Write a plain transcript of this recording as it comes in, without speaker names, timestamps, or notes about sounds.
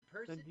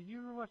Now, person. did you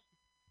ever watch?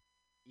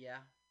 Yeah.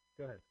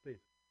 Go ahead, please.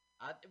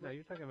 No,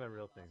 you're talking about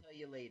real I'll things. tell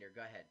you later.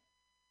 Go ahead.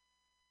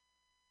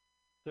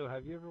 So,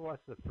 have you ever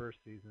watched the first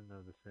season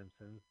of The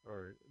Simpsons,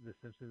 or The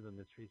Simpsons on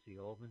the Tracy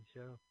Ullman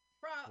show,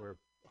 Pro- where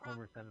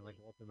Homer sounded like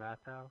Probably. Walter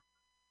Matthau?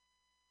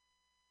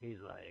 He's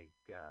like,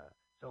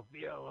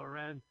 Sophia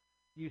Loren,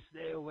 you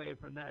stay away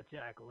from that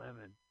Jack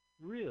Lemon.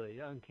 Really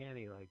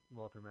uncanny, like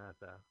Walter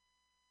Matthau.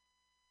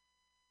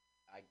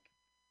 I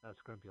That's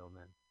Grumpy Old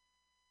Man.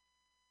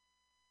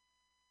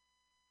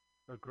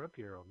 Or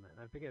Grumpier Old Man.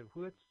 I forget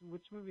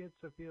which movie had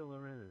Sophia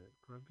Loren in it.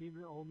 Grumpy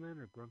Old Man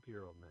or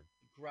Grumpier Old Man?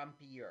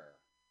 grumpier.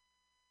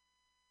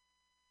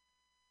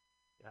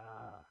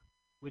 Ah,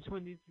 which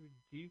one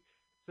do you?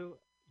 So,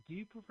 do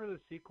you prefer the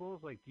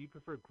sequels? Like, do you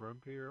prefer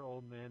Grumpier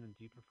Old Man, and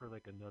do you prefer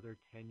like Another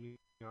 10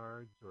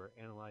 Yards or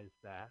Analyze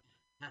That?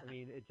 I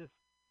mean, it just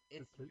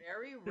It's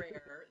very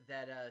rare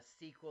that a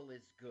sequel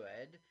is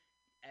good.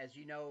 As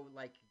you know,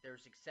 like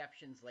there's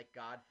exceptions like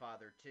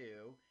Godfather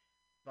 2,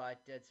 but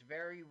it's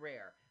very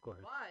rare. of course.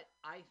 But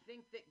I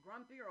think that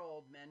Grumpier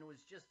Old Men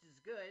was just as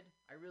good.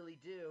 I really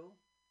do.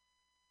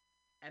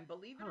 And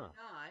believe it or Huh?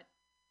 not,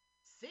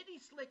 City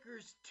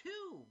Slickers 2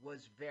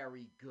 was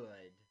very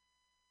good.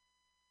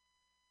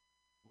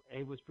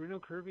 Hey, was Bruno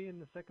Kirby in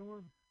the second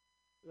one?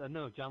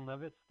 No, John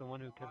Lovitz, the one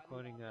who kept John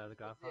quoting The Lovitz was in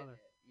Godfather. it.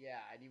 Yeah,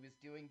 and he was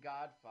doing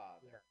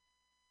Godfather.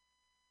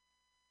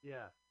 Yeah.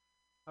 Yeah.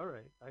 All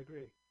right, I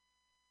agree.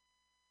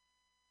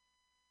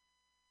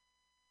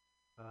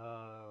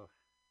 Uh,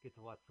 get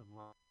to watch some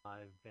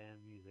live band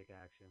music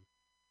action.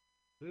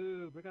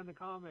 Ooh, bring on the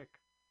comic.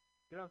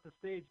 Get off the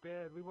stage,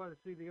 band. We want to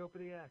see the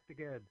opening act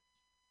again.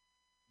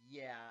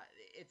 Yeah,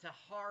 it's a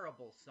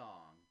horrible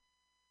song.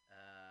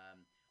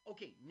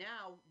 Okay,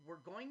 now we're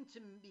going to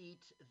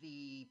meet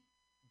the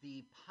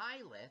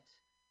pilot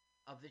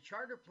of the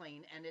charter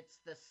plane, and it's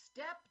the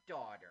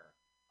stepdaughter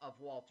of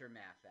Walter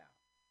Matthau.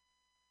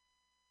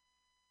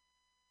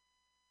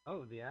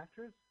 Oh, the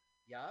actress?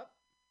 Yup.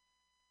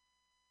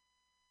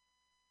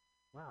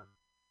 Wow.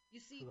 You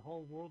So see, the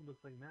whole world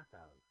looks like math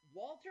house.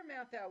 Walter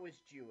Matthau was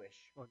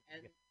Jewish, Oh,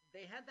 and yeah.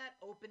 they had that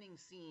opening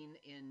scene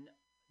in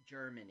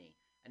Germany,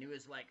 and he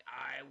was like,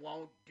 "I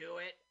won't do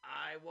it,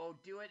 I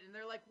won't do it," and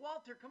they're like,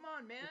 "Walter, come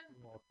on, man."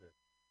 Walter.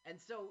 And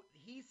so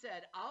he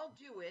said, "I'll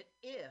do it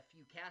if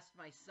you cast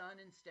my son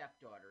and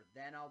stepdaughter,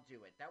 then I'll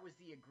do it." That was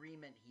the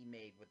agreement he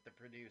made with the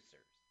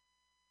producers.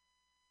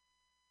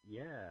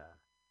 Yeah.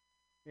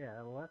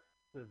 Yeah, well, that's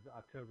the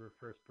October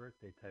 1st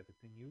birthday type of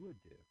thing you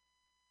would do.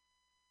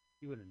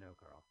 You wouldn't know,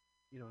 Carl.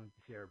 You don't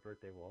share a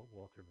birthday with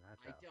Walter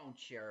I Matthau. don't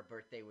share a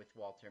birthday with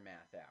Walter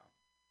Matthau.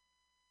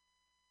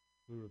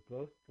 We were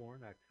both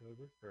born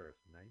October 1st,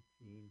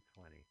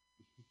 1920.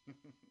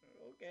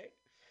 Okay.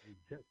 We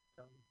just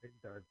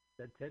celebrated our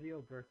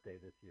centennial birthday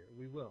this year.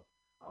 We will.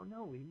 Oh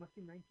no, we must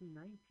be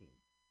 1919.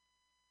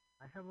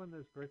 I have one of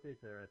those birthdays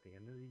that are at the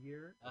end of the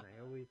year, and I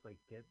Uh-huh. always like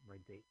get my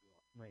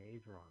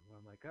age wrong. Where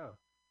I'm like, oh,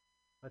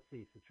 let's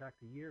see,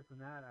 subtract a year from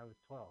that, I was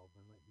 12.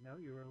 I'm like, no,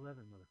 you were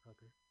 11,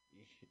 motherfucker.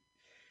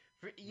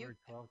 For You were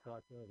 12 till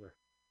October.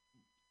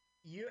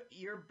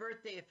 your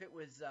birthday, if it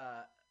was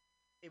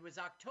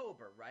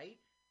October, right?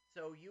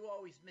 So you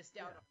always missed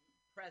out Yeah. on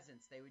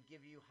presents. They would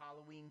give you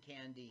Halloween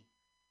candy.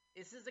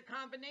 This is a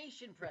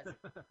combination present.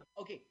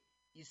 Okay,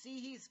 you see,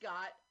 he's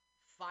got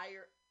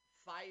fire,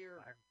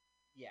 fire, Fire.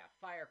 yeah,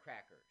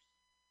 firecrackers.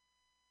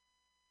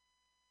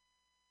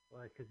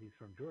 Well, because he's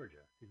from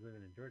Georgia. He's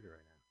living in Georgia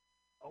right now.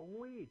 Oh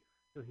wait,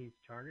 so he's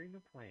chartering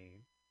a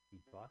plane. He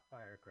bought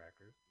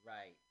firecrackers.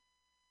 Right.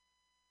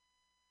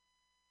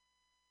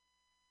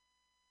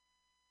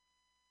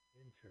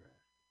 Interesting.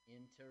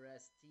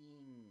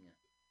 Interesting.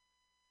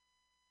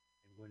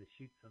 And going to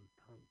shoot some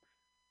punks.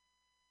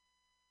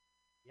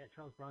 Yeah,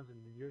 Charles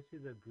Bronson. Did you ever see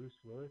the Bruce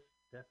Willis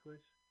Death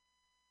Wish?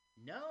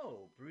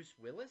 No, Bruce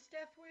Willis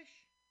Death Wish?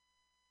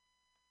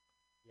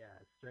 Yeah,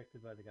 it's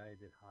directed by the guy who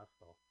did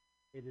Hostel.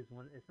 It is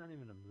one. It's not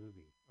even a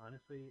movie.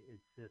 Honestly,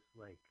 it's just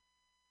like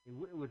it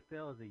would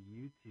fail as a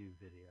YouTube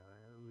video.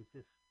 It was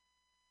just.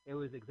 It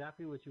was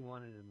exactly what you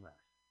wanted and less.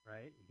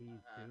 Right?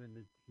 Uh,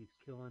 He's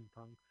killing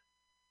punks,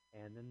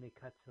 and then they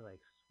cut to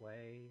like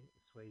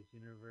Sway's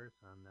universe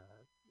on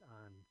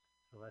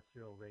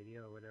celestial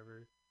radio or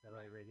whatever,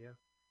 satellite radio.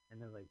 And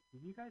they're like,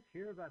 "Did you guys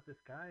hear about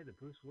this guy, the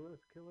Bruce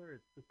Willis killer?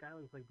 This guy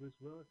looks like Bruce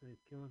Willis, and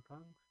he's killing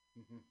punks."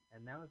 mhm.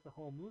 And that was the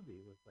whole movie,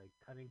 was like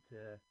cutting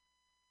to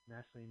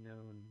nationally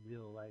known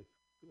real life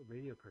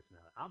radio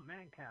personality. I'm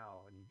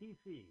Mancow in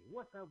DC.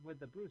 What's up with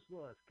the Bruce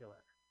Willis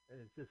killer? And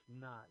it's just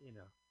not.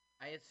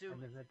 I assume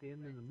And I then at should the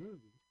end of rent the it.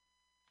 movie,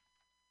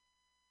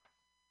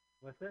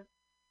 what's that?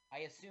 I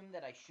assume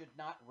that I should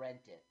not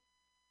rent it.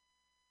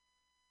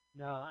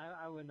 No,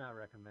 I would not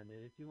recommend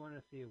it. If you want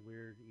to see a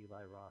weird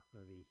Eli Roth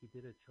movie, he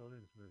did a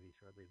children's movie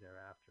shortly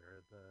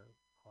thereafter, the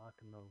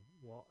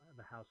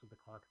House with the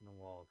Clock in the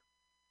Walls,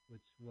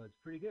 which was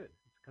pretty good.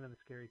 It's kind of a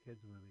scary kids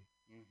movie.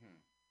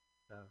 Hmm.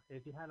 So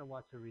if you had to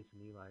watch a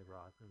recent Eli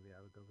Roth movie, I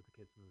would go with the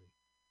kids movie.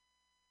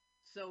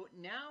 So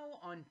now,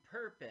 on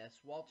purpose,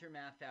 Walter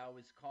Matthau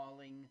is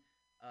calling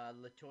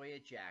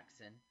Latoya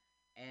Jackson,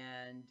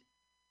 and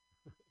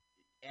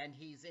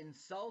he's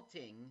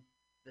insulting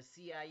the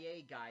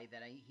CIA guy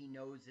that he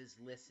knows is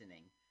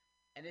listening.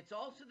 And it's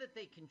also that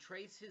they can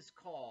trace his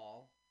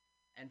call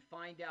and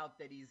find out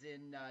that he's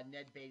in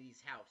Ned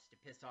Beatty's house to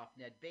piss off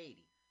Ned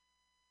Beatty.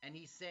 And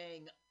he's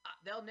saying,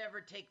 they'll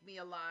never take me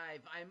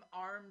alive. I'm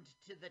armed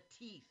to the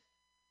teeth.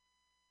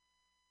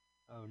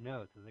 Oh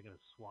no, so they're going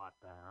to SWAT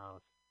the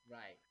house.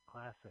 Right.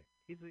 Classic.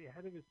 He's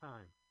ahead of his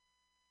time.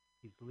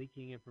 He's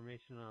leaking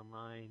information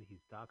online.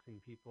 He's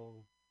doxing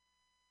people.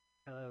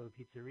 Hello,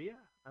 pizzeria.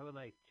 I would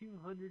like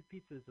 200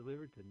 pizzas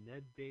delivered to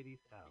Ned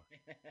Beatty's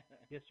house.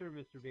 Yes, sir,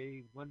 Mr.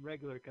 Beatty. One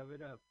regular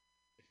coming up.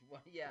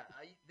 Well, yeah,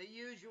 the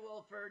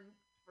usual for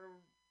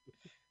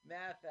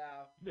math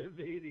out. Ned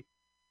Beatty.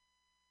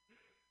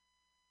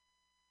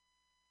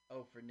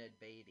 Oh, for Ned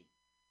Beatty.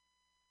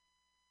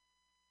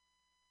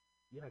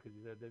 Yeah, because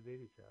he's at Ned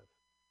Beatty's house.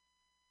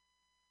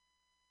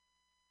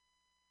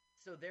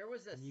 So there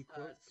was a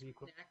Screen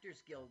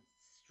Actors Guild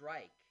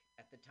strike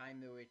at the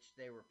time in which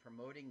they were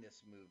promoting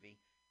this movie,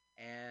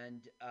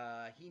 and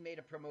he made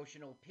a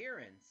promotional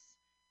appearance,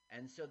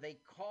 and so they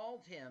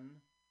called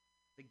him,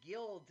 the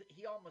Guild,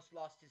 he almost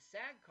lost his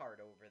SAG card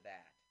over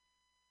that.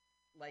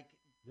 Like,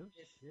 no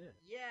shit.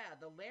 Yeah,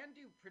 the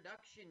Landu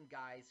production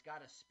guys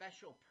got a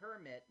special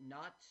permit,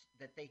 not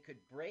that they could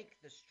break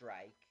the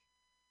strike,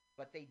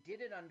 but they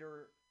did it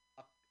under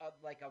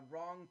like a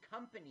wrong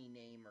company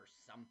name or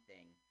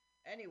something.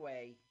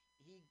 Anyway,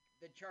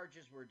 the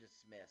charges were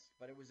dismissed,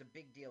 but it was a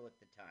big deal at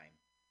the time.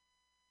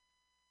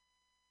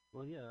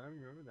 Well, yeah, I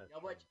remember that.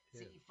 Now,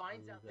 see, he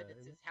finds out that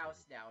it's his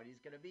house now, and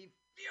he's going to be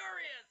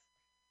furious.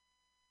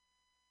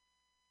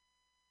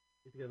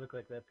 He's going to look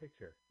like that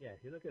picture. Yeah,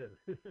 you look at him.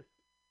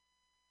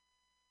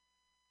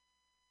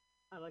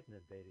 I like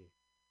Ned Beatty.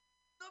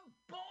 The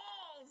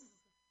balls!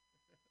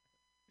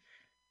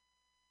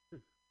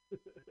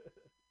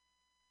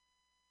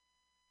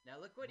 Now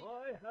look what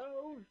My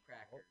house!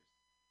 Crackers.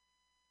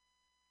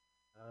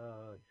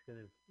 Oh, he's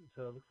gonna.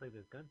 So it looks like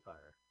there's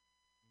gunfire.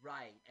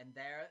 Right, and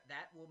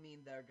that will mean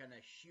they're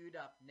gonna shoot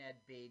up Ned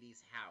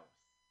Beatty's house.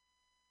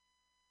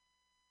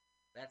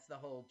 That's the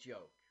whole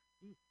joke.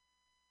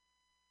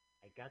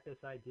 I got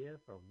this idea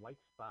from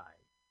White Spy.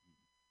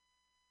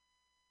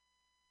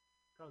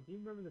 Carl, do you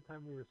remember the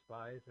time we were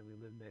spies and we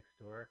lived next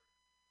door,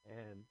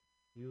 and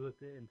you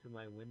looked into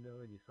my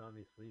window and you saw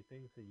me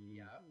sleeping, so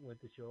you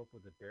went to show up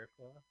with a bear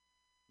claw?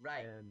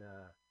 Right. And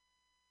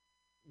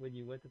when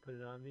you went to put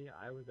it on me,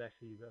 I was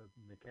actually a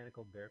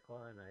mechanical bear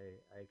claw, and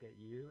I get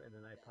you, and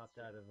then I popped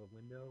out of a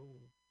window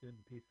doing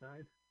the peace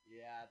sign.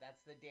 Yeah,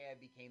 that's the day I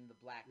became the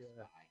black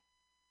spy.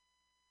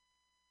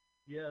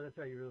 Yeah, that's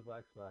right. You were the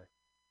black spy.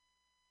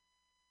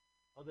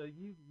 Although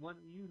you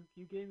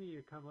gave me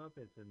your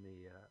comeuppance in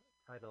the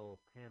title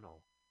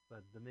panel,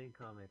 but the main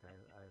comic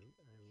I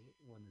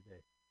won the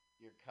day.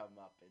 Your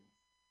comeuppance.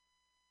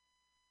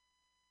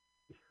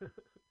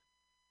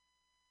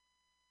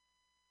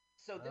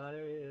 So this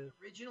was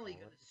originally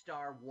going to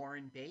star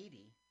Warren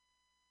Beatty,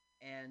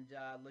 and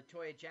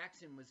LaToya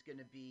Jackson was going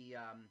to be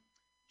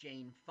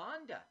Jane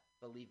Fonda,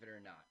 believe it or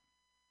not.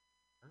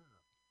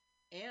 Oh.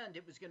 And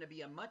it was going to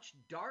be a much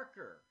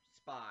darker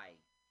spy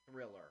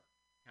thriller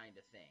kind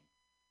of thing.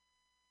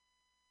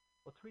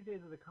 Well, 3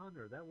 Days of the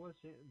Condor, that was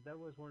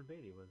Warren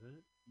Beatty, wasn't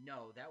it?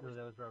 No, that was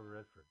Robert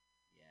Redford.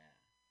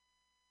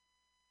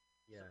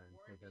 Yeah,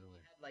 so Warren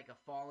had like a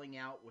falling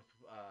out with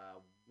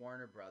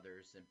Warner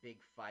Brothers, a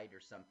big fight or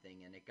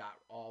something, and it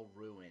got all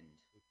ruined.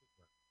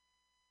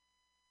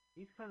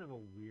 He's kind of a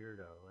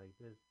weirdo. Like,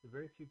 there's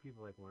very few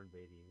people like Warren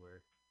Beatty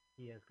where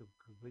he has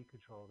complete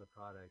control of the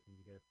product, and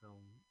you get a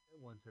film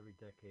once every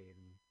decade,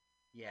 and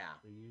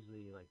they're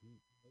usually like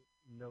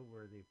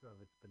noteworthy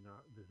of its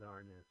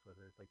bizarreness,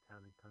 whether it's like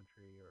Town and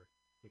Country or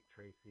Dick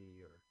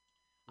Tracy or.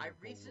 I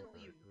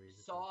recently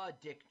saw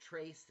Dick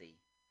Tracy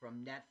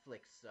from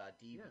Netflix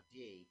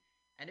DVD,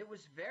 and it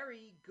was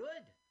very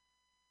good.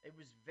 It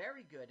was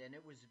very good, and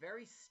it was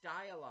very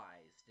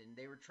stylized, and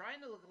they were trying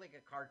to look like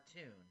a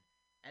cartoon,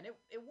 and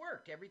it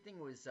worked. Everything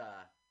was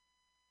the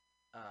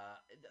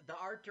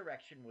art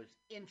direction was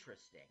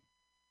interesting.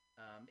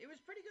 It was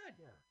pretty good.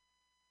 Yeah.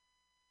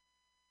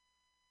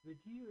 Did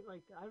you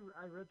like?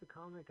 I read the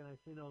comic and I've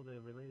seen all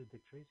the related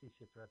Dick Tracy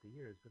shit throughout the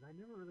years, but I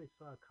never really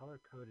saw a color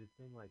coded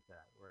thing like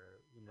that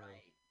where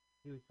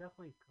he was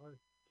definitely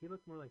color. He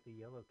looked more like the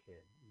Yellow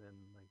Kid than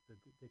like the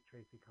Dick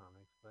Tracy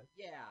comics, but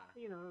it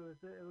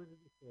was a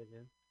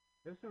decision.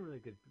 There was some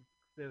really good.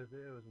 It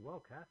was well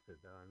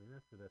casted though. I mean,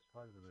 that's the best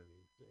part of the movie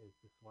is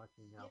just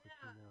watching Al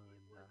Pacino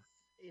and.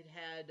 It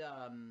had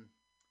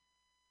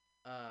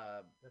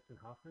Dustin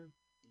Hoffman.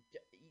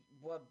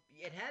 Well,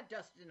 it had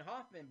Dustin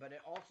Hoffman, but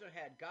it also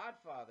had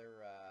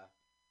Godfather.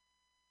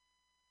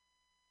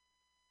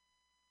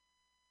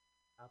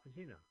 Al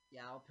Pacino.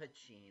 Yeah, Al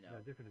Pacino.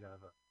 No, different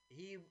Godfather.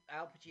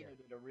 Al Pacino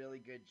did a really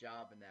good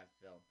job in that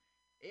film.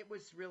 It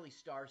was really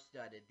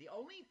star-studded. The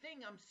only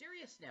thing, I'm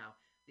serious now,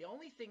 the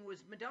only thing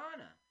was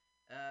Madonna.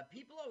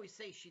 People always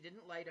say she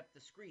didn't light up the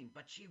screen,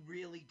 but she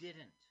really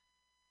didn't.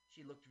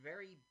 She looked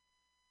very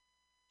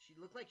She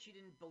looked like she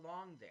didn't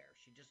belong there.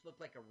 She just looked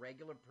like a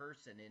regular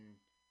person in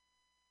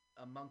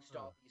amongst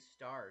all these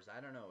stars. I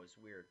don't know. It's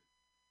weird.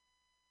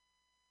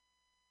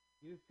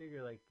 You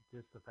figure like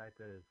just the fact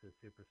that it's a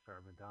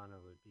superstar Madonna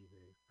would be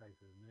the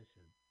price of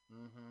admission.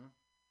 Mm-hmm.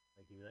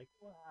 Like you'd be like,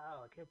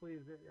 wow, I can't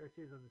believe there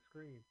she is on the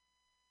screen.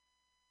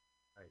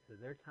 All right, so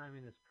their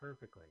timing is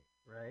perfectly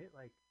right.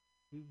 Like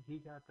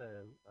he got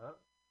the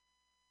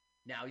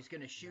Now he's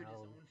going to shoot his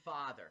own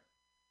father.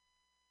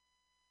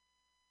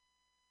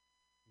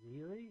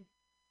 Really?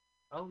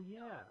 Oh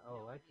yeah.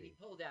 No, I see. He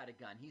pulled out a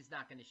gun. He's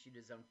not going to shoot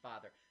his own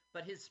father,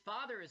 but his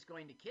father is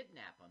going to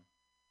kidnap him.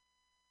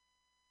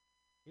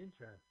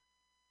 Interesting.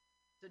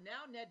 So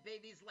now Ned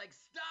Beatty's like,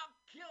 stop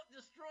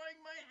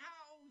destroying my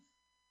house.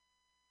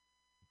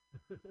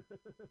 He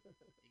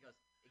goes,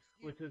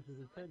 excuse Which me, is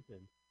his son?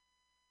 intention.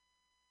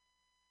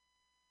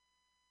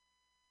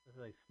 It's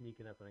like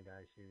sneaking up on a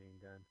guy shooting a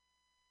gun.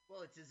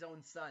 Well, it's his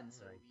own son,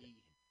 so Right. we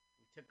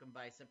took him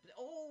by surprise.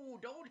 Oh,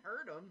 don't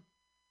hurt him.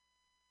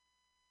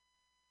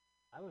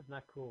 I was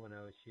not cool when I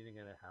was shooting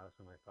at a house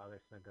and my father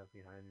snuck up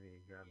behind me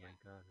and grabbed my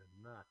gun. It's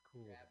not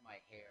cool. Grab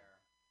my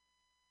hair.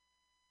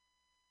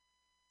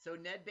 So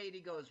Ned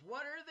Beatty goes,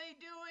 what are they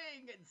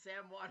doing? And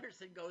Sam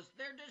Waterston goes,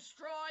 they're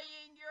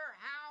destroying your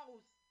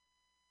house.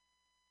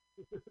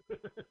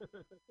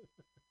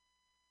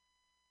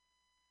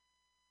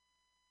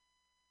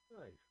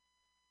 Nice.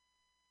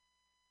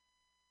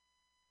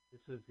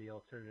 This was the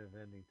alternative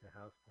ending to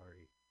House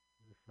Party.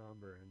 The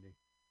somber ending.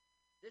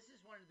 This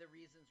is one of the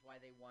reasons why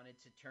they wanted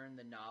to turn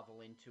the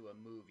novel into a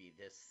movie,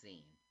 this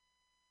scene.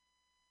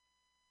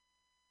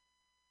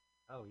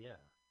 Oh, yeah.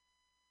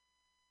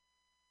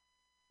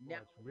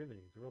 Now, it's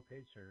riveting. It's a real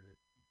page turner.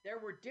 There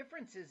were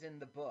differences in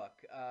the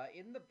book.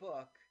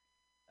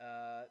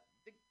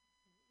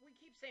 We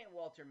keep saying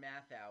Walter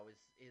Matthau.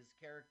 His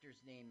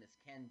character's name is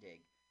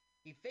Kendig.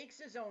 He fakes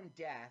his own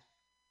death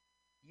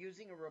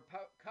using a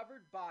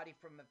recovered body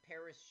from a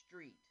Paris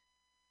street.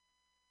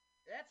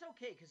 That's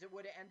okay, because it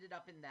would have ended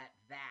up in that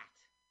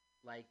vat,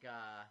 like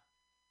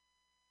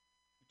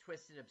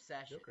Twisted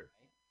Obsession. Joker.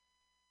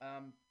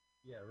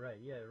 Right?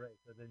 Yeah, right.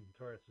 So then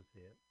Taurus would see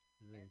it.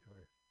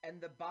 And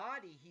the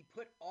body, he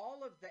put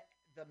all of the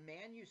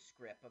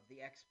manuscript of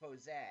the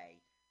expose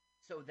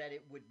so that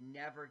it would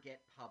never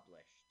get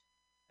published.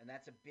 And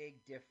that's a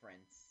big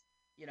difference.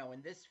 You know,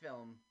 in this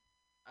film,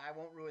 I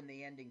won't ruin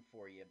the ending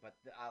for you, but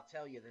I'll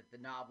tell you that the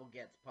novel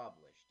gets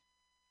published.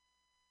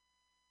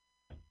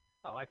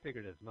 Oh, I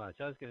figured as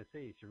much. I was going to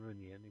say you should ruin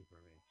the ending for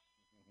me.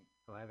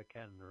 Oh, I have a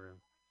cat in the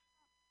room.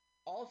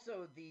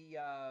 Also, the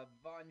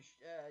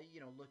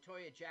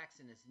LaToya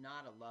Jackson is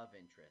not a love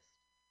interest.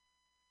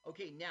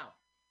 Okay, now,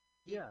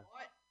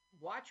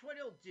 watch what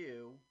he'll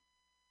do.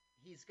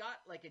 He's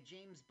got like a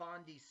James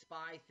Bondy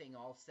spy thing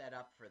all set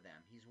up for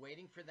them. He's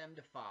waiting for them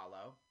to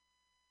follow.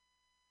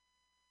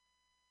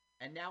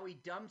 And now he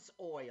dumps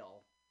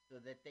oil so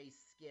that they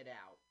skid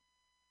out.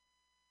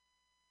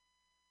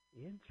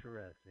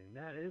 Interesting.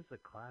 That is a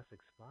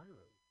classic spy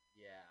movie.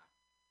 Yeah.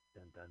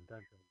 Dun dun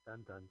dun dun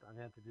dun dun. I'm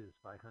gonna have to do the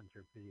Spy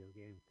Hunter video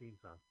game theme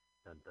song.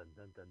 Dun dun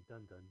dun dun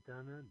dun dun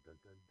dun dun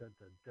dun dun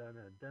dun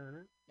dun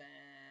dun.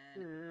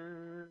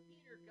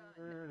 Peter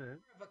Gunn.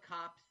 That's more of a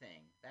cop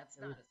thing. That's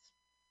not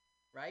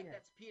right. Yeah.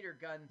 That's Peter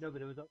Gunn. No,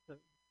 but it was also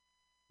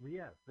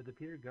but the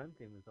Peter Gunn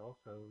theme was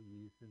also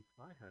used in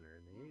Spy Hunter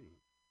in the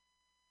 '80s.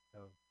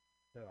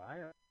 So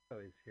I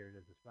always hear it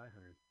as a Spy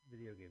Hunter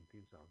video game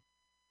theme song.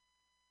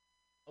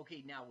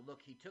 Okay, now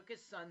look, he took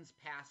his son's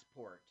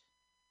passport.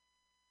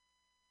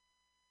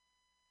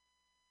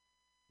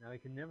 Now he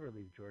can never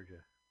leave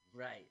Georgia.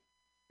 Right.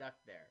 Stuck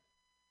there.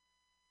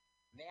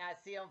 May I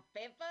see your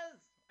papers?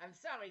 I'm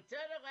sorry,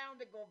 turn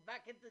around and go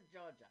back into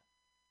Georgia.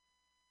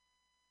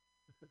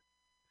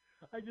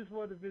 I just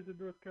want to visit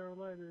North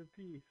Carolina in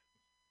peace.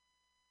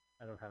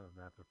 I don't have a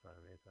map in front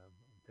of me, so I'm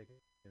taking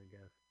a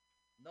guess.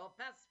 No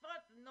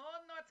passport, no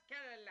North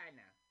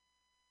Carolina.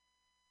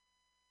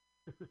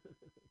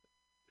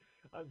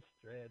 I'm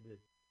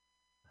stranded.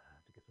 I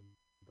have to get some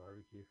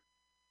barbecue.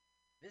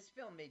 This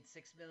film made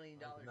 $6 million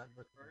in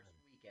the first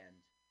weekend.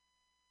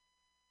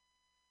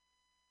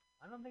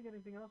 I don't think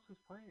anything else was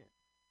playing it.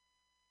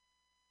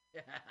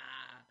 Yeah.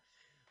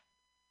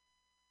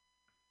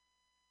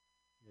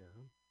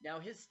 Now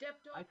his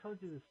stepdaughter. I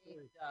told you the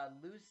story.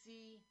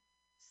 Lucy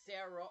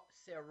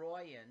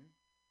Saroyan,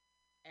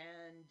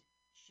 and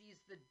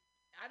she's the.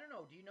 I don't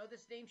know. Do you know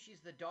this name?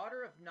 She's the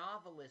daughter of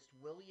novelist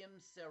William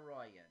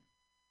Saroyan.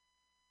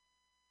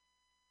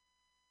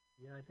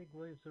 Yeah, I think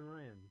William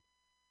Saroyan.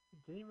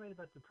 Did he write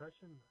about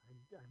depression?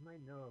 I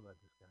might know about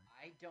this guy.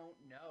 I don't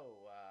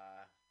know.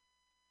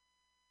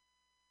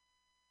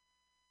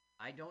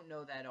 I don't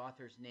know that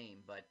author's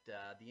name, but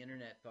the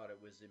internet thought it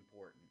was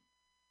important.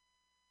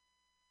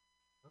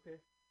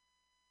 Okay.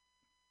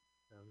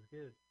 Sounds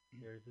good.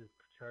 There's this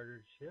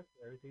chartered ship.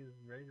 Everything's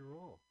ready to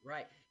roll.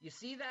 Right. You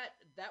see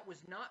that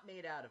was not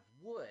made out of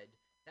wood.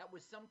 That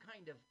was some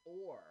kind of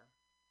ore.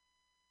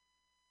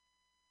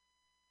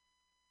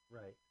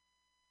 Right.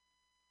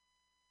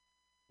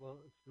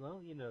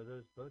 Well, you know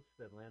those boats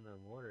that land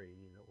on water. You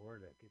need an oar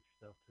to get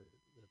yourself to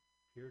the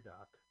pier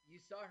dock, You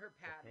saw her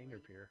the hangar paddling,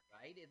 pier.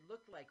 right? It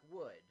looked like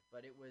wood,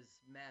 but it was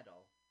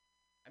metal.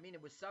 I mean,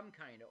 it was some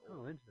kind of Oh,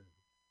 oar.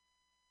 interesting.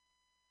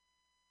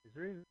 Is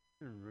there even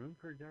room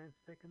for a giant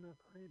stick in that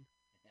plane?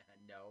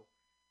 No.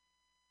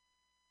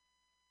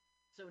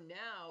 So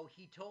now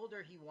he told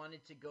her he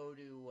wanted to go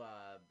to,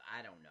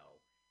 I don't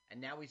know.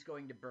 And now he's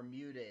going to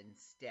Bermuda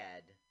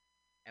instead.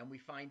 And we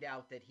find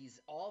out that he's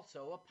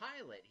also a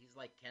pilot. He's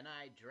like, "Can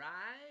I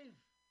drive?"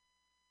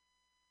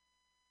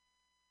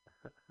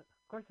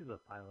 Of course, he's a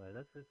pilot.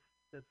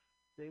 That's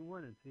day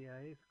one in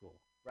CIA school.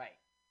 Right.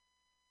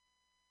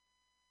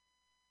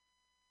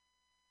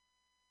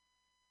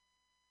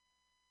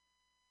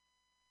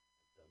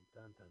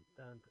 Dun dun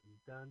dun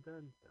dun dun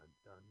dun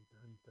dun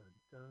dun dun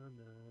dun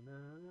dun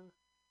dun.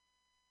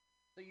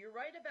 So you're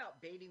right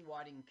about baiting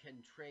wadding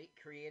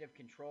creative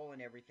control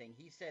and everything.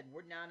 He said,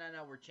 "We're no, no,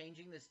 no. We're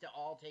changing this to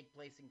all take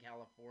place in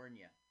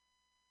California."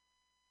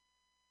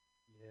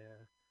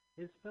 Yeah,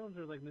 his films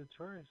are like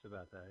notorious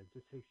about that. It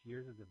just takes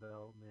years of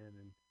development,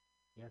 and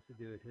he has to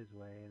do it his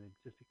way, and it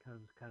just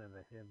becomes kind of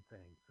a him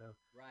thing. So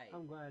Right.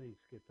 I'm glad he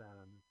skipped out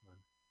on this one.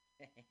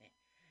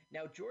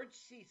 Now George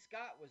C.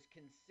 Scott was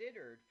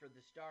considered for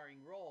the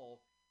starring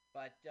role,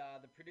 but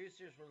the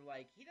producers were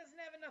like, "He doesn't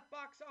have enough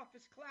box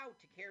office clout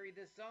to carry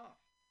this off."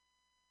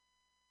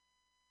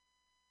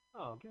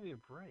 Oh, give me a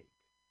break.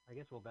 I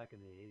guess well, back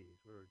in the '80s,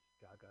 we were just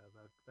gaga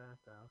about that,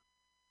 though.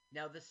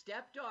 Now the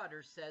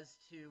stepdaughter says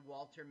to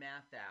Walter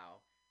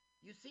Matthau,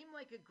 "You seem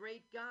like a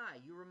great guy.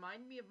 You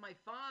remind me of my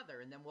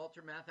father." And then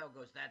Walter Matthau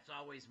goes, "That's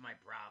always my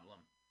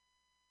problem."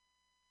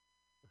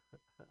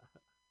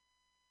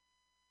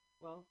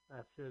 Well,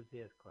 that shows he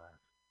has class.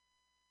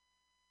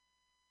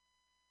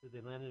 So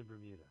they landed in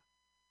Bermuda,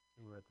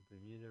 and we're at the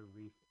Bermuda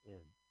Reef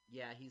Inn.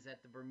 Yeah, he's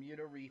at the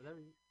Bermuda Reef.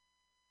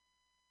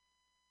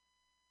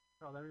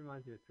 So that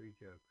reminds me of three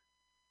jokes.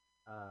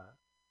 Uh,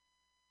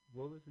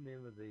 what was the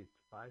name of the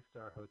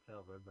five-star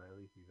hotel run by a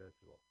leafy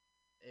vegetable?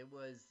 It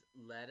was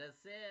 "Let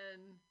Us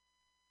In."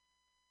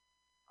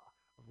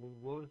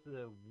 What was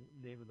the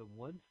name of the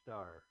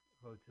one-star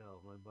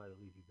hotel run by the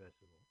leafy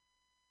vegetable?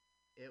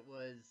 It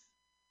was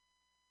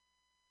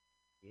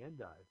The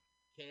Endive.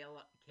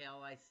 Kale,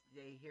 I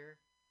stay here.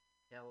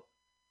 Kale,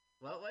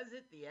 what was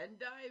it? The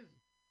Endive.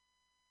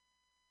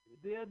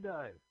 The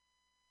Endive.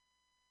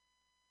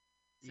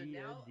 So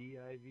now,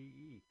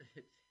 Endive.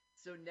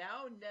 so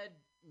now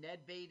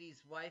Ned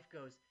Beatty's wife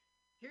goes,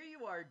 "Here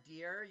you are,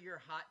 dear. Your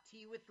hot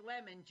tea with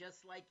lemon,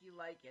 just like you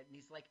like it." And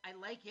he's like, "I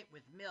like it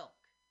with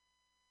milk."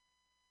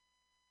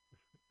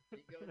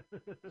 He goes,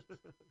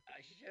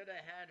 "I should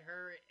have had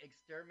her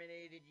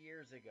exterminated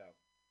years ago."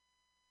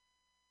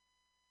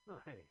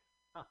 Nice.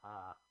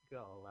 Haha.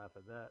 Gotta laugh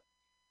at that.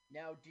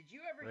 Now, did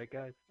you ever Right,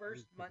 hear guys?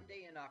 First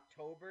Monday in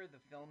October, the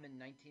film in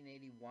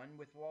 1981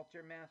 with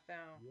Walter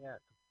Matthau? Yes,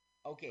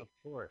 Okay, of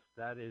course.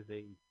 That is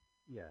a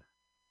yeah.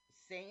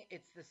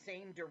 it's the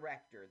same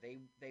director.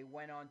 They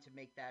went on to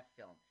make that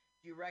film.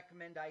 Do you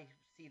recommend I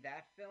see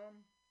that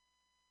film?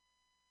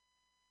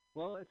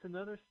 Well, it's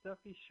another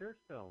stuffy shirt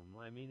film.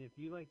 I mean, if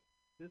you like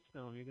this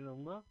film, you're gonna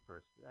love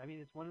First. I mean,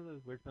 it's one of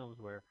those weird films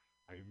where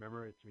I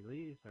remember its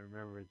release, I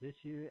remember its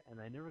issue,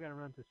 and I never got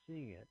around to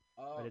seeing it.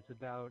 But Oh, it's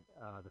about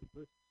the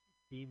first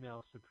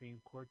female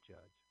Supreme Court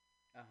judge.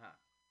 uh-huh.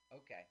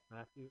 Okay.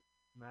 Matthew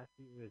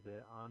is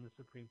on the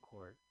Supreme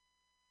Court,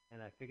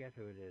 and I forget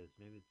who it is.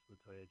 Maybe it's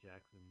Latoya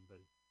Jackson, but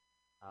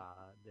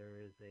there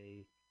is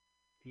a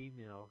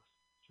female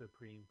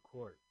Supreme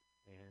Court,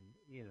 and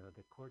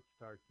the court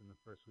starts in the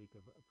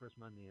first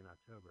Monday in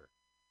October.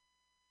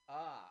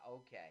 Ah,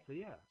 okay. So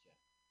yeah, Gotcha.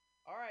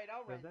 All right,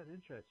 I'll so if rent that it.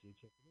 interests you,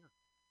 check it out.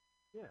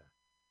 Yeah.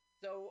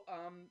 So,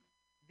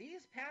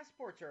 these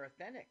passports are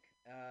authentic.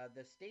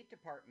 The State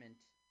Department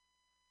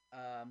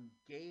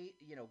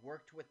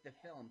worked with the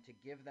film to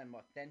give them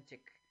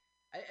authentic.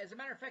 As a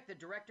matter of fact, the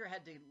director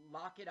had to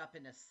lock it up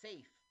in a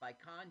safe by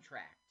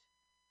contract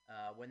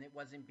when it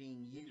wasn't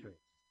being used.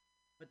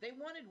 But they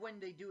wanted when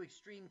they do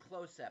extreme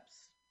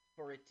close-ups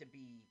for it to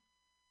be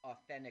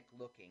authentic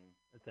looking.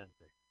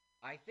 Authentic.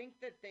 I think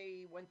that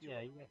they went through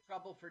a lot of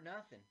trouble for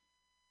nothing.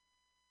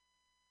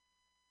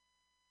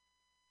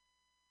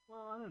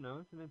 Well, I don't know.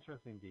 It's an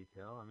interesting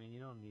detail. I mean, you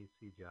don't need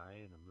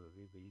CGI in a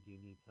movie, but you do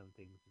need some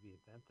things to be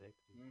authentic.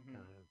 Just Mm-hmm.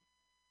 kind of,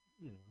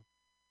 you know,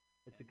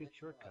 it's And a good this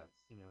shortcut. was.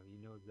 You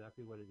know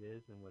exactly what it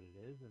is and what it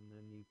is, and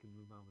then you can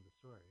move on with the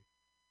story.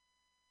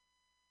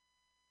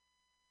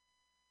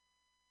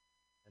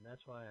 And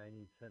that's why I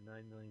need $9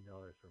 million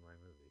for my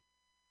movie.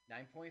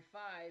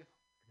 9.5.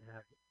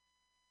 Have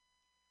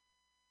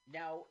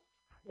Now,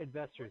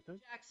 investors. Latoya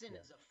Jackson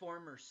is a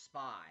former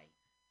spy,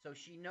 so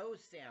she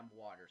knows Sam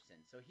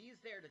Waterston. So he's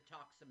there to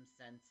talk some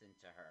sense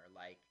into her.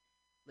 Like,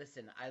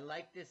 "Listen, I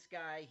like this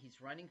guy.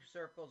 He's running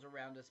circles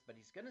around us, but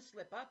he's going to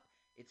slip up.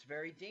 It's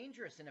very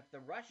dangerous. And if the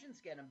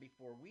Russians get him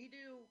before we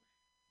do,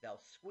 they'll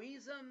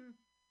squeeze him.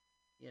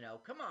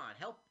 Come on,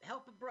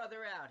 help a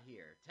brother out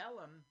here. Tell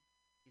him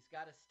he's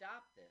got to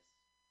stop this."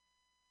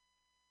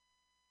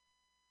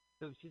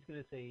 So she's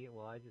gonna say,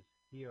 "Well,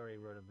 he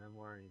already wrote a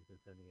memoir and he's been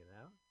sending it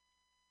out."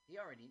 He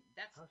already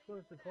How they slow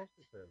know is the that.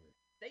 postal service?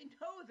 They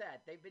know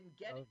that. They've been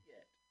getting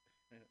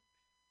Oh, it.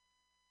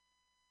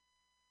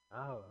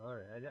 oh, all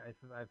right.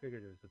 I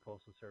figured it was the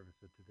postal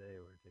service of today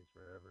where it takes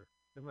forever.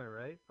 Am I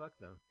right? Fuck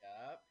them.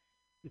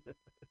 Yep.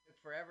 Took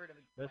forever to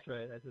That's find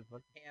right. I said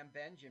fuck. Pam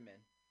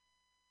Benjamin.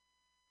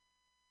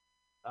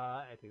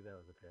 I think that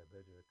was a Pam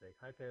Benjamin thing.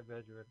 Hi, Pam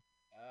Benjamin.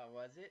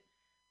 Was it?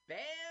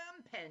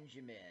 Bam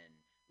Benjamin.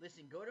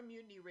 Listen, go to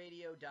Yeah.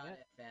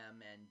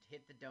 mutinyradio.fm and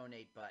hit the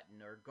donate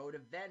button, or go to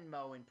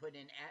Venmo and put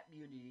in at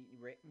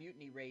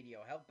Mutiny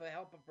Radio. Help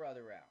a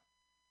brother out.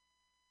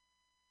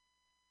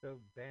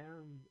 So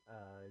Bam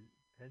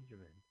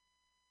Benjamin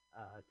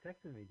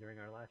texted me during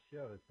our last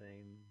show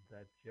saying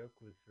that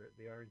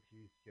the orange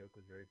juice joke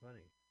was very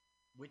funny.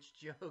 Which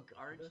joke?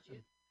 Orange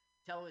juice?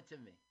 Tell it to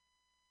me.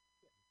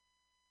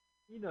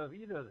 You know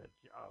that.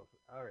 Oh,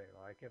 all right.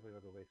 Well, I can't believe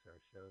we're gonna waste our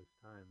show's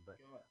time.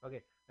 But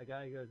okay, a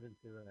guy goes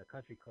into a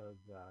country club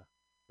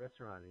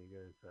restaurant and he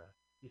goes,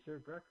 "You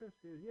serve breakfast?"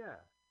 He goes,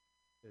 "Yeah."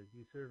 He goes,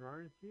 "You serve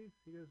orange juice?"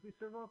 He goes, "We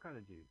serve all kind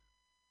of juice.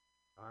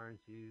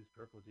 Orange juice,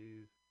 purple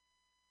juice."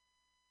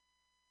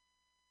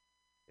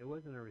 It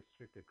wasn't a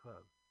restricted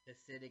club.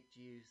 Acidic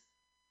juice.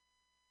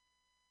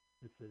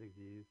 Acidic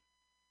juice.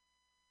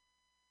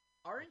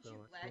 Aren't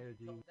you glad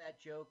you told that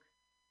joke?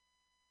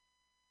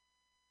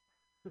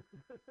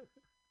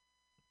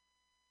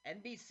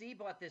 NBC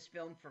bought this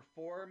film for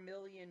 $4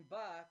 million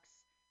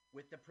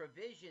with the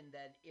provision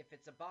that if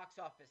it's a box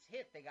office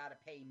hit, they got to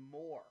pay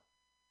more.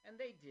 And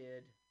they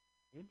did.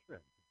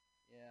 Interesting.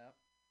 Yeah.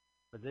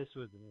 But this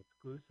was an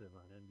exclusive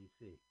on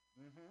NBC.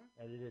 Mm-hmm.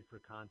 Edited for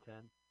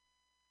content.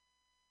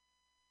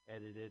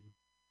 Edited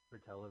for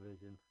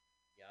television.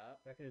 Yeah.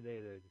 Back in the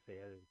day, they would just say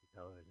edited for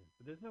television.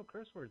 But there's no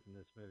curse words in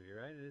this movie,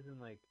 right? It isn't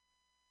like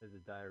there's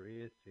a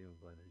diarrhea scene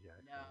with Glenda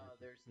Jackson. No,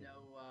 there's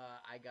no,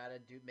 I got to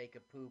make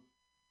a poop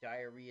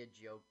diarrhea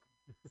joke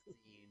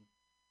scene.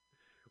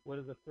 One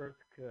of the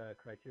first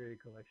Criterion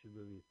Collection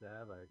movies to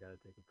have, I got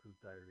to take a poop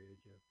diarrhea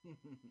joke.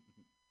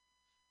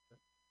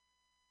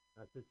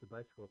 That's just the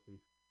bicycle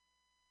thief.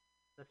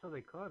 That's how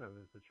they caught him,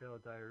 is the trail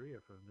of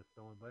diarrhea from the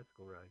stolen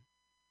bicycle ride.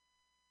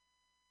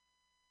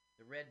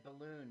 The Red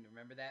Balloon,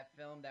 remember that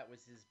film? That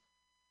was his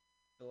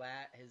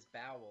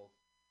bowels.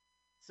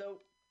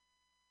 So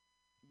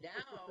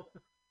now,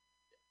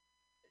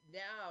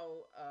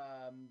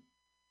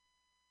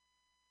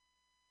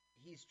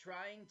 he's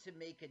trying to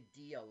make a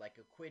deal, like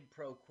a quid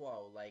pro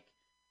quo. Like,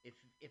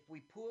 if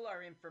we pool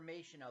our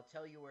information, I'll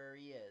tell you where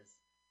he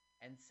is.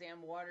 And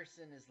Sam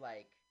Waterston is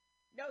like,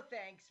 no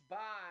thanks,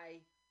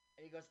 bye.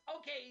 And he goes,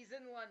 okay, he's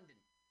in London.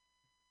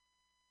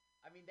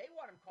 I mean, they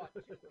want him caught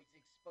too.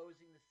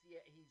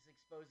 He's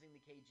exposing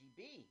the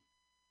KGB.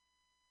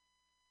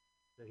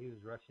 So he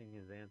was rushing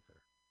his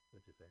answer.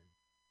 What you're saying?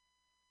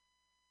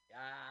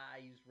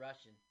 He was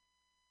Russian.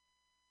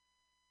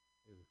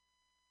 He was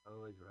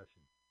always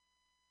Russian.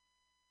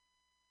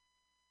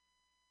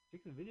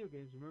 Speaking of video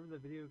games, remember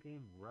the video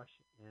game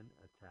Rush and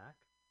Attack,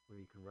 where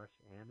you can rush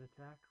and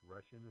attack,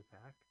 Russian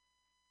attack,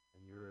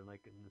 and you're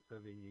like in the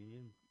Soviet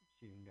Union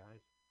shooting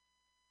guys.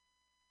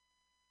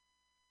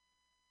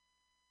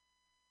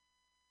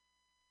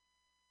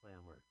 Play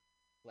on words.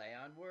 Play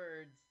on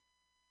words.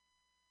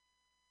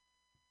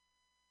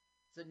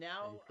 So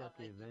now he tells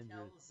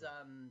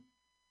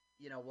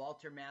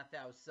Walter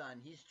Matthau's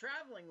son, he's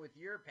traveling with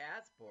your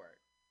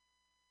passport.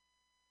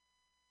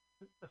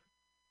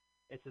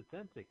 It's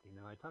authentic,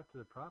 I talked to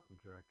the prop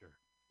director.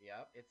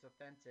 Yep, it's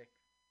authentic.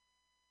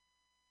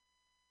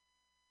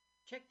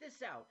 Check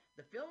this out.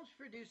 The film's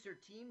producer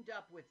teamed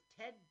up with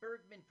Ted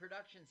Bergman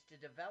Productions to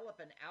develop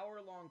an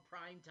hour-long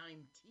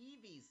primetime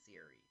TV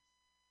series.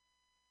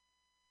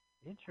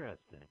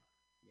 Interesting.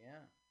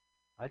 Yeah.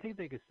 I think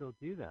they could still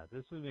do that.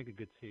 This would make a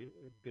good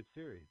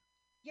series.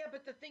 Yeah,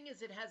 but the thing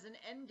is, it has an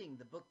ending.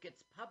 The book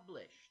gets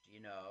published,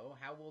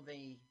 How will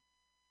they...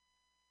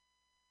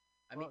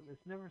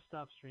 It's never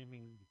stopped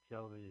streaming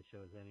television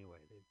shows anyway.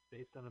 It's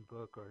based on a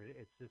book, or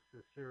it's just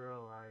a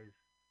serialized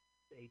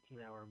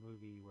 18-hour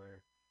movie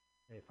where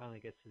it finally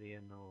gets to the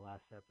end of the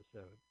last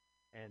episode.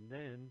 And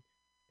then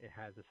it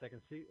has a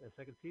second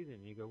season.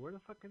 And you go, where the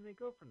fuck can they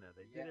go from there?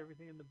 They did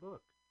everything in the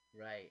book.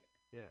 Right.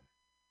 Yeah.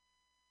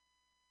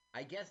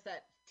 I guess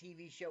that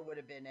TV show would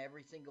have been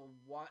every single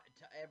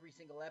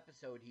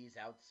episode he's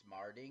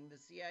outsmarting the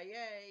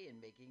CIA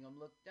and making them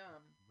look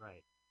dumb.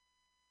 Right.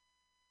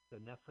 So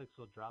Netflix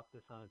will drop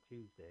this on a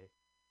Tuesday,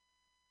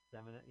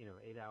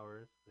 8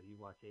 hours. So you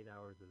watch 8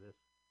 hours of this,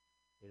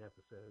 8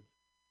 episodes,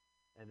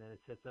 and then it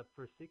sets up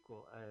for a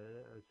sequel,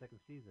 a second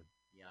season.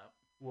 Yep.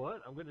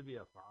 What? I'm going to be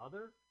a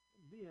father?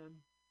 The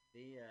end.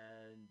 The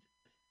end.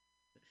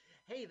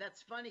 Hey,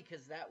 that's funny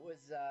because that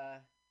was.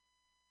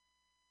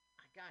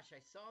 Gosh, I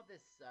saw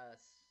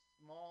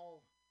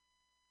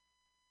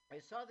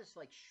this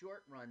like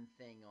short run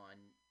thing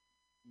on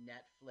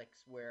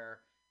Netflix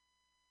where.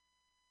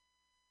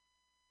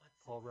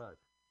 Paul Rudd.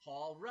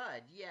 Paul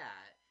Rudd, yeah.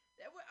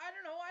 I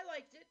don't know. I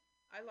liked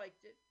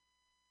it.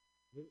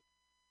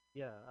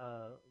 Yeah,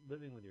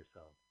 Living with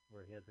Yourself.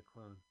 where he had the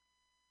clone.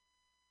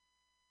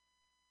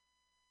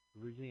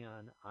 Originally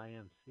on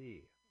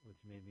IMC,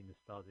 which made me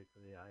nostalgic for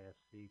the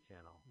IFC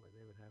channel, where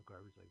they would have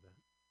garbage like that.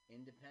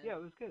 Independent. Yeah,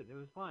 it was good. It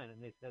was fine,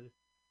 and they said,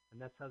 and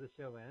that's how the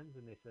show ends,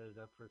 and they set it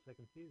up for a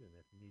second season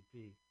if need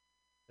be.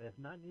 But if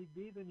not need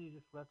be, then you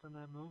just left on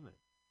that moment.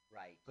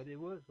 Right. But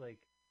it was like,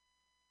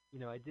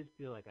 I did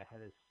feel like I had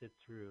to sit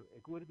through.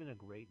 It would have been a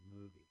great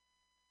movie,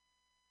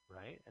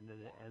 right? And then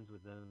it ends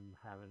with them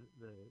having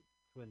the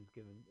twins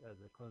given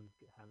the clones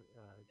having.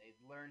 They've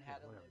learned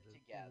how to live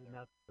together.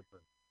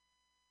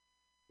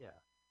 Yeah,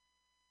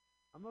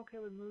 I'm okay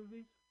with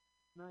movies.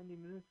 90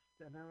 minutes,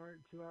 an hour,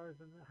 2 hours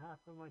and a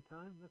half of my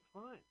time. That's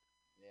fine.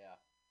 Yeah.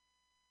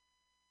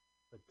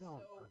 But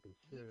don't so fucking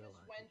he just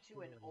serialize. went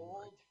to an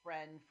old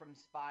friend from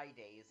Spy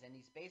Days, and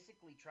he's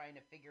basically trying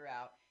to figure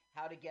out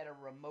how to get a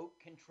remote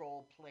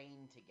control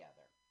plane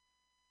together.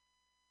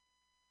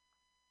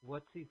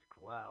 What's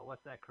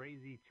that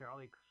crazy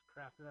Charlie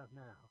crafted up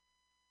now?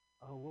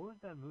 Oh, what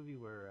was that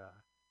movie where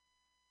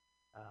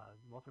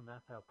Walter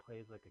Matthau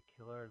plays like a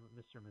killer,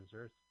 Mr.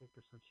 Mazursky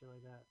or some shit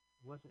like that?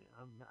 Wasn't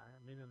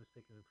maybe I'm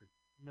mistaken for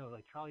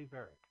like Charlie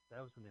Varick.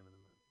 That was the name of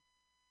the movie.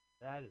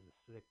 That is a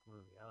sick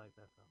movie. I like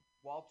that film.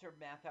 Walter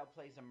Matthau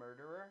plays a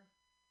murderer?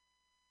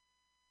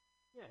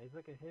 Yeah, he's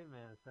like a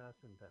hitman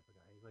assassin type of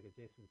guy. He's like a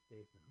Jason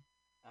Statham.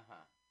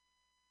 Uh-huh.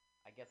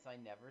 I guess I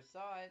never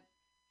saw it.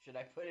 Should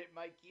I put it in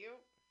my queue?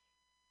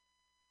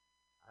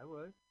 I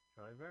would.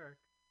 Charlie Varick.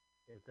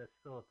 If that's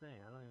still a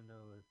thing. I don't even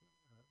know if,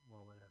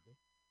 well, whatever.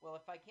 Well,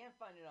 if I can't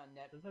find it on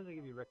Netflix... Sometimes they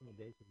give you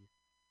recommendations.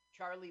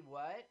 Charlie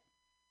what?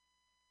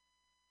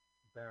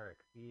 Barrick.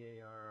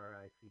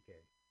 Barrick.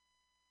 Okay.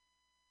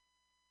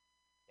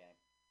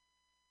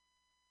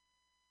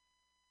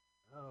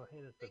 Oh,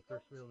 hey, that's the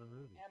first reel of the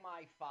movie.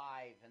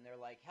 MI5, and they're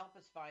like, help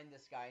us find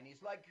this guy. And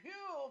he's like,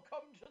 you'll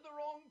come to the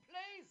wrong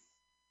place.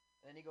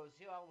 And then he goes,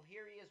 oh,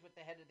 here he is with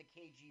the head of the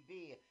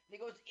KGB. And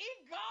he goes,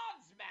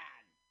 God's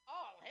man,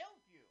 I'll help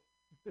you.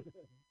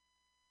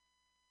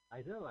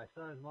 I know. I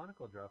saw his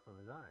monocle drop from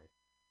his eye.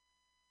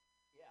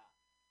 Yeah.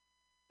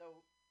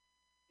 So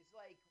it's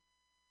like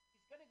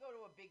he's going to go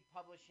to a big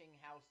publishing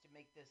house to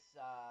make this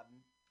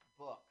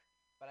book.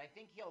 But I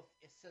think he'll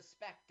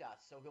suspect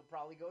us, so he'll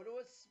probably go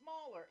to a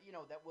smaller,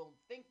 that will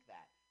think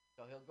that.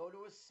 So he'll go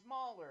to a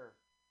smaller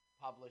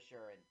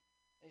publisher, and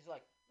he's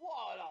like,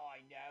 what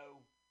I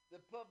know?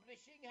 The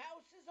publishing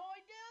house's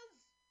ideas?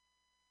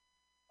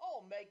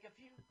 I'll make a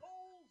few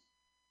calls.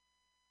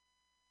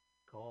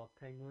 Call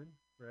Penguin,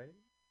 right?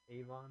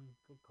 Avon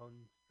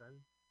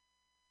Constance.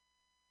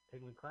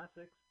 Penguin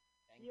Classics.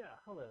 Yeah,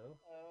 hello.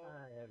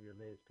 I have your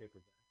latest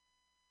paperback.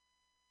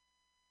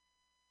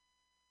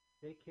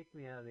 They kicked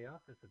me out of the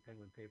office of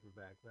Penguin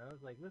Paperback, but I was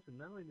like, listen,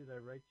 not only did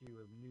I write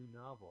you a new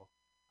novel,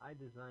 I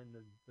designed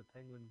the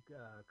Penguin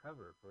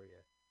cover for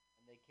you.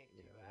 And they kicked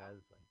you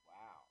out?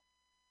 Wow.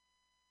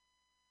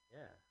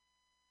 Yeah.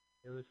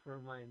 It was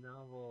for my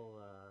novel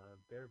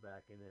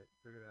Bareback in it,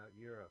 throughout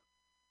Europe.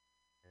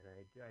 And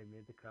I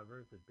made the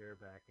cover with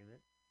Bareback in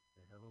it.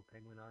 They had a little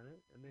penguin on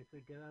it, and they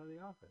said, get out of the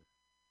office.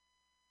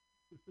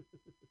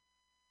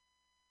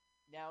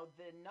 Now,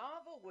 the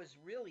novel was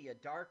really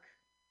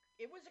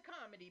it was a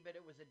comedy, but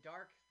it was a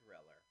dark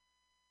thriller.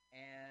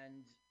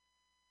 And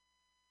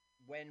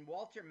when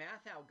Walter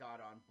Matthau got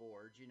on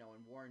board,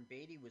 and Warren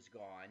Beatty was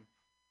gone,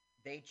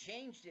 they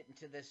changed it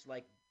into this,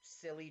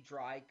 silly,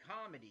 dry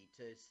comedy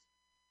to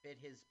fit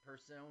his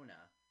persona.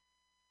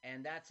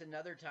 And that's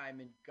another time,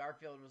 and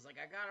Garfield was like,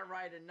 I gotta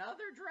write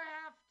another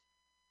draft.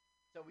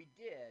 So we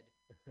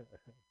did.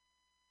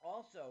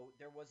 Also,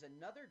 there was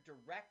another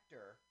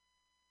director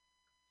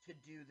to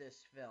do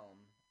this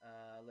film.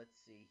 Let's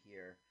see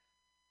here.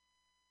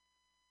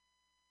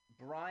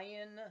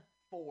 Brian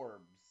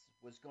Forbes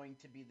was going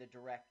to be the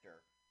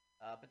director,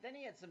 but then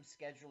he had some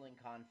scheduling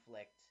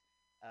conflict.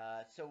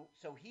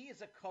 So he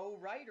is a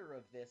co-writer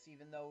of this,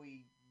 even though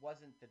he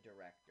wasn't the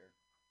director.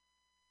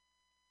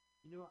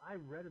 I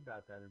read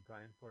about that in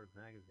Brian Forbes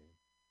magazine.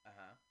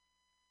 Uh-huh.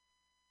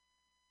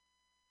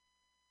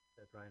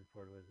 That Brian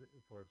Forbes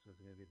was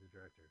going to be the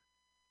director.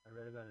 I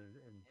read about it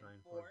in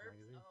Brian Forbes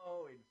magazine.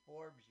 Oh, in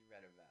Forbes you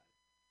read about it.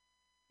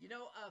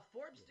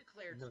 Forbes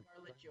declared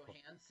Scarlett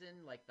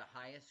Johansson the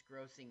highest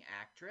grossing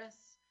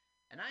actress,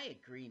 and I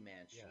agree,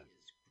 man. She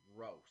is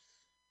gross.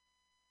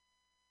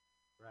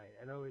 Right,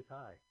 and always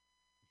high.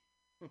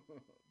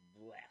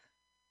 Blech.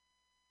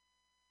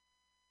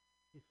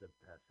 She's the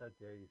best. How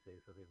dare you say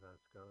something about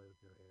Scarlett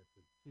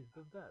Johansson? She's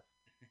the best.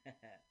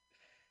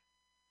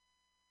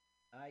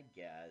 I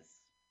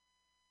guess.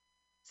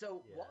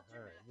 So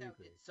Walter Matthau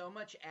did so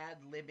much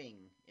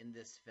ad-libbing in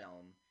this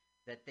film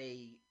that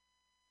they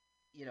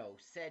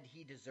said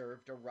he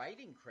deserved a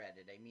writing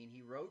credit. I mean,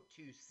 he wrote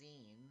 2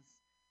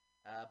 scenes,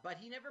 but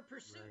he never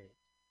pursued it.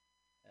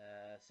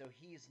 So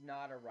he's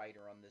not a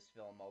writer on this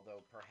film,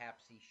 although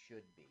perhaps he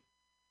should be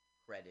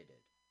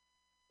credited.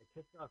 It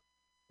pissed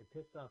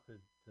off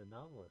the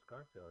novelist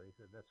Garfield. He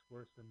said that's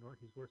worse than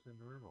he's worse than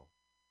Normal.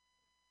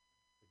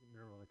 Like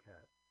Normal the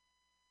cat.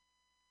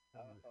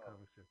 This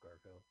comic strip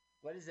Garfield.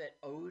 What is it?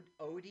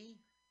 Odie?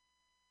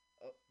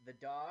 The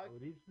dog.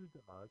 Odie's the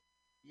dog.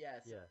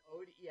 Yes, Yeah.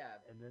 Odie. Yeah,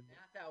 And then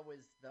Mathau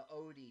was the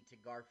Odie to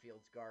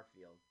Garfield's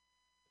Garfield.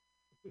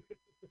 So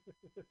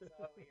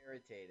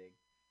irritating.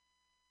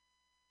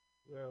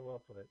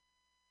 well put.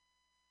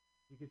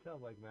 You can tell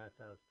like Matt's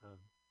house tongue.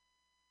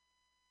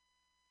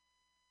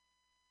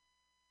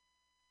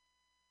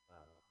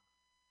 Wow.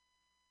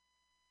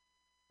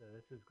 So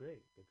this is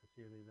great. Get to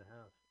see her leave the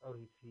house. Oh,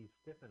 he's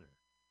stiffing her.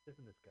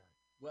 Stiffing this guy.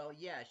 Well,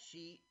 yeah,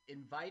 she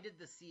invited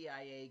the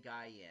CIA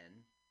guy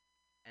in,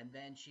 and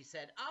then she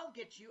said, "I'll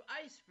get you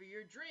ice for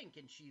your drink,"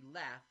 and she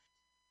left.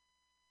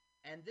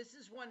 And this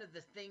is one of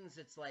the things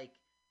that's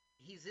like,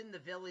 he's in the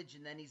village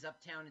and then he's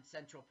uptown in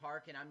Central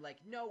Park, and I'm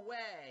like, no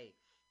way.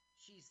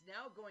 She's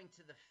now going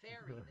to the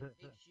ferry that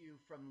takes you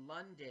from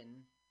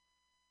London,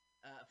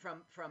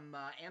 from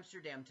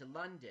Amsterdam to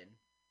London,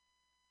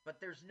 but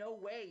there's no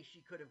way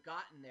she could have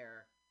gotten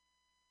there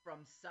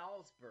from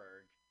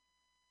Salzburg.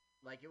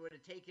 Like, it would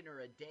have taken her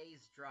a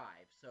day's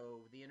drive.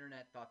 So the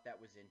internet thought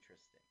that was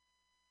interesting.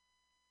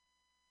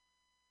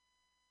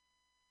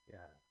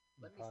 Yeah.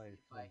 Let me see if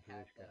I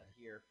have that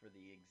here for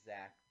the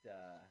exact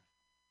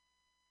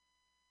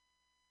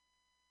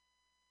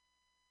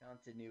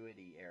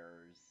continuity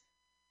errors.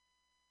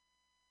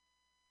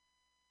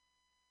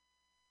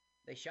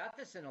 They shot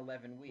this in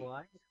 11 weeks.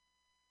 Well,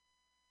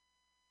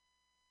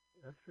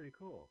 that's pretty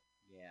cool.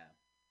 Yeah.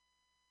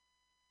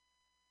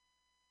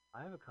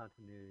 I have a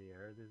continuity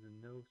error. There's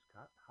no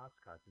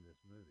hopscotch in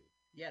this movie.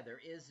 Yeah, there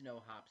is no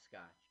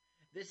hopscotch.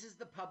 This is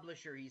the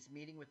publisher. He's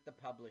meeting with the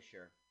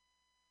publisher.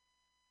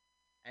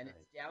 And right.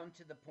 It's down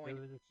to the point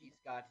she's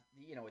got,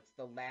 it's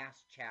the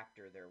last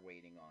chapter they're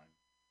waiting on.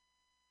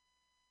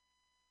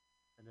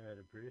 And they're at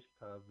a British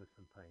pub with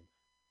some pints.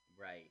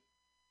 Right.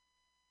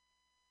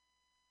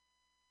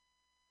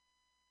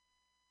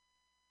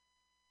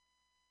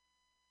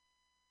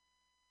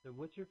 So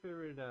what's your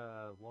favorite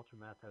Walter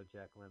Matthau,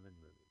 Jack Lemmon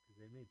movie? Because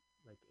they made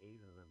like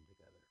 8 of them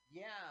together.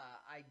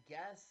 Yeah, I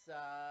guess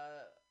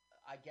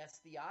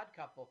The Odd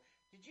Couple.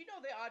 Did you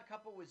know The Odd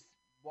Couple was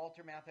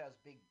Walter Matthau's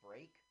big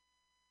break?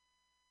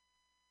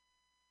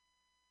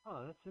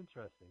 Oh, that's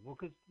interesting. Well,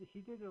 because he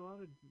did a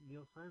lot of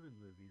Neil Simon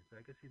movies. I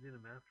guess he did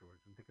them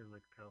afterwards. I'm thinking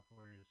like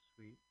California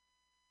Suite.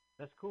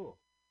 That's cool.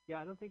 Yeah,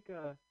 I don't think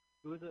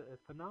it was a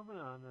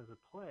phenomenon as a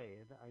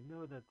play. I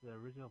know that the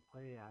original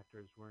play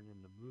actors weren't in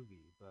the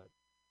movie, but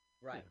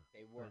right,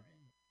 they weren't.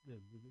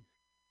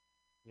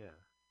 Yeah.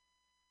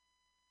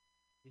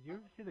 Did you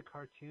ever see the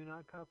cartoon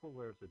Odd Couple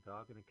where it's a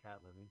dog and a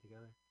cat living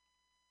together?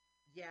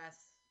 Yes.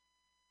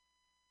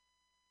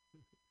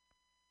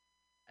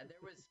 And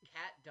there was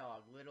Cat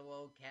Dog, little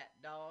old cat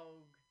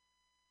dog.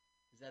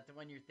 Is that the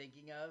one you're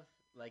thinking of?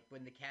 Like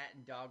when the cat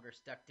and dog are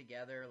stuck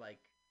together, like.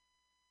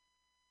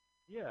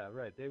 Yeah,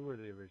 right. They were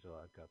the original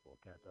Odd Couple,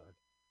 cat dog.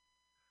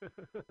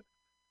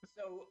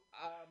 So,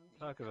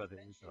 talk about the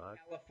dog.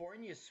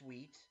 California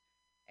Suite,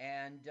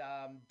 and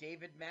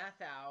David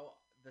Mathau,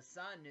 the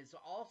son, is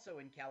also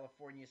in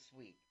California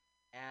Suite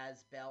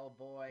as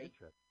bellboy.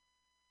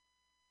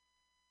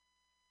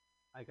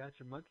 I got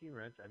your monkey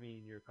wrench. I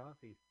mean, your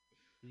coffee.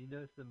 Did you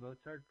notice the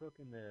Mozart book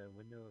in the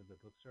window of the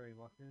bookstore you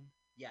walked in?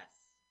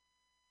 Yes.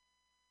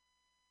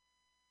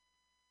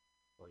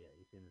 Oh yeah,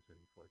 you've seen this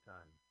movie 4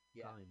 times.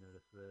 Yeah. Probably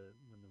noticed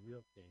when the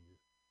wheel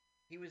changes.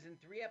 He was in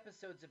 3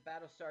 episodes of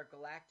Battlestar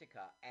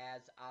Galactica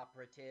as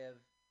operative.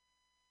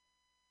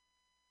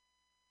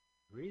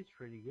 3's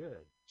pretty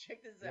good.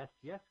 Check this out.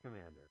 Yes,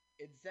 Commander.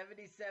 In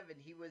 77,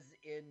 he was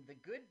in The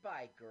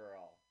Goodbye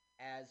Girl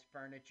as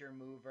furniture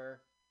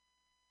mover.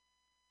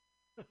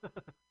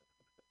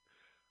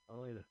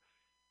 Only the.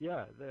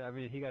 Yeah, I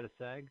mean, he got a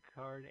SAG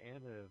card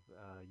and a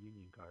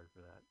union card for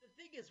that. The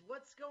thing is,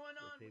 what's going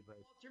on with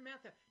Walter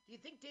Matthau? Do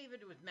you think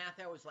David with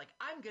Matthau was like,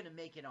 I'm going to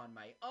make it on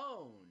my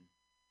own,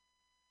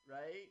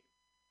 right?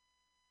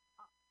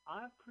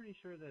 I'm pretty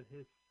sure that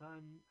his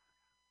son.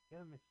 I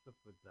got him mixed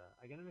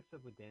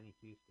up with Danny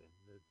Houston,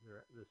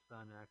 the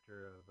son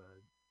actor of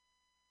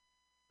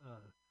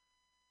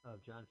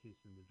John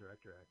Huston, the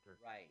director actor.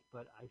 Right.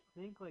 But I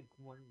think like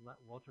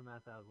Walter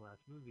Matthau's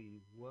last movie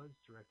was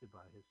directed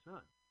by his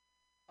son.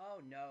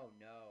 Oh, no.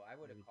 I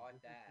would have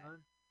caught that.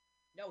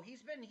 No,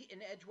 he's been in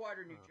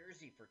Edgewater, New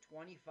Jersey for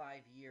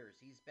 25 years.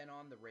 He's been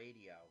on the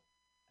radio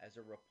as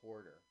a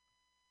reporter.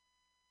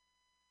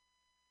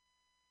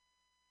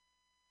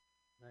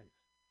 Nice.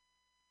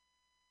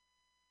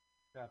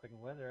 Traffic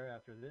and weather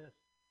after this.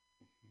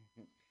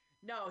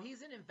 No,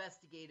 he's an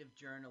investigative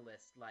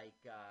journalist, like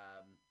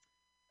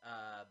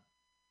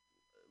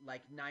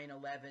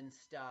 9/11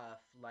 stuff,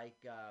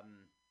 like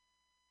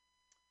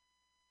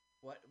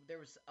what there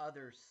was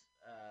others.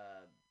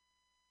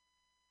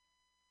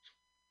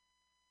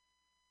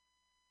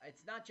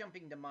 It's not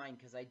jumping to mind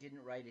because I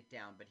didn't write it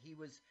down, but he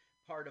was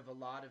part of a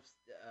lot of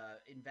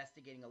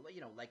investigating,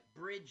 like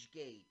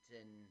Bridgegate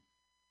and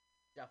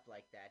stuff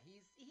like that.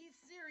 He's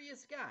a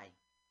serious guy.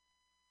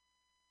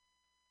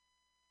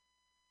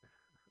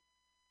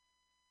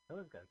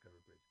 Someone's got to cover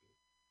Bridgegate.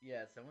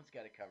 Yeah, someone's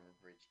got to cover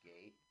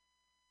Bridgegate.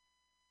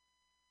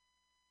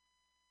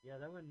 Yeah,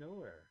 that went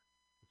nowhere.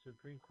 The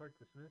Supreme Court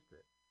dismissed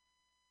it.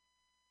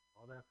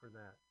 All that for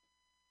that.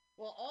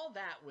 Well, all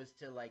that was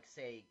to like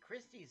say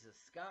Christie's a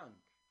skunk,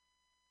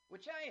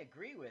 which I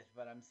agree with,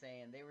 but I'm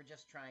saying they were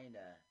just trying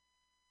to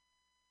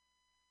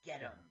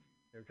get him.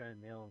 They're trying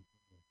to nail him.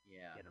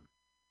 Yeah. Get him.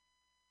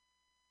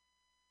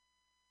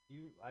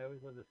 I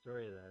always love the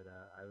story that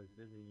I was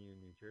visiting you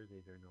in New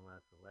Jersey during the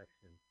last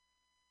election,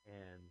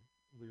 and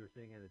we were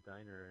sitting at a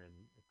diner, and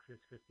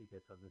Chris Christie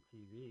gets on the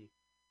TV,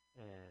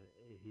 and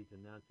he's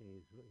announcing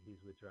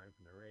he's withdrawing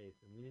from the race,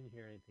 and we didn't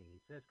hear anything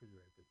he says because we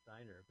were at this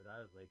diner, but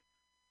I was like,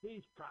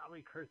 he's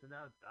probably cursing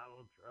out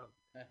Donald Trump,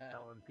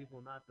 telling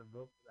people not to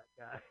vote for that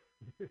guy.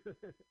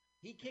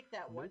 He kicked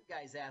that one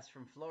guy's ass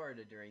from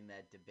Florida during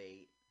that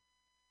debate.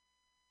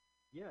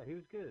 Yeah, he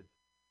was good.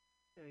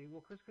 Yeah,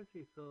 well, Chris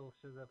Christie still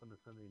shows up on the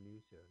Sunday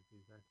news shows.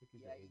 I think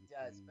he's Yeah, he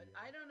does. But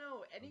I don't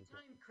know.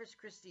 Anytime Chris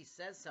Christie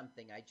says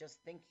something, I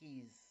just think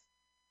he's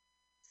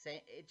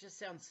saying it just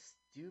sounds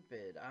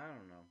stupid. I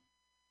don't know.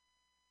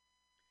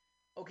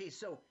 Okay,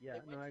 so yeah,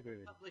 they went to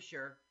the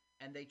publisher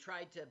and they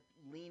tried to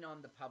lean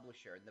on the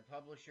publisher, and the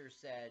publisher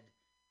said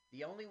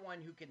the only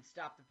one who can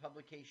stop the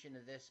publication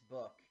of this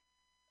book,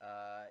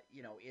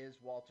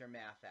 is Walter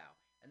Matthau.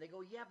 And they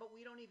go, yeah, but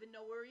we don't even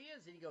know where he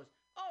is. And he goes,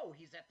 oh,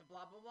 he's at the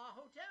blah, blah, blah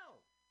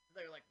hotel.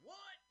 So they're like,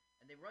 what?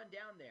 And they run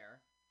down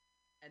there,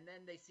 and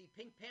then they see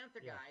Pink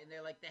Panther guy, and they're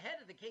like, the head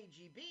of the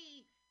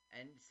KGB.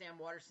 And Sam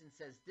Waterston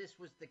says,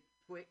 this was the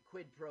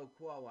quid pro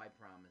quo I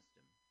promised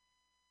him.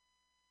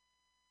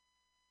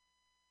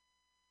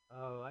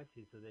 Oh, I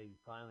see. So they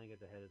finally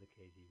get the head of the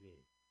KGB.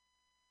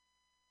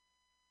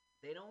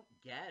 They don't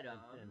get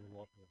him. And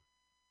Walter.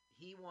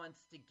 He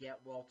wants to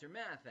get Walter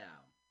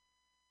Matthau.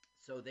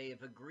 So they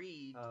have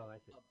agreed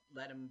to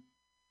let him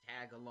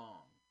tag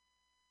along.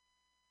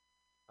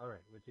 All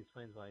right, which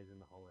explains why he's in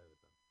the hallway with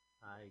them.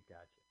 I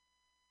gotcha.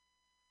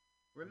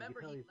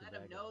 Remember, he let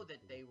him know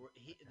that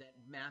that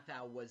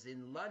Matthau was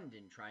in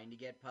London trying to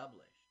get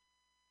published.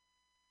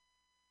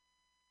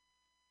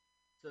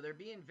 So they're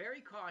being very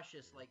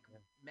cautious, like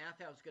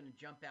Mathau's going to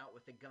jump out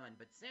with a gun,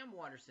 but Sam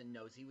Waterston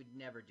knows he would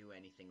never do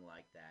anything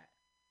like that.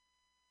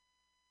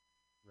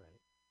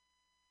 Right.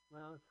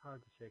 Well, it's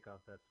hard to shake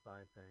off that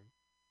spy thing.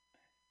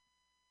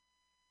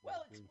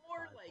 Well,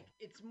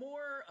 it's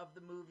more of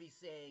the movie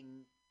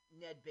saying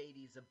Ned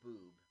Beatty's a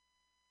boob.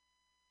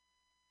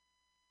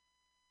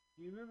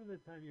 Do you remember the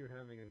time you were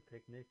having a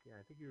picnic?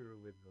 I think you were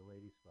with the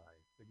lady spy,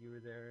 but you were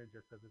there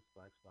just as a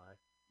black spy.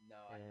 No.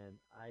 And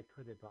I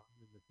put a bomb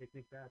in the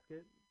picnic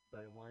basket,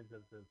 but it winds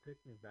up the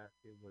picnic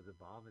basket was a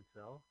bomb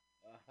itself.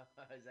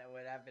 Is that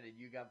what happened? And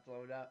you got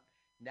blown up?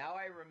 Now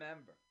I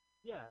remember.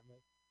 Yeah.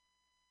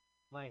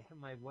 My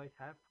white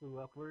hat flew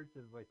upwards,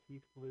 and my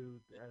teeth flew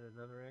at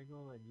another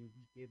angle, and you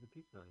gave the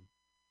peace sign.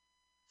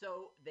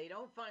 So they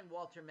don't find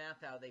Walter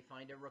Matthau; they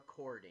find a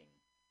recording,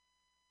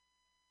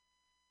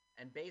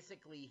 and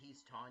basically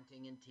he's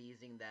taunting and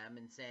teasing them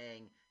and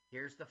saying,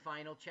 "Here's the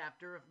final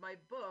chapter of my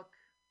book."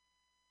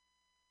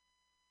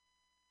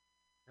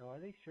 Now, are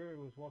they sure it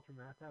was Walter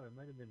Matthau? It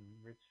might have been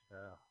Rich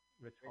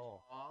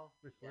Hall.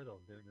 Rich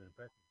Little doing an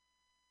impression.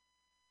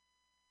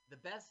 The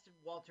best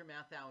Walter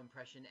Matthau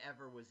impression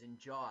ever was in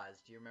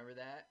Jaws. Do you remember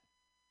that?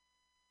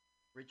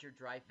 Richard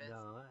Dreyfuss?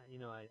 No, he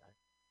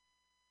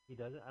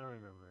does it? I don't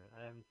remember it.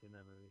 I haven't seen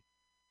that movie.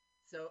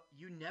 So,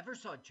 you never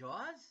saw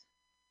Jaws?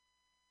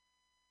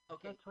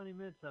 Okay. I saw 20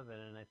 minutes of it,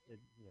 and I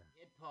said, yeah.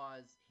 Hit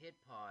pause.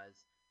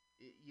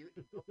 You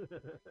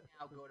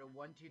now go to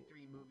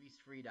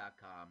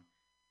 123moviesfree.com,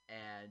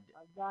 and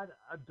I'm not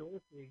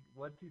endorsing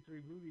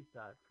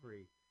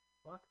 123movies.free.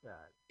 Fuck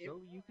that.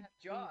 So you can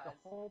see Jaws. The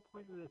whole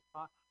point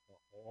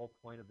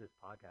of this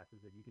podcast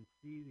is that you can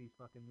see these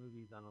fucking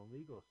movies on a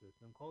legal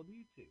system called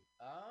YouTube.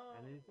 Oh.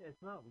 And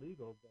it's not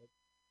legal, but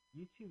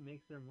YouTube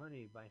makes their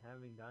money by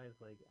having guys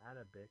like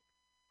Adabic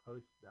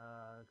post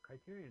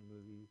Criterion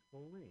movies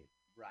full length.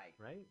 Right.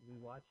 Right? We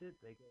watch it.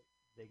 They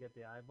get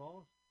the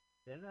eyeballs.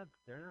 They're not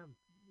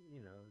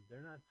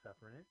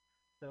suffering it.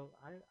 So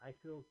I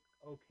feel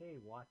okay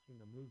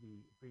watching a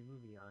free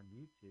movie on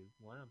YouTube.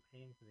 One, I'm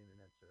paying for the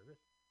internet service.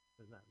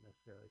 So it's not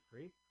necessarily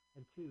free.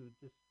 And two,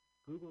 just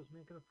Google's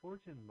making a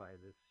fortune by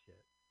this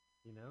shit.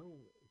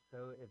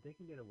 So if they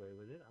can get away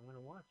with it, I'm going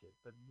to watch it.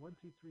 But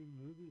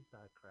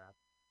 123movies.crap,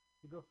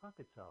 you go fuck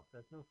itself.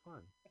 That's no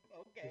fun.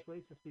 Okay. Just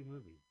ways to see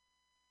movies.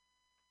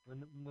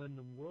 When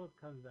the world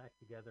comes back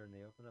together and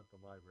they open up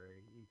the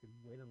library, you can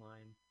wait in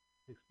line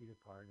 6 feet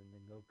apart and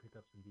then go pick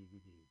up some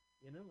DVDs.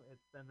 And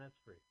that's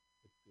free.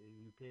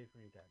 You pay for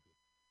your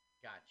taxes.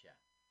 Gotcha.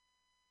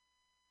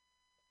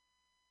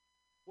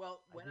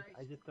 Well,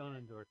 I just don't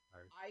endorse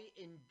ours.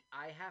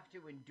 I have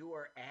to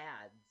endure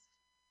ads,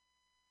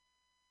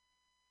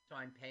 so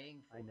I'm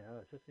paying for. I know.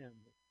 It's just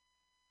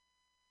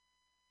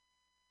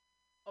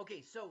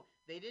Okay, so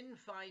they didn't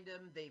find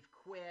him. They've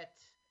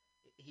quit.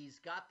 He's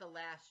got the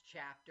last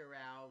chapter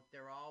out.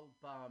 They're all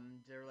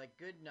bummed. They're like,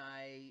 "Good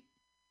night."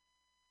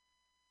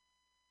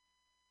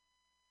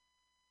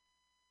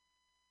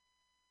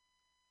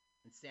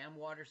 And Sam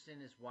Waterston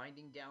is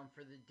winding down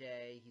for the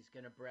day. He's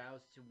going to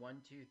browse to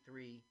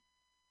 123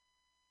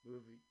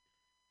 movie.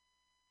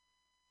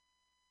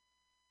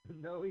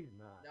 No, he's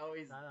not. No,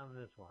 he's Not on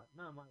this one.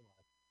 Not on my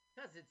watch.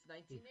 because it's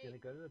He's gonna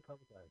 1980. go to the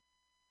public library.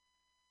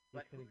 He's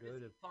But who gonna does go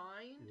he to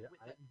find the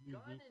with a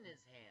gun IMDb. in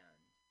his hand?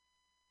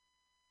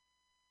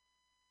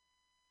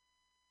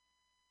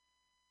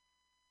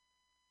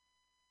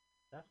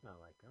 That's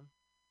not like him.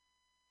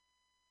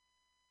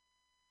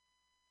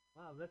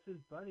 Wow, that's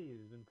his buddy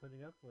who's been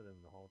putting up with him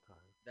the whole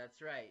time.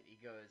 That's right. He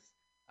goes,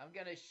 I'm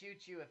going to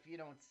shoot you if you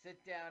don't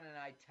sit down and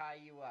I tie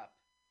you up.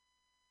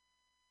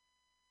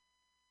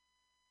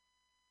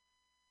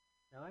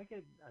 Now I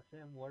get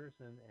Sam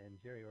Waterston and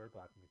Jerry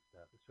Orbach mixed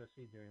up,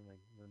 especially during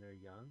like when they're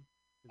young.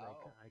 Because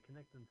Oh, I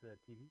connect them to that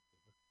TV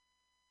show.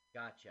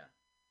 gotcha.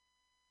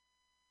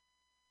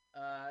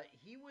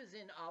 He was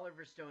in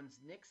Oliver Stone's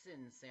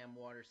Nixon, Sam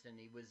Waterston.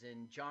 He was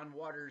in John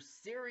Waters'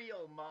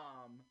 Serial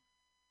Mom.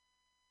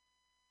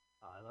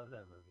 Oh, I love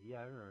that movie.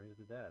 Yeah, I remember. He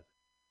was the dad.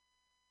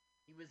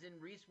 He was in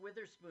Reese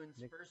Witherspoon's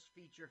Nick. first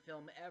feature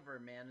film ever,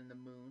 Man in the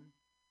Moon.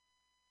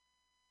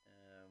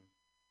 Um,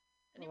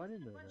 and he Oh, I was in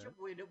didn't a know bunch that.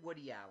 of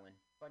Woody Allen.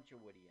 Bunch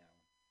of Woody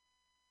Allen.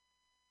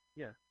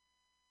 Yeah,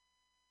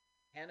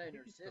 Hannah I and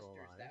think her he's still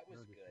sisters. alive. That was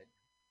No good. disrespect.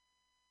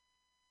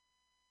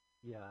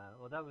 Yeah,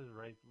 well, that was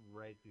right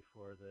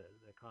before the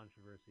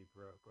controversy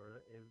broke,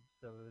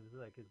 so it was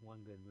like his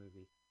one good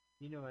movie.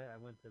 You know, I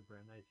went to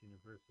Brandeis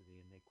University,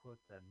 and they quote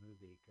that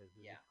movie because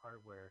there's Yeah. a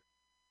part where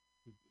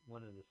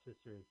one of the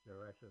sisters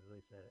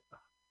derisively said,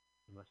 oh,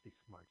 "You must be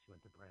smart. She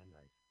went to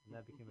Brandeis," and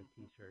that became a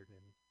T-shirt,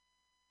 and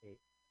it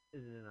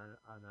is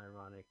an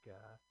ironic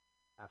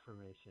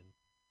affirmation.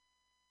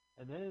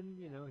 And then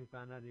he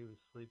found out he was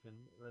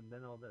sleeping, and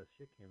then all that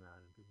shit came out,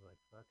 and people were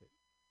like, "Fuck it."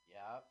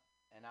 Yep.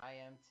 And I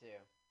am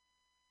too.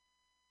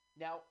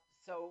 Now,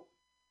 so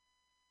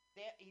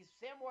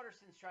Sam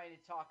Waterston's trying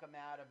to talk him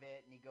out of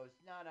it, and he goes,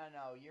 "No, no,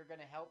 no, you're going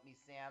to help me,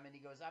 Sam." And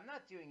he goes, "I'm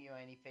not doing you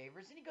any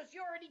favors." And he goes,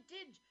 "You already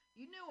did.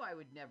 You knew I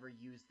would never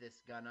use this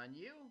gun on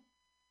you.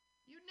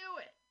 You knew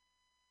it."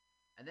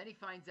 And then he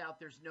finds out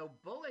there's no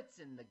bullets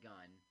in the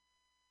gun.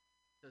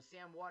 So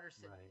Sam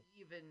Waterston Right.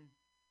 even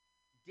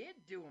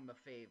did do him a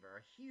favor,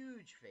 a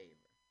huge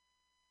favor.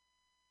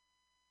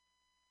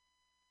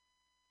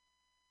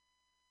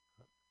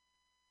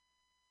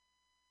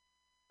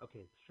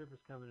 Okay, the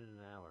stripper's coming in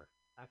an hour.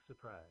 Act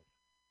surprised.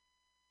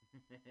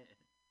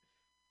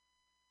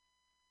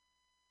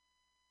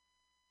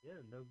 Yeah,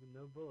 no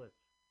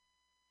bullets.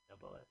 No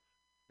bullets.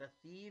 The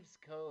Thieves'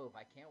 Cove.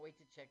 I can't wait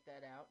to check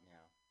that out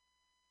now.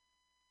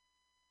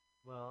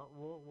 Well,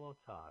 we'll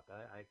talk.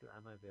 I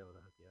might be able to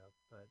hook you up,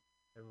 but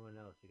everyone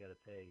else you got to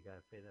pay. You got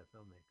to pay that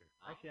filmmaker.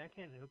 Oh. Actually, I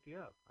can't hook you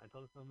up. I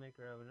told the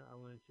filmmaker I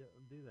wanted to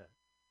do that.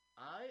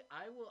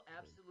 I will Okay.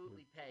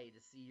 absolutely pay to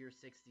see your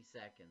 60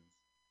 seconds.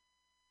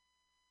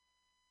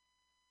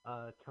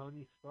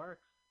 Tony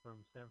Sparks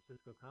from San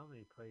Francisco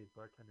Comedy plays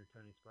bartender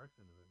Tony Sparks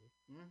in the movie.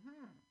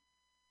 Mm-hmm.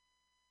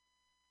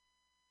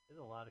 There's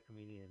a lot of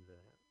comedians in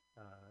it.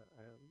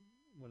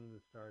 One of the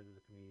stars is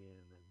a comedian,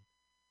 and then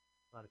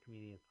a lot of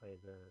comedians play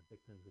the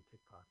victims of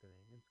pickpocketing.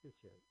 It's good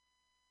shit.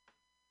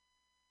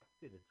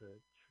 Good. It's a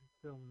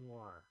film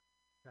noir,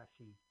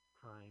 trashy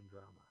crime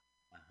drama.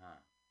 Uh-huh.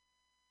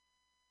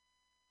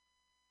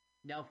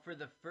 Now, for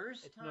the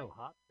first It's time, no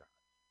hot shot.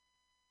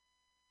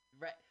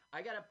 right?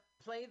 I gotta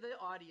play the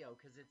audio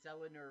because it's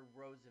Eleanor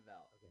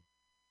Roosevelt. Okay.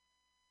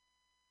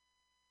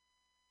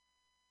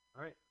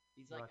 All right.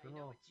 He's like, Rock "I and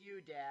know roll. it's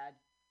you, Dad.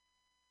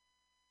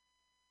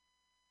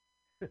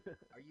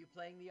 Are you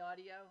playing the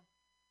audio?"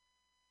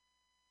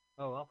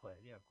 Oh, I'll play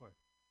it. Yeah, of course.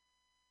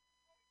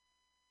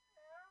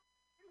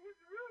 In his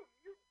room.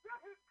 You've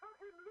got to cut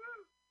him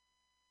loose.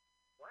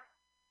 What?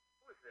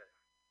 Who is this?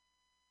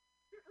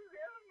 This is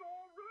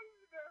Eleanor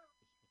Roosevelt.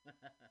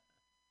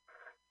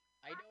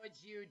 I know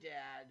it's you,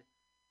 Dad.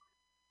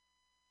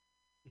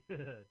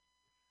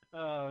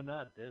 Oh,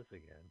 not this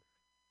again.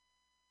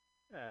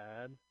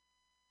 Dad.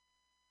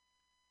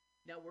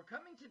 Now we're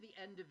coming to the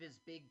end of his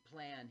big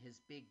plan, his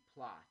big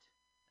plot.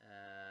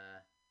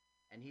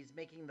 And he's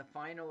making the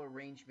final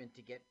arrangement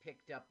to get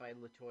picked up by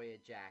LaToya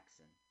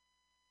Jackson.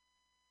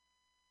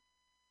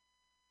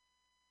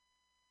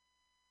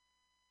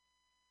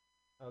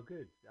 Oh,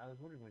 good. I was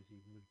wondering when she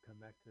would come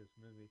back to this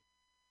movie.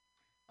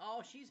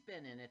 Oh, she's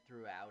been in it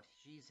throughout.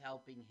 She's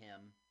helping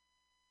him,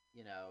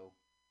 you know,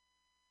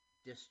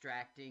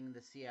 distracting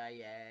the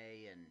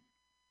CIA and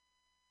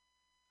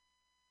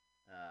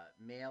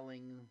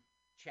mailing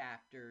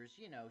chapters.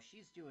 You know,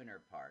 she's doing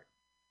her part.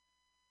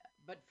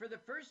 But for the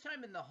first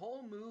time in the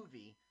whole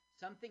movie,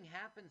 something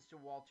happens to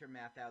Walter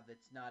Matthau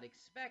that's not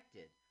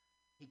expected.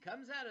 He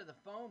comes out of the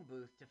phone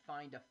booth to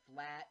find a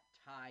flat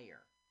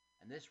tire,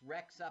 and this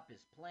wrecks up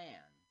his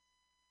plans.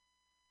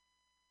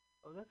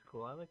 Oh, that's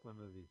cool. I like when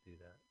movies do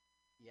that.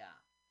 Yeah.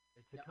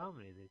 It's a Now,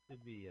 comedy. There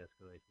should be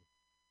escalation.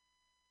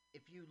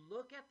 if you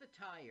look at the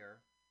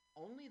tire,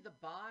 only the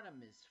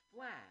bottom is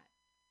flat.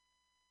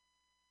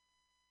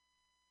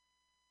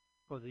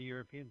 Well, the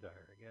European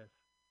tire, I guess.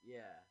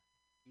 Yeah.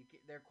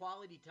 They're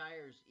quality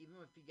tires. Even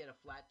if you get a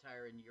flat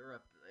tire in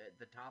Europe,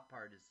 the top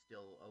part is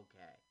still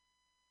okay.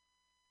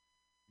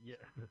 Yeah.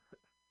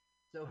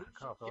 So who should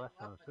Carl, the show last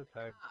time I up was at so the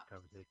tired of this cops?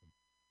 conversation.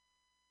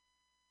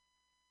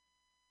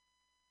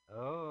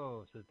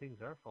 Oh, so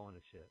things are falling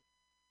to shit.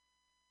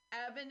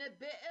 Having a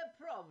bit of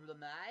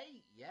problem,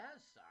 eh?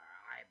 Yes, sir.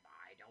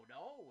 I don't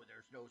know.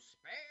 There's no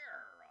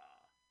spare.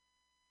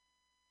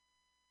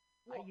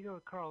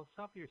 Well, Carl,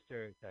 stop your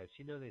stereotypes.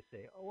 They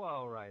say, oh,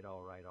 all right,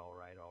 all right, all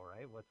right, all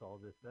right. What's all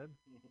this then?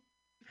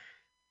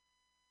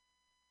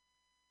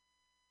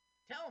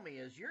 tell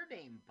me, is your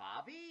name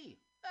Bobby?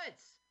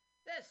 That's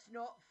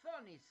not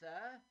funny,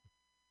 sir.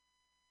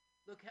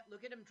 Look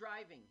at him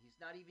driving. He's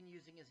not even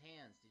using his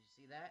hands. Did you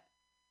see that?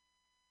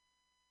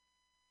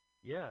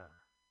 Yeah.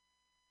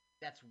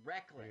 That's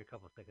reckless. Maybe a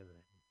couple seconds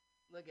in.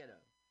 Look at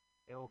him.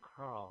 Hey, old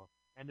Carl.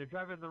 And they're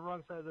driving on the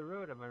wrong side of the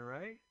road, am I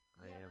right?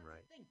 Yeah, I am that's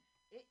right. The thing.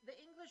 The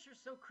English are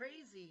so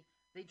crazy.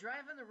 They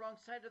drive on the wrong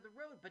side of the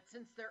road, but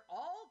since they're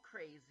all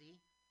crazy,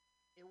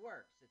 it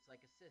works. It's like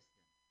a system.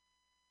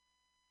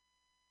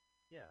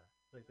 Yeah,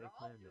 like They're they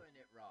all planned doing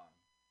it wrong,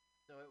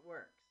 so it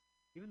works.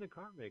 Even the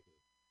car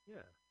makers.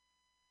 Yeah.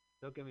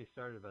 Don't get me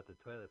started about the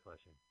toilet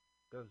flushing.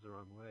 Goes the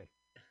wrong way.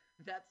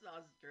 That's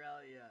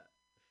Australia.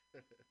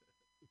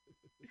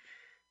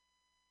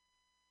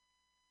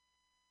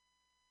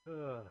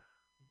 Ugh.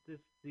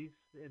 These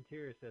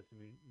interior sets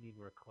need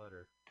more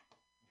clutter.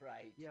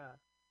 Right. Yeah.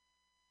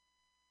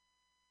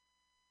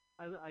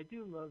 I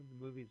do love the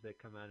movies that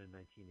come out in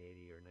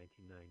 1980 or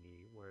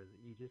 1990 where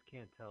you just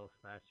can't tell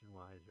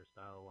fashion-wise or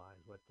style-wise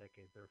what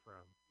decade they're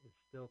from.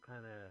 It's still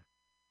kind of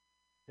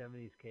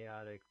 70s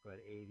chaotic,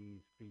 but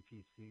 80s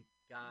three-piece suit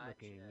Gotcha.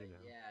 looking,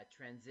 Yeah,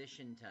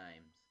 transition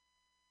times.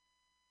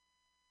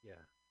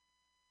 Yeah.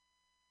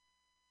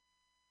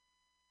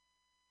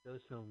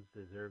 Those films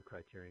deserve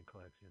Criterion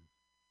Collections.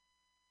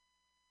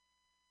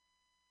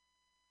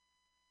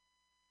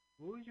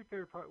 What was your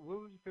favorite part? What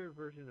was your favorite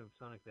version of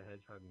Sonic the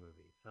Hedgehog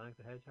movie? Sonic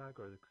the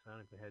Hedgehog or the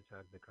Sonic the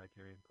Hedgehog the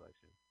Criterion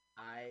Collection?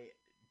 I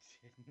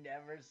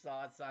never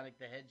saw Sonic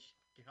the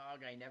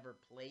Hedgehog. I never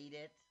played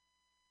it.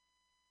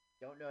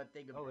 Don't know a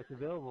thing about it. Oh, it's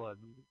available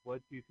on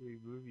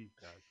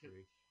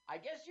 123movies.3. I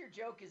guess your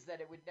joke is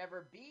that it would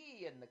never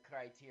be in the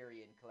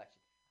Criterion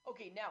Collection.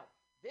 Okay, now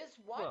this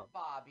one,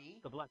 Bobby.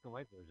 The black and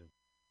white version.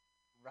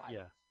 Right.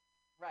 Yeah.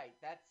 Right.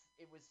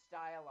 It was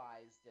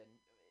stylized and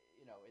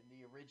in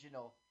the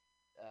original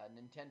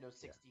Nintendo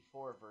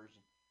 64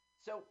 version.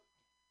 So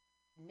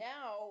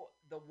now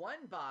the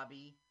one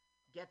Bobby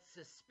gets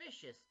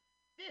suspicious.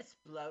 This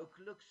bloke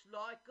looks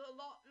like a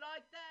lot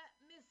like that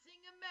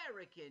missing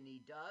American,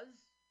 he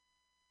does.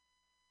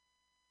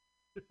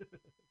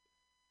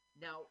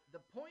 Now,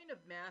 the point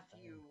of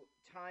Matthew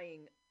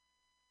tying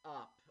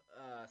up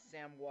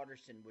Sam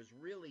Waterston was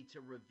really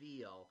to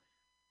reveal,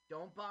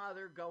 don't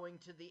bother going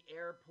to the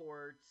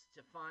airports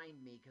to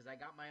find me because I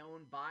got my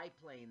own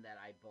biplane that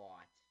I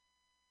bought.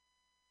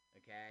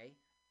 Okay?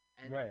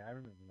 Right, I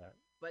remember that.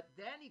 But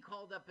then he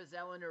called up his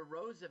Eleanor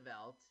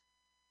Roosevelt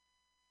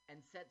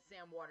and set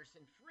Sam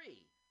Waterston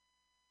free.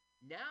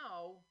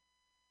 Now,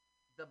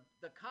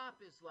 the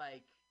cop is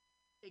like,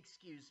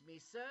 excuse me,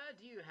 sir,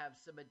 do you have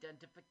some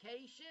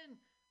identification?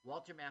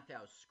 Walter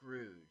Matthau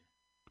screwed.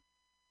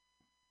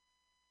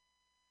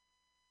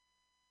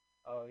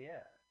 Oh,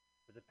 yeah.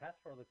 But the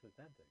passport looks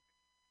authentic.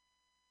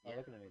 Yeah,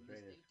 looking at me, from it's the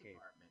ready to State escape.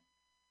 Department.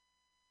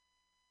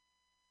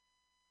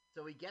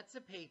 So he gets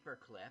a paper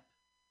clip.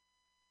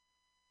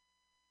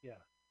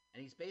 Yeah.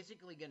 And he's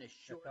basically going to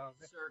short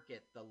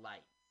circuit the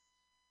lights.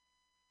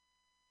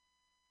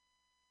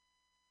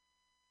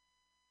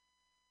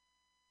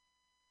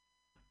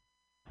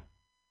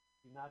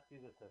 Do not do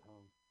this at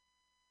home.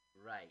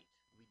 Right.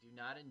 We do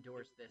not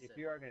endorse this. If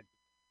you are going to...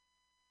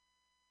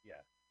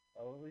 Yeah.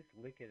 I'll at least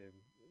lick it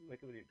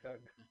with your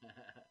tongue.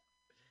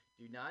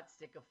 Do not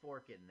stick a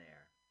fork in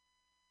there.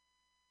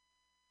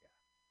 Yeah.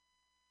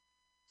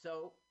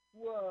 So...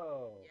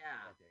 Whoa.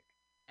 Yeah. Magic.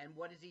 And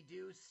what does he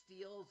do?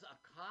 Steals a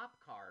cop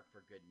car,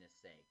 for goodness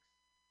sakes.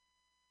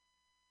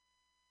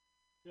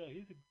 Yeah,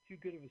 he's too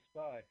good of a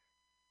spy.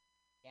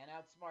 Can't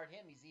outsmart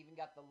him. He's even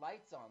got the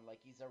lights on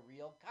like he's a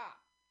real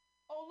cop.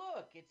 Oh,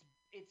 look,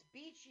 it's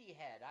Beachy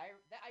Head. I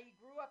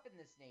grew up in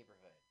this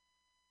neighborhood.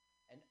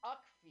 And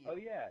Uckfield. Oh,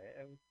 yeah.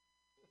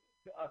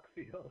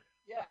 Uckfield.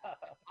 Yeah,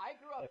 I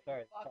grew up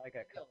in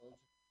Uckfield.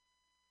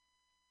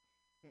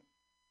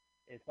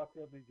 It's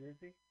Buckfield, New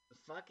Jersey?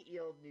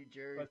 Fuckfield, New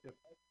Jersey.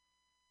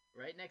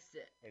 Right next to...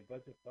 Hey,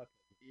 bunch of fuck.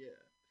 Yeah.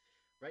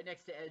 Right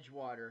next to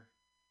Edgewater.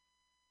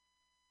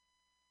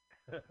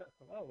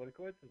 Oh, what a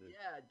coincidence.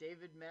 Yeah,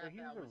 David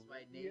Matthau was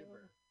my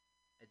neighbor.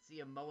 I'd see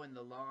him mowing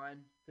the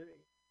lawn.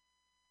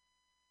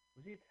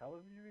 Was he a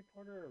television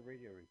reporter or a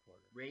radio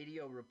reporter?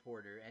 Radio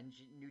reporter, and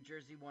New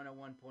Jersey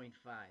 101.5.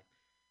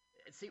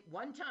 See,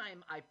 one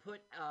time I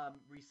put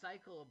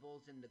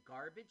recyclables in the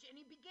garbage, and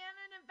he began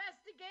an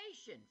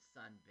investigation,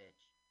 son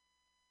bitch.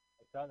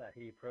 I saw that.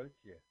 He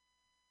approached you.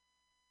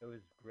 It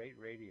was great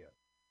radio.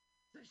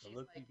 So the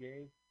look like, he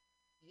gave.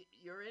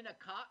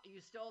 You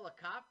stole a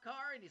cop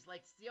car? And he's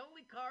like, it's the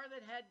only car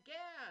that had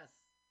gas.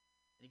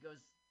 And he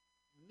goes,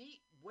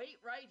 wait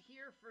right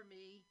here for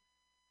me.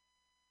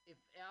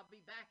 I'll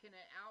be back in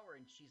an hour.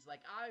 And she's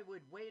like, I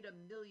would wait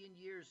 1,000,000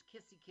 years.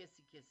 Kissy,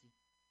 kissy, kissy.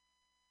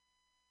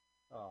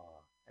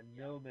 Oh, and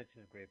Yeah. no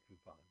mention of Great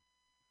Poupon.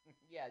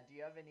 Yeah, do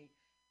you have any?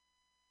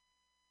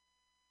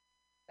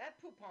 That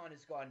Poupon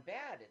has gone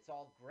bad. It's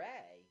all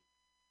gray.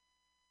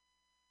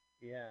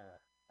 Yeah,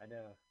 I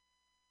know.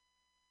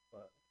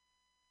 But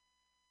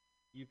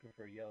you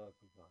prefer yellow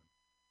Poupon.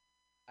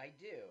 I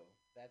do.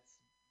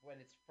 That's when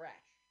it's fresh.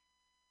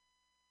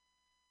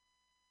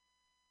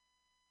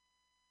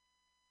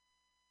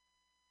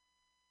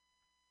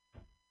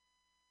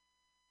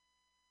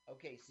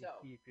 Okay, You so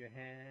keep your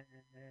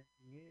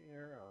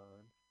hanger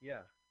on.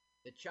 Yeah.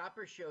 the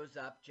chopper shows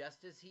up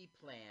just as he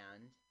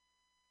planned,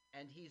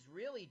 and he's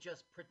really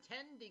just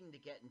pretending to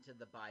get into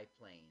the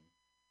biplane.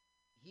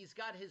 He's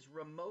got his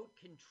remote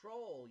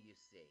control, you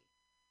see.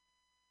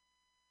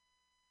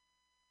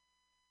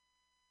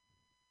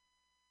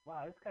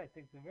 Wow, this guy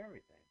thinks of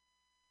everything.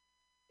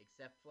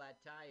 Except flat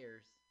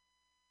tires.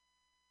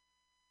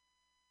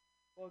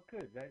 Well,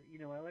 good.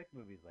 I like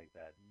movies like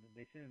that.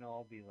 They shouldn't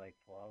all be like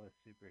flawless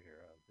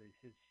superheroes. They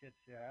should shit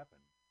should happen.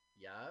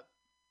 Yup.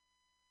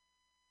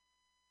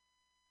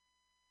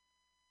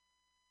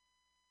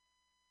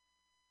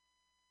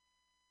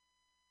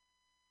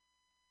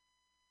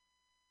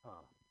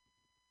 Huh.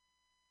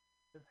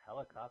 There's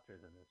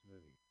helicopters in this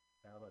movie.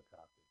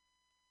 Helicopters.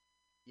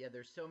 Yeah,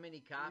 there's so many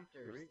Three,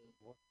 copters. three,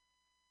 four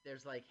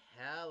There's like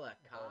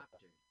helicopters.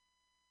 helicopters.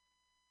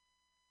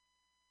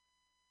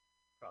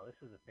 Oh, this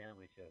is a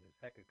family show. There's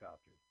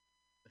helicopters.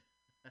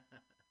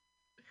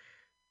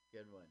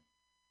 Good one.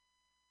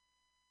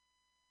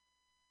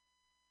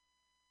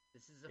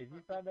 This is a If you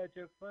fucking found that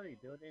joke funny,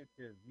 donate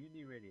to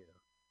MutinyRadio.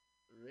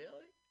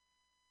 really?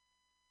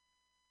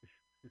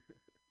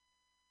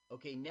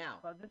 Okay, now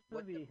This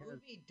what the movie has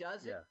movie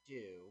doesn't yeah.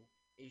 do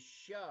is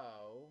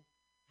show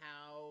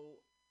how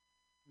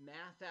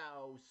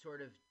Mathau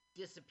sort of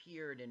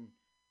disappeared and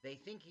they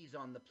think he's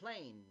on the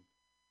plane.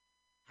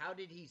 How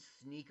did he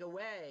sneak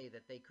away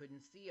that they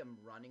couldn't see him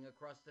running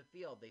across the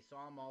field? They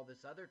saw him all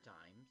this other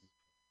times.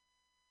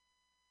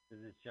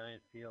 There's this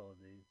giant field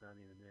and he's not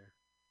even there.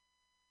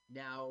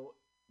 Now,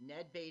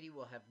 Ned Beatty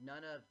will have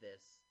none of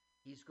this.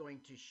 He's going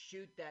to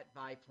shoot that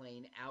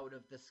biplane out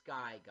of the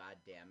sky, God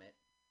damn it.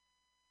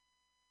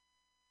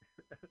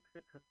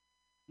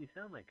 You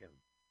sound like him.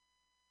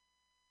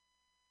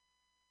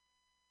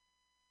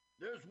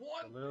 There's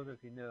one. Little does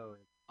he know.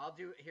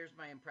 Here's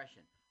my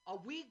impression. Are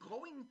we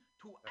going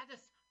to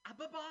Addis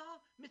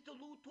Ababa, Mr.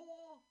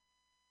 Luthor?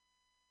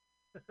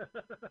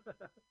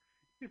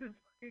 He was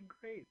fucking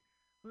great.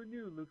 Who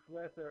knew Luke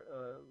Lesser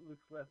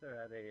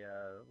had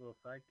a little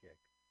sidekick?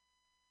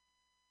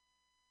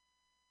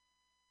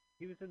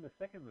 He was in the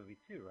second movie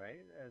too,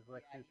 right? As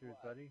Lex Luthor's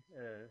buddy.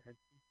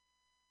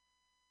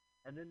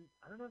 And then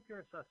I don't know if you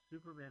ever saw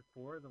Superman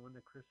 4, the one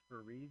that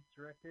Christopher Reeves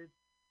directed,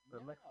 but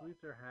No. Lex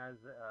Luthor has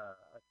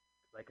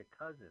like a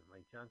cousin.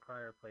 Like John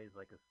Cryer plays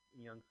like a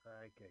young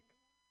sidekick.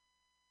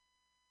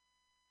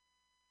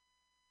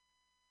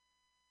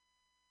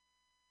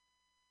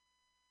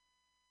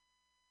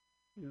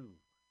 Ooh.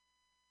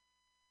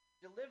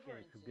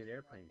 Deliverance some is good in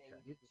airplane that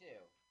shots. baby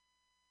too.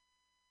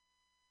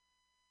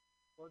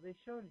 Well, they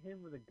showed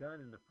him with a gun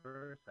in the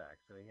first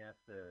act, so he has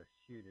to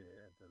shoot it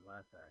at the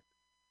last act.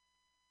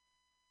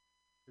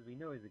 Because we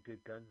know he's a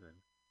good gunsman.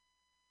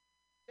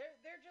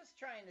 They're just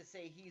trying to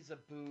say he's a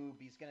boob.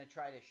 He's going to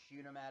try to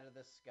shoot him out of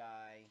the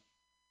sky.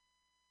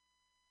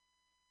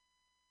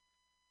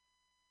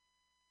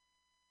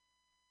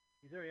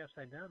 He's already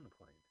upside down the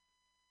plane.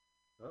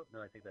 Oh, no,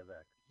 I take that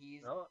back.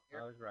 He's I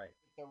was right.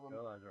 the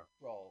remote I was wrong.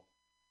 control.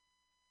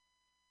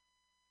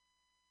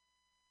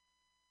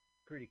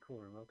 Pretty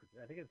cool remote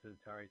control. I think it's an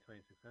Atari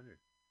 2600.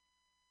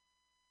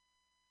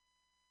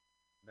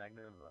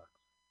 Magnum box.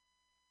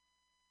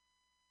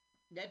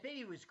 Ned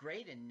Beatty was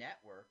great in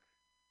Network.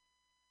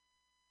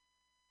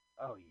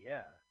 Oh,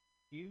 yeah.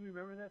 Do you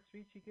remember that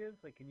speech he gives?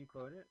 Like, can you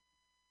quote it?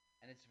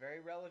 And it's very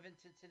relevant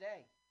to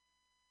today.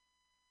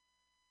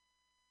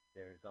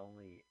 There's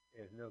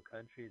no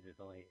countries, there's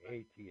only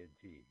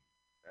AT&T.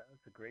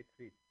 That's a great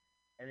speech.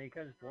 And he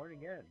comes born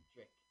again.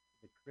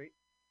 The great.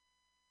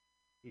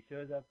 He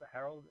shows up.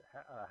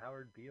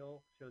 Howard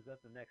Beale shows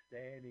up the next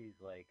day, and he's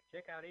like,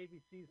 "Check out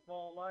ABC's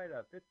fall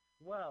lineup. It's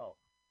swell.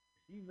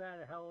 You mad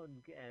at hell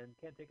and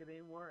can't take it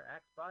anymore?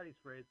 Axe body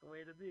spray is the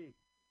way to be."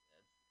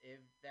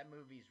 That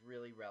movie's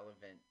really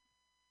relevant.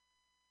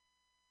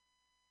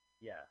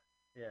 Yeah.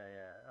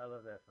 I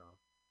love that song.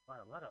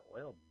 A lot of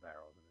oil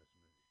barrels in this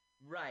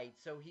movie. Right.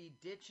 So he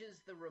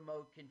ditches the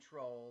remote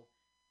control.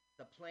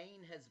 The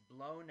plane has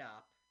blown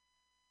up.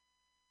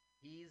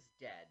 He's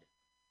dead,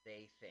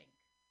 they think.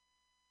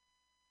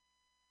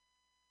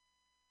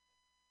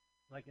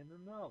 Like in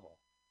the novel,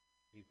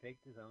 he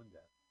faked his own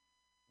death.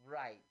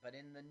 Right, but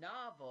in the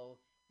novel,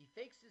 he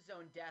fakes his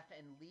own death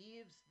and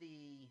leaves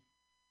the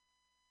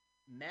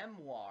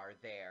memoir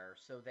there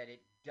so that it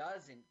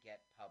doesn't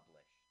get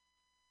published.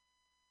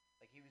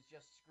 Like he was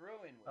just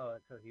screwing with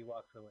it. So he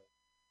walks away.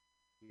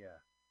 Yeah.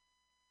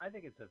 I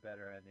think it's a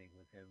better ending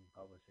with him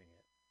publishing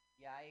it.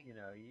 Yeah, he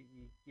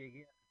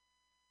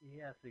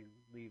has to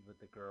leave with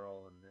the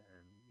girl and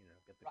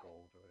get the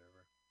gold or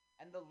whatever.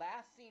 And the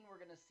last scene we're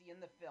going to see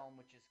in the film,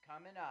 which is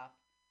coming up,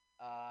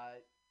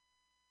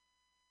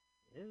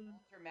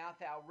 Walter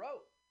Matthau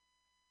wrote.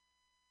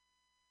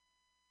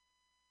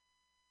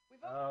 We've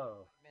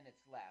only 5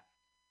 minutes left.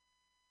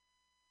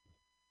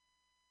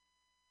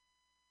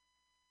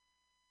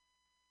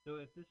 So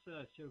if this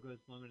show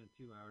goes longer than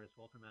 2 hours,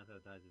 Walter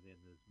Matthau dies at the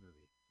end of this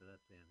movie. So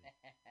that's the ending.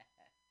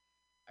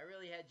 I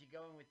really had you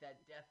going with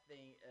that death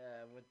thing,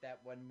 with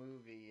that one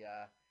movie,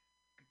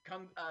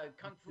 Kung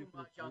Fu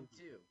Mahjong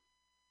 2.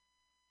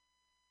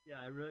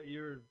 Yeah,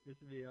 you were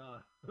pissing me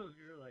off.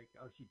 You were like,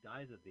 oh, she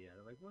dies at the end.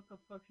 I'm like, what the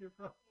fuck's your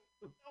problem?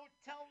 Don't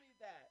tell me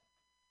that.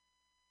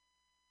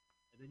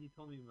 And then you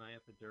told me my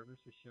epidermis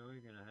was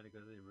showing and I had to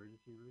go to the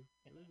emergency room.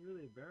 It was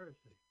really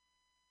embarrassing.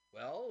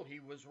 Well, he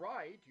was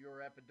right.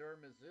 Your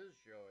epidermis is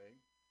showing.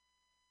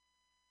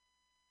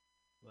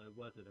 Well, it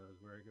wasn't. I was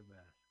wearing a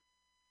mask.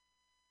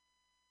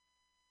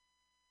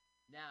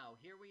 Now,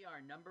 here we are,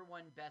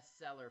 #1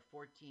 bestseller,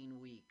 14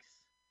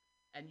 weeks.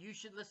 And you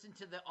should listen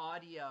to the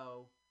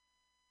audio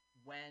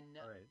when...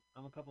 All right,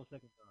 I'm a couple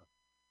seconds off.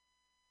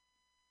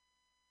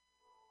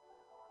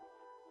 More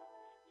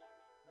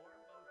Mozart.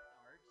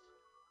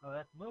 Oh,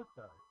 that's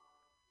Mozart.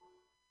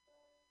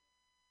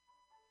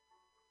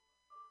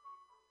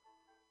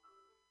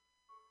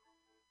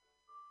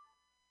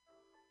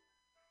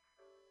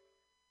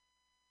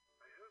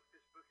 I hope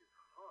this book is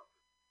half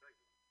as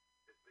exciting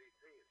as they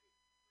say it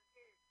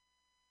is.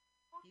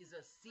 He's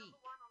a Sikh.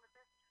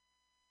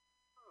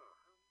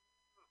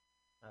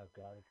 Oh,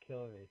 God, it's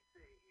killing me.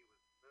 Say he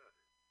was murdered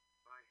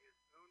by his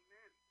own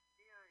men, the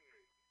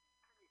CIA.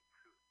 Any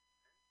proof?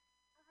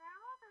 There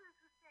are others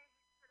who say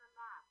he's still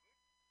alive.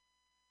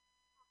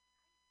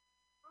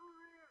 Oh,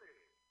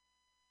 really?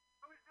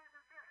 Who is this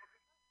again?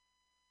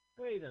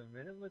 Wait a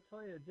minute,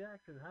 Latoya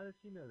Jackson. How does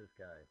she know this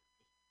guy?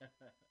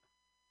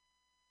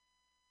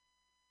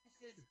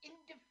 This is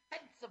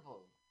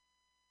indefensible.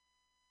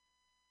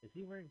 Is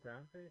he wearing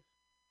brown face?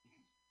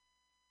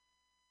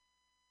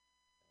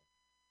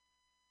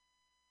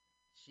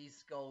 She's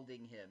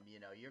scolding him,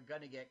 you're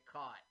gonna get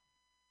caught.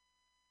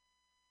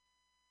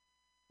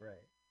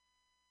 Right.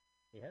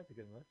 He has a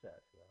good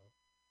mustache, though.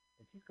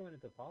 And she's going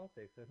into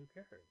politics, so who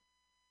cares?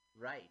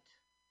 Right.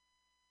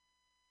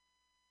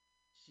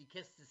 She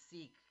kissed a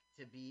Sikh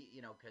to be,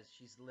 because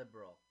she's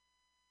liberal.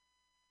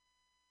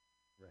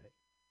 Right.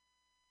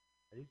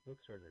 These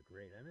bookstores are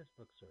great. I miss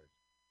bookstores.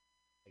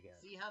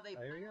 Again. See how they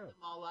piled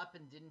them all up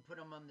and didn't put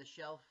them on the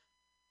shelf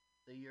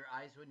so your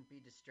eyes wouldn't be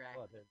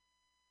distracted? Oh,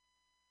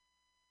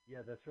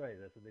 yeah, that's right.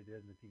 That's what they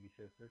did in the TV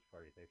show Search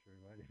Party. Thanks for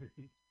reminding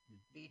me.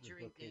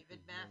 Featuring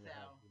David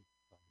Matthau.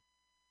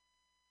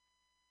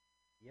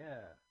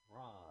 Yeah,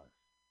 Ross.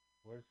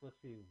 Let's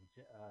see,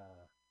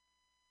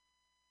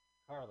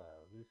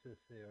 Carla,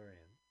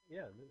 Lucasorian.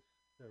 Yeah,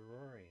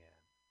 Lucasorian.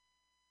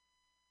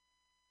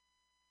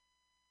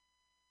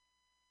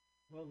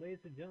 Well,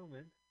 ladies and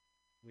gentlemen,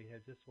 we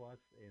have just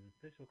watched an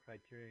official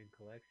Criterion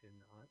Collection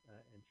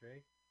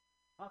entry,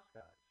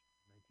 Hopscotch,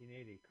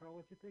 1980. Carl,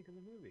 what'd you think of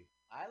the movie?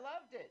 I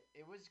loved it.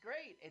 It was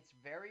great. It's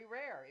very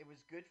rare. It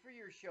was good for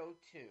your show,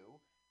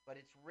 too, but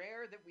it's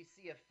rare that we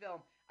see a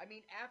film. I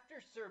mean, after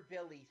Sir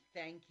Billy,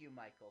 thank you,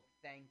 Michael.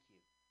 Thank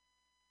you.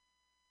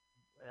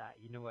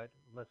 You know what?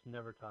 Let's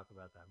never talk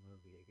about that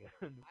movie again.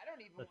 I don't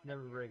even Let's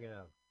never bring it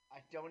up.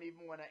 I don't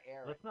even want to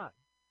air Let's it. not.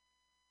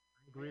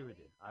 I agree with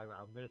you.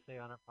 I'm going to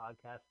say on our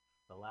podcast,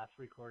 the last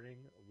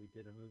recording, we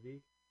did a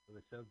movie. It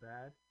was so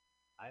bad.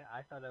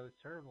 I thought I was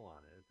terrible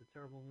on it. It's a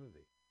terrible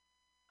movie.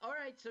 All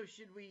right, so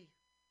should we...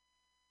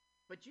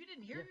 But you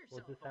didn't hear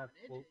yourself on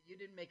it. You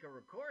didn't make a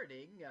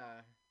recording.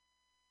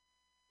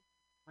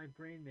 My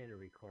brain made a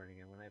recording,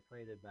 and when I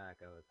played it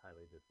back, I was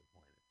highly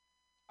disappointed.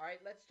 All right,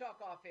 let's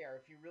talk off air.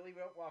 If you really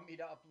don't want me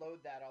to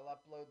upload that, I'll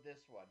upload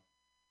this one.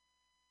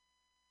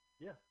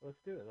 Yeah, let's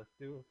do it. Let's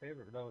do a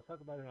favor. No, let's talk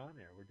about it on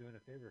air. We're doing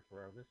a favor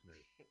for our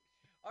listeners.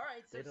 All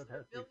right, so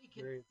Billy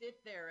can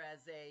sit there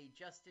as a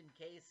just in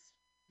case,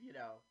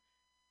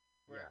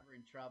 we're ever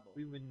in trouble.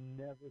 We would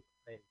never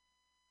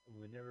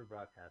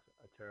broadcast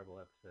a terrible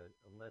episode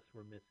unless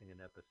we're missing an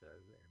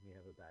episode and we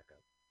have a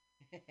backup.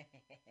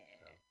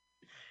 So.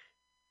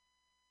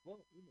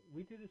 Well,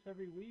 we do this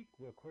every week.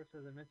 Well, of course,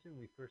 as I mentioned,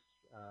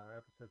 our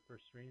episode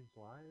first streams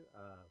live.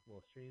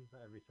 Streams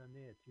every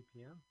Sunday at 2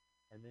 p.m.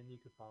 And then you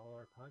can follow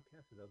our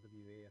podcast at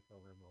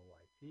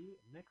LWAFLMOYT.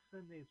 Next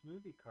Sunday's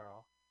movie,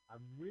 Carl,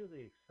 I'm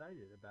really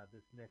excited about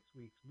this next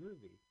week's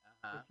movie.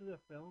 This is a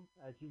film,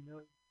 as you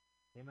know,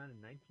 came out in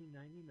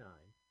 1999.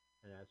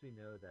 And as we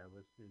know, that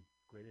was the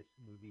greatest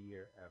movie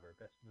year ever,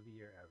 best movie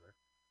year ever.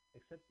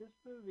 Except this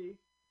movie,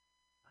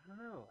 I don't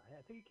know,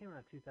 I think it came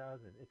out in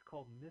 2000. It's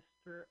called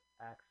Mr.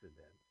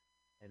 Accident.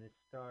 And it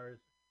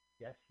stars,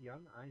 yes,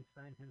 young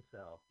Einstein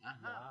himself,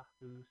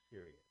 Yahoo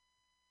Serious.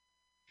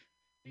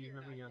 Do you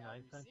remember young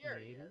Einstein from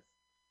the 80s?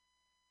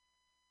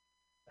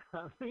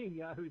 I'm reading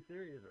Yahoo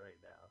Serious right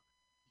now.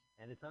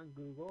 And it's on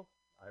Google,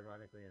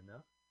 ironically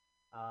enough.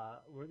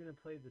 We're going to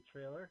play the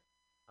trailer.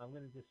 I'm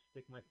gonna just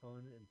stick my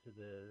phone into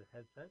the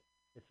headset.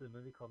 It's a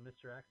movie called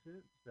Mr.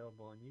 Accident. It's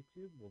available on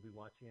YouTube. We'll be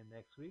watching it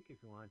next week.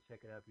 If you want to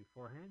check it out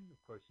beforehand, of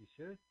course you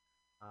should.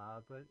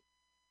 But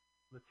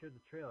let's hear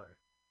the trailer.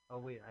 Oh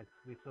wait,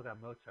 we still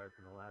got Mozart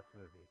from the last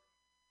movie.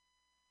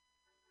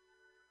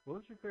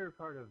 What was your favorite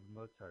part of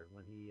Mozart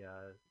when he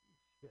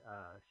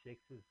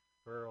shakes his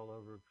fur all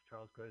over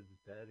Charles Grodin's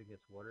bed and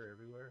gets water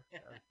everywhere?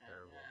 That was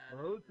terrible.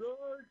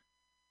 Mozart.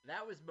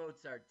 That was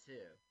Mozart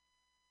too.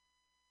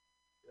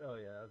 Oh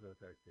yeah, that was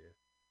Mozart too.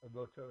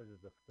 Mozart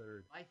was the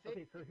third. My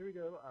Okay, so here we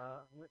go.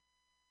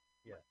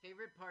 Yeah. My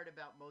favorite part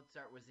about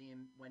Mozart was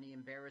when he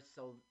embarrassed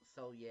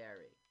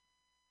Salieri.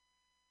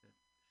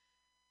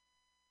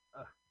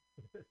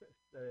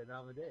 And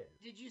Amadeus.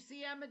 Did you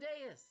see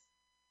Amadeus?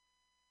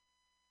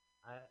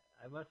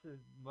 I must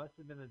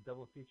have been a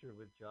double feature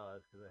with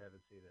Jaws because I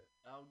haven't seen it.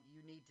 Oh,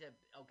 you need to.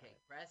 Okay,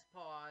 press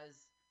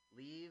pause.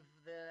 Leave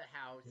the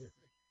house.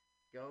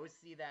 Go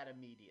see that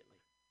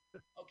immediately.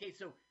 Okay,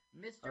 so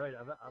Mr. All right,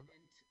 President.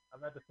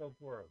 I'm at the film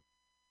forum.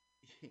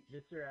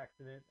 Mr.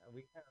 Accident.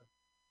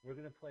 We're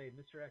gonna play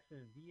Mr.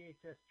 Accident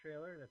VHS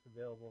trailer that's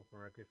available from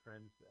our good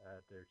friends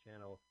at their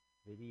channel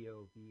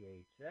Video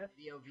VHS.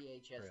 Video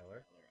VHS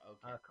trailer.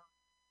 Okay.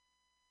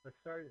 Let's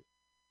start it.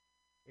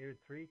 Here,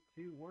 3,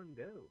 2, 1,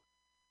 go.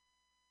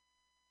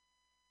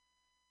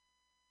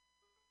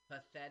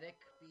 Pathetic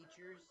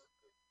features.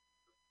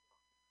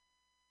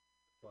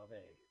 Suave.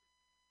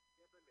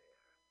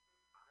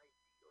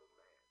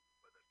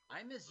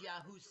 I'm as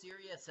Yahoo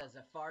Serious as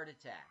a fart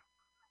attack.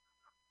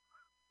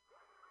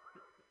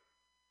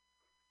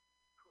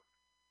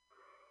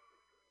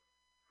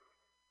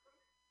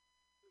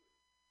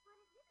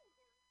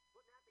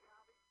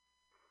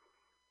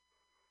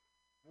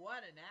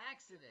 What an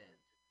accident.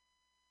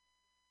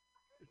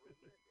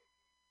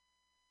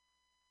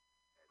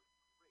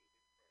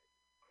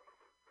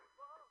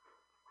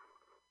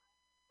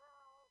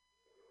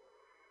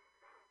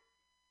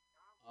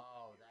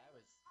 Oh, that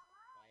was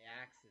by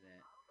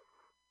accident.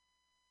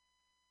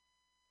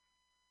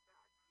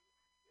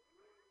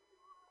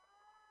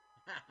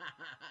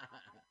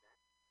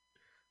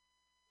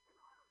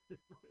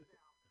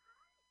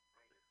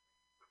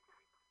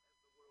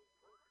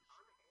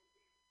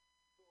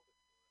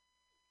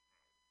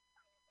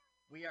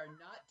 We are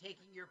not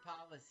taking your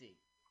policy.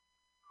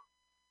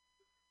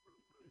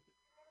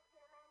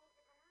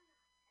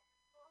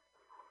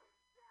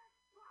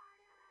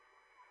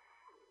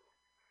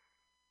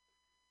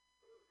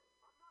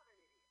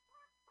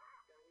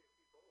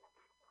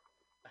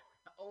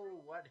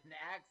 Oh, what an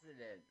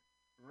accident.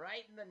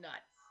 Right in the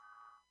nuts.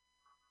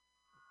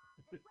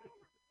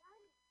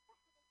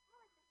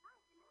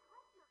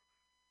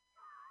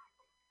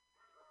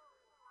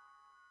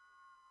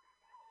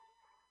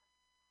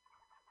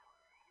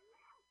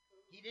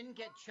 He didn't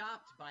get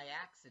chopped by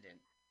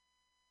accident.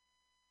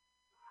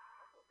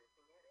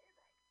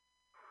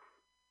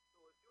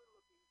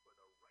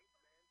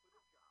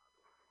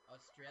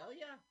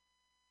 Australia?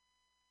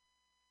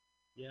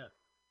 Yeah.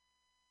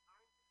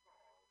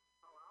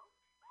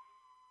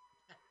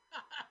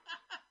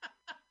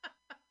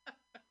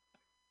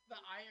 The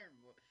iron.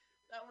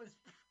 That was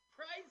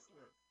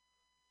priceless.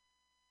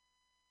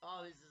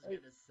 Oh, this is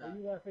gonna suck. Are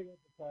you laughing at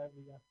the time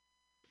we got?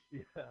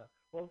 Yeah.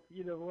 Well,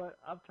 you know what?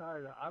 I'm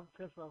tired. I'm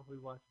pissed off. We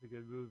watched a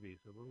good movie,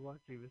 so we're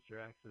watching Mr.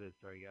 Accident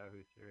starring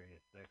Yahoo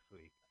Serious next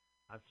week.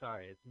 I'm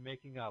sorry. It's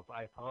making up.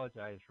 I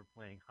apologize for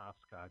playing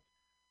hopscotch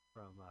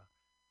from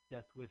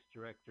Death Wish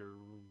director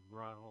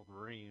Ronald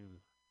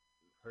Reams.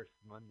 First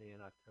Monday in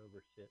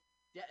October shit.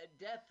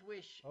 Death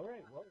Wish. All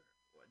right. Well.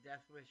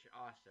 Death Wish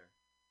Oscar.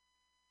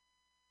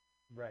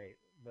 Right,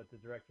 but the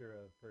director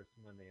of First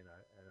Monday and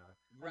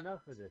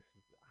enough of this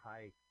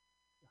high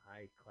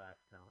class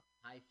talent.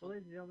 Well,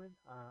 ladies and gentlemen,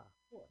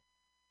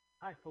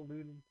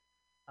 highfalutin.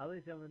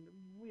 Ladies and gentlemen,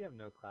 we have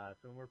no class,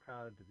 and we're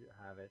proud to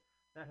have it.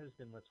 That has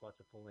been Let's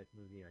Watch a Full Length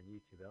Movie on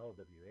YouTube,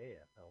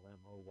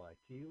 LWAFLMOYT,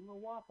 The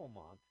Waffle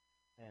Month,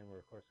 and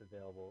we're of course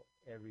available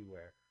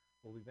everywhere.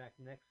 We'll be back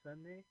next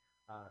Sunday.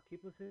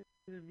 Keep listening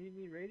to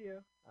Mutiny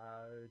Radio.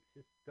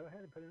 Just go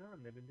ahead and put it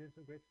on. They've been doing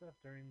some great stuff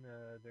during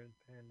the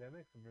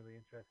pandemic. Some really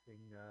interesting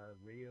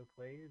radio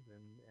plays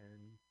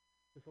and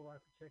just a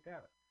lot to check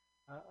out.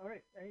 All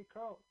right, hey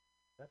Carl,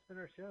 that's been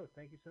our show.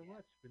 Thank you so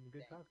much. Been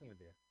good talking with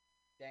you.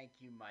 Thank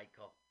you,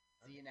 Michael.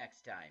 See you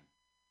next time.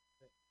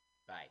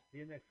 Bye. See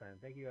you next time.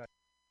 Thank you.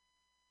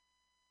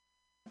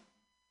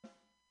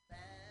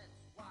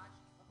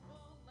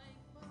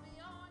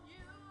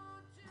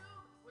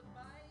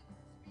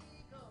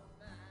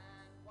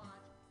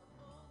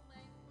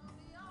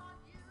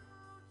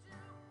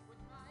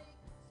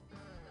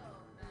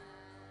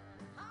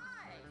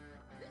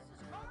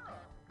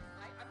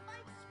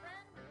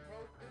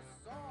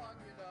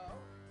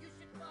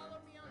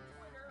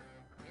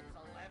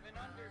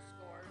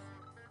 Underscores.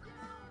 You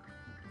know,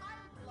 I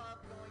love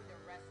going to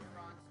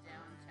restaurants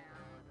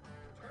downtown.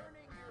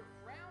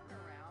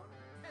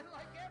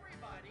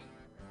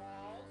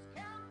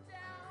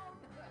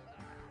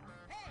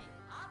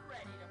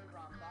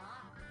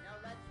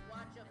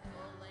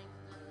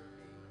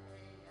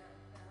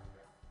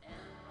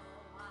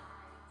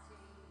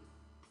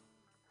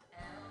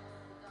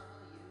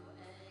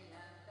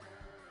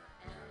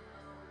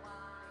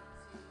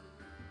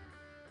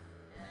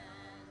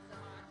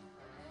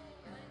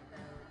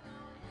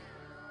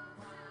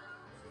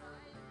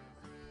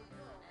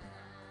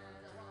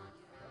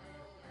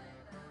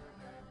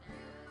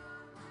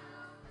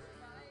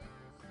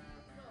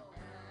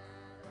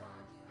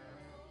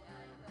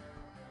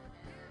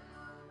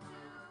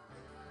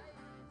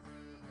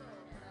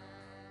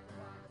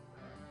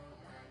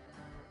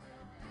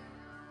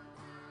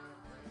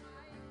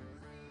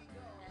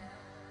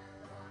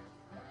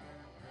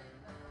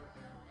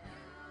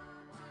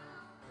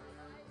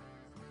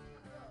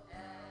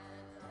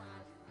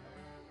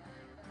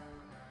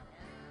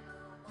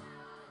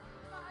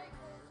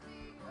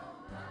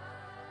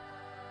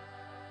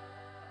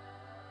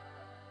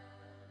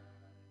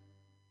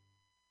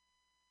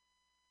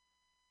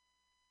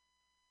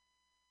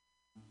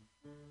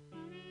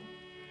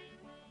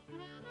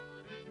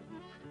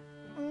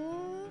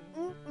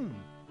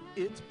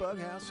 It's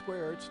Bughouse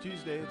Square. It's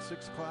Tuesday. It's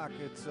 6 o'clock.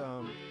 It's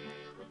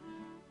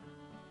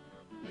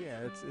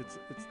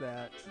it's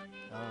that.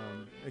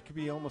 It could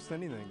be almost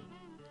anything,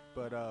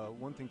 but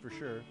one thing for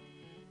sure,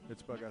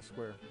 it's Bughouse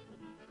Square.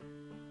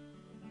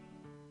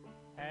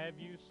 Have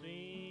you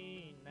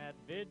seen that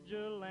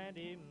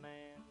vigilante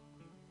man?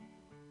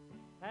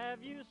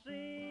 Have you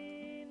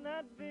seen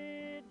that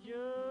vigilante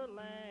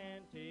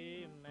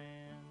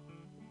man?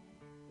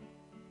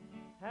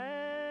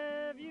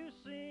 Have you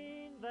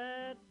seen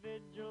that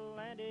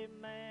vigilante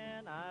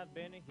man? I've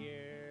been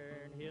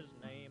hearing his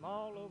name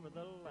all over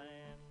the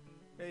land.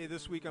 Hey,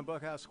 this week on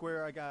Bughouse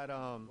Square, I got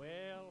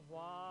Well,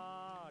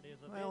 what is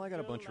a I got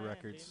a bunch of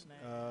records,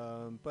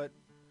 man? but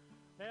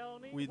Tell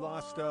me we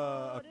lost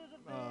what is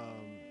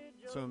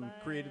a some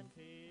creative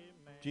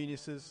vigilante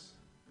geniuses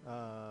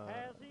man?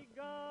 Has he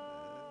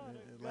got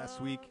a last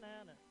gun week.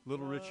 and a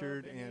Little club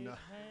Richard in and his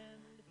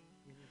hand?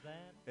 Is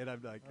that and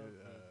I'm like a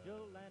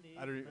vigilante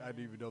I don't man?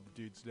 even know the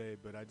dude's name,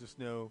 but I just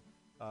know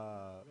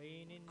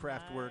Rainy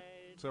Kraftwerk.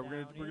 night So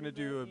we're down gonna in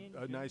do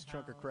the a nice engine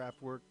chunk of house.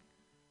 Kraftwerk,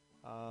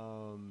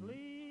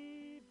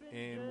 Sleeping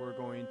and we're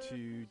going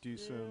to just do as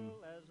some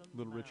still as a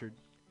Little Richard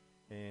mouse.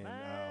 and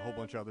a whole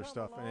bunch of other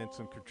stuff and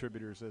some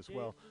contributors as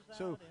well.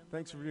 So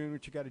thanks for doing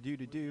what you got to do.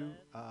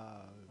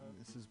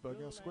 This is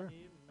Bughouse Square.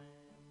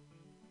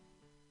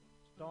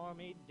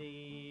 Stormy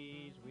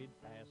days, we'd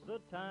pass the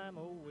time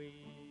away,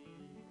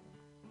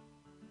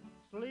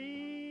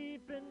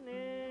 sleeping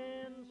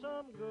in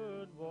some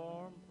good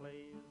warm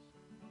place.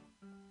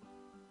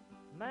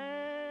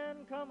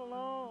 Man come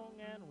along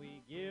and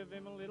we give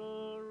him a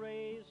little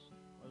race.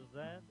 Was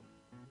that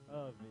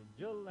a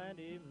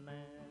vigilante man?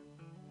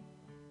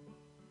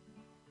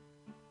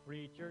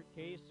 Preacher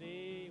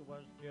Casey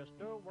was just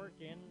a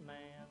working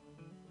man,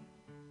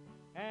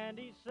 and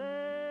he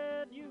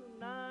said,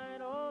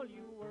 unite all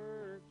you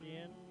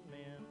working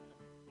men.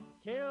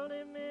 Killed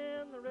him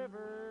in the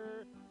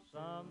river,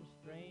 some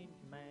strange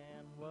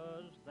man.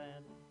 Was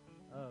that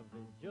a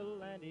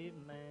vigilante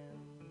man?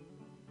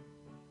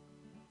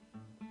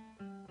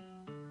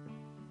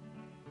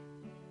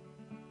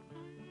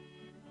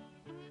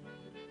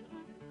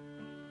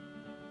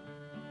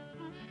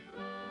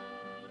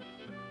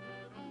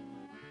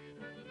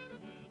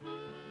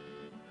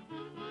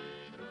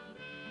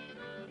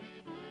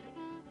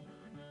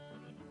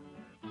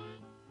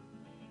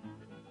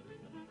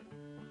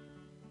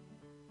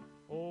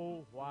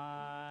 Oh,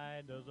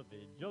 why does a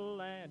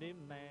vigilante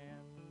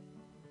man,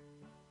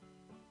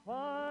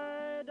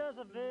 why does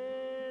a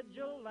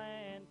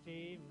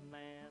vigilante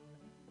man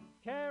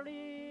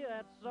carry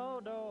that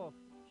sawed-off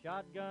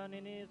shotgun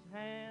in his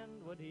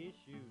hand? Would he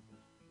shoot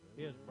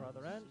his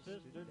brother and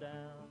sister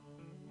down?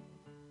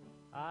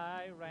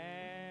 I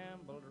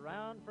rambled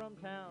around from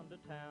town to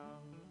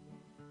town,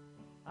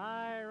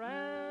 I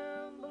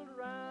rambled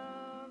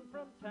around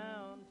from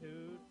town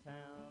to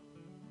town,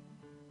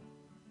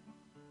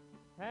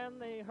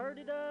 and they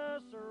herded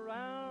us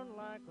around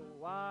like a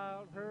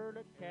wild herd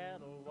of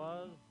cattle.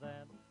 Was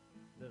that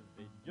the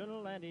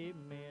vigilante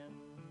men?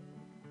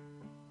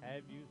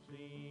 Have you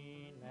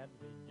seen that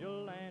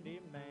vigilante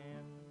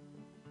man?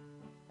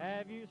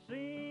 Have you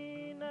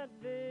seen that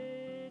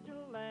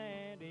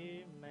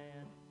vigilante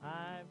man?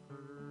 I've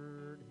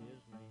heard his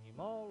name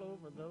all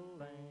over the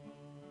land.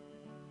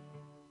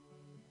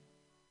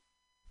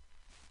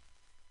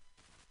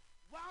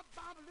 Wop,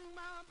 bop, loom,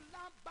 bop,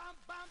 bop, bop,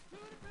 bop,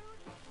 tootie,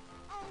 booty,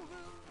 oh,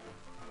 rude,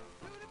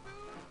 tootie,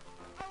 booty,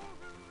 oh,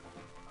 rude,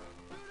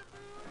 tootie,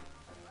 booty,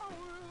 oh,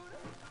 rude,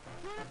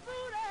 tootie,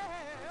 booty,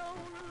 oh,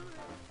 rude,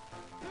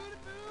 tootie,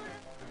 booty,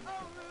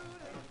 oh,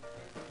 rude.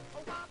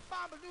 Oh, wop,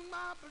 bop, loom,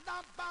 bop,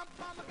 bop, bop,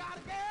 bop, I got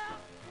a girl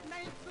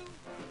named Sue.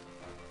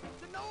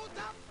 She knows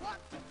just what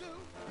to do.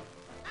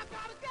 I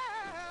got a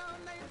girl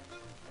named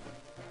Sue.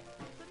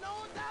 She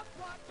knows just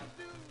what to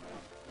do.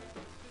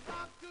 She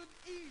rock to the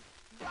east,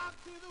 rock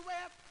to the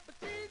west, but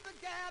she's a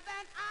gal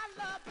that I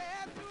love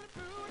best. To the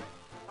booty,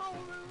 oh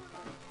Rudy,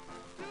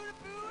 to the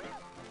booty,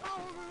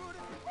 oh Rudy,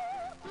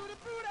 to the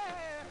booty,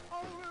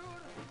 oh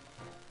Rudy,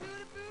 to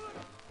the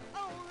booty,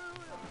 oh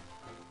Rudy,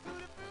 to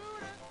the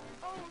booty,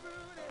 oh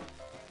Rudy.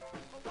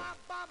 Wop,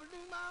 bop,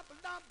 loom, bop,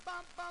 bop,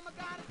 bop, bop, I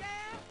got a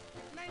gal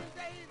named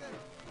Daisy.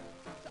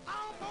 She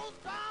almost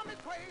drives me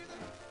crazy.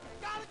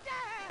 Got a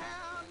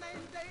gal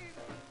named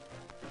Daisy.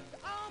 She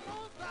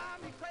almost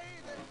drives me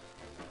crazy.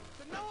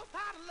 She knows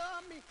how to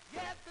love me,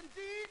 yes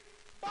indeed.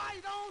 Boy,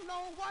 you don't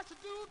know what she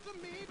do to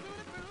me. To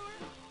the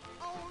booty,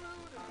 oh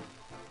Rudy.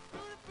 To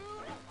the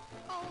booty,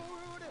 oh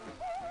Rudy.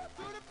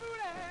 To the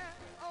booty,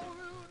 oh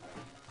Rudy.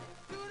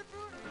 To the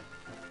booty,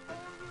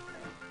 oh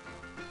Rudy.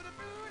 To the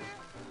booty,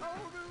 oh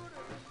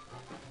Rudy.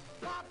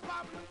 Pop,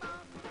 pop,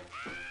 pop.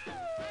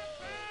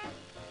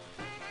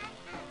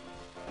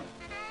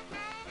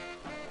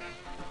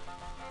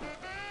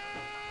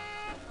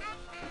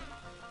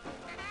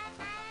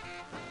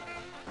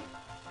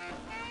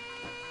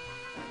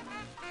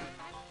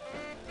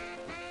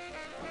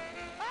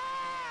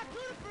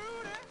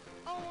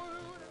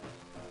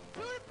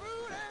 To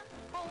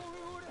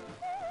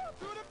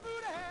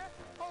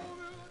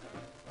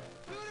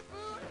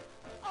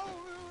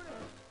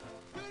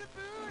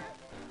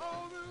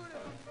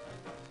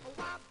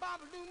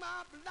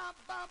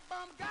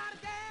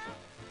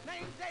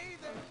named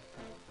Daisy.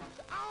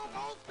 She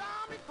almost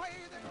drive me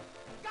crazy.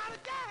 Got a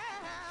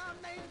gal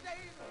named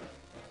Daisy.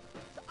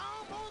 She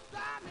almost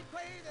drive me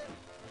crazy.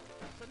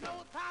 She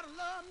knows how to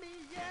love me,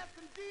 yes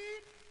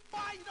indeed.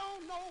 Boy, you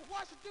don't know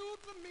what she do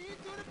to me.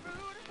 Tutti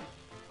frutti,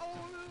 oh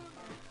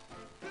Rudy.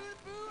 Tutti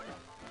frutti,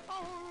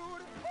 oh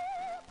Rudy.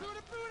 Ooh,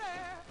 tutti frutti,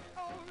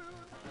 oh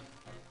Rudy.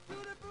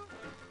 Tutti frutti,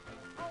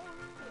 oh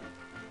Rudy.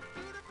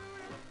 Tutti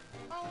frutti,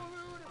 oh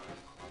Rudy.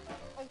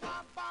 Oh,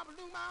 wop, bop,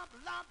 loo, bop,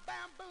 lop,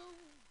 bam,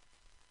 boom.